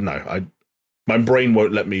 I don't know. My brain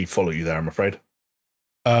won't let me follow you there, I'm afraid.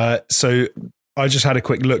 So I just had a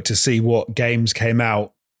quick look to see what games came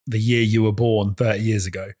out the year you were born 30 years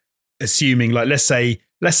ago. Assuming, like, let's say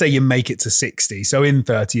you make it to 60, so in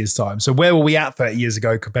 30 years' time. So where were we at 30 years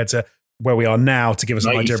ago compared to where we are now, to give us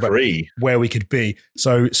an idea about where we could be?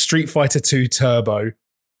 So Street Fighter 2 Turbo,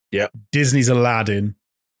 yeah, Disney's Aladdin,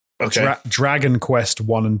 okay, Dragon Quest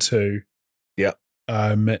 1 and 2, yeah,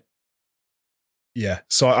 yeah.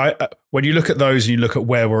 So I when you look at those and you look at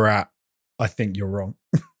where we're at, I think you're wrong.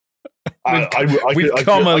 We've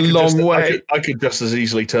come a long way. I could just as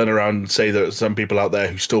easily turn around and say that some people out there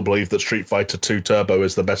who still believe that Street Fighter 2 Turbo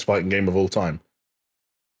is the best fighting game of all time.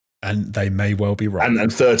 And they may well be right.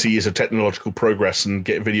 And 30 years of technological progress and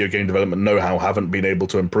get video game development know-how haven't been able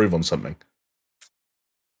to improve on something.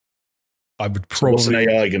 I would probably. So what's an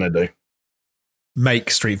AI going to do?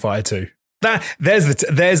 Make Street Fighter 2.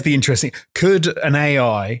 There's the interesting. Could an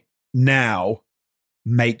AI now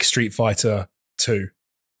make Street Fighter 2?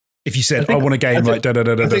 If you said, I want a game like no,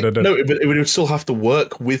 but it would still have to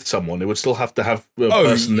work with someone. It would still have to have a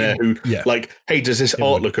person there who, like, hey, does this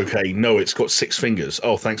art look okay? No, it's got 6 fingers.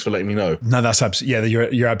 Oh, thanks for letting me know. No, that's absolutely,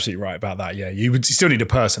 you're absolutely right about that. Yeah, you would still need a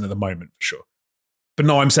person at the moment for sure. But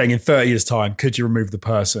no, I'm saying in 30 years' time, could you remove the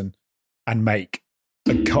person and make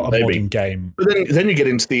a modern game? But then you get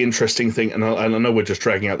into the interesting thing, and I know we're just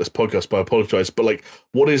dragging out this podcast, but I apologize. But like,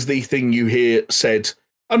 what is the thing you hear said?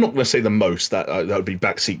 I'm not going to say the most, that would be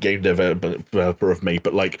backseat game developer of me,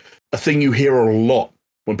 but like a thing you hear a lot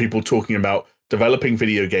when people talking about developing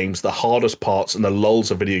video games, the hardest parts and the lulls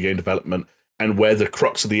of video game development, and where the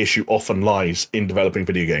crux of the issue often lies in developing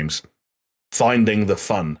video games. Finding the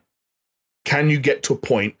fun. Can you get to a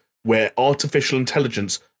point where artificial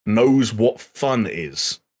intelligence knows what fun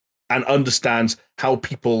is and understands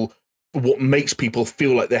what makes people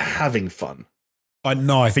feel like they're having fun?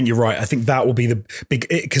 No, I think you're right. I think that will be the big,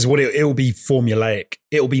 because it will be formulaic.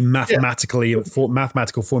 It will be mathematical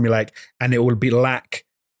formulaic, and it will be lack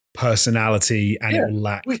personality, and it will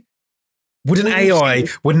lack. Would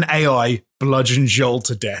an AI bludgeon Joel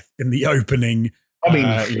to death in the opening?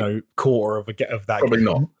 Quarter of that? Probably game?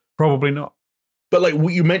 not. Probably not. But like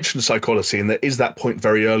you mentioned psychology, and there is that point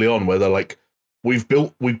very early on where they're like, we've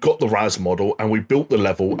got the RAS model, and we built the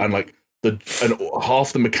level, and like. And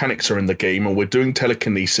half the mechanics are in the game, and we're doing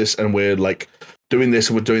telekinesis, and we're like doing this,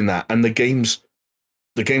 and we're doing that, and the game's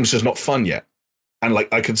just not fun yet. And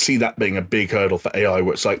like I could see that being a big hurdle for AI,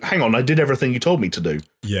 where it's like, hang on, I did everything you told me to do.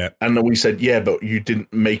 Yeah. And then we said, yeah, but you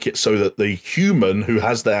didn't make it so that the human who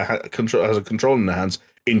has a control in their hands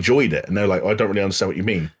enjoyed it. And they're like, I don't really understand what you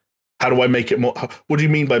mean. How do I make it more? What do you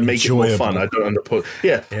mean by make it more fun? I don't understand.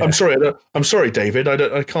 Yeah. I'm sorry. I'm sorry, David.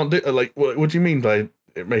 I can't do. Like, what do you mean by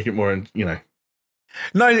make it more? No,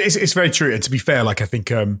 it's very true. And to be fair, like I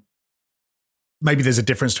think maybe there's a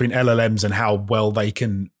difference between LLMs and how well they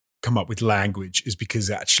can come up with language is because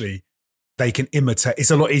actually they can imitate.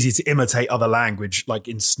 It's a lot easier to imitate other language, like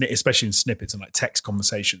especially in snippets and like text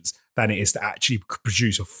conversations, than it is to actually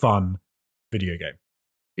produce a fun video game.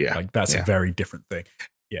 Yeah, like that's a very different thing.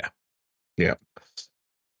 Yeah.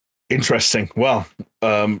 Interesting. Well,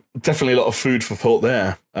 definitely a lot of food for thought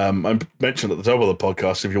there. I mentioned at the top of the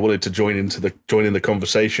podcast, if you wanted to join in the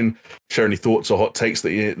conversation, share any thoughts or hot takes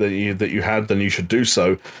that you had, then you should do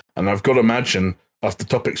so. And I've got to imagine after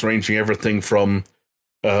topics ranging everything from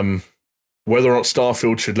whether or not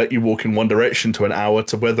Starfield should let you walk in one direction to an hour,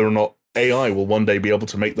 to whether or not AI will one day be able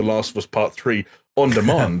to make The Last of Us Part 3 on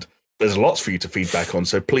demand. There's lots for you to feedback on,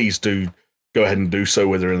 so please do go ahead and do so,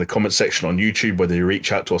 whether in the comment section on YouTube, whether you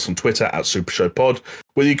reach out to us on Twitter at SuperShowPod,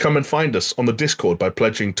 whether you come and find us on the Discord by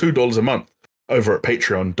pledging $2 a month over at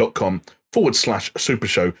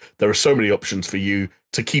patreon.com/SuperShow. There are so many options for you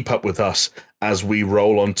to keep up with us as we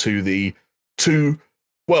roll on to the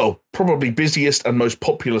probably busiest and most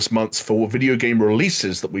populous months for video game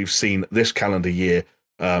releases that we've seen this calendar year.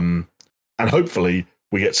 And hopefully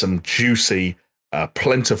we get some juicy,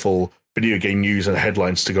 plentiful video game news and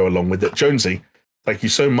headlines to go along with it. Jonesy, thank you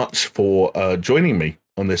so much for joining me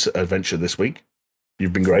on this adventure this week.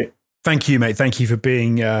 You've been great. Thank you, mate. Thank you for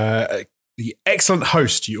being the excellent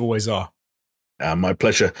host you always are. My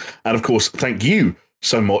pleasure. And of course, thank you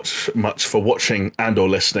so much for watching and or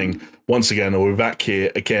listening. Once again, we'll be back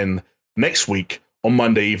here again next week on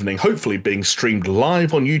Monday evening, hopefully being streamed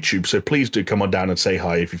live on YouTube. So please do come on down and say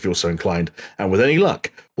hi if you feel so inclined. And with any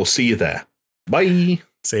luck, we'll see you there. Bye.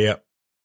 See ya.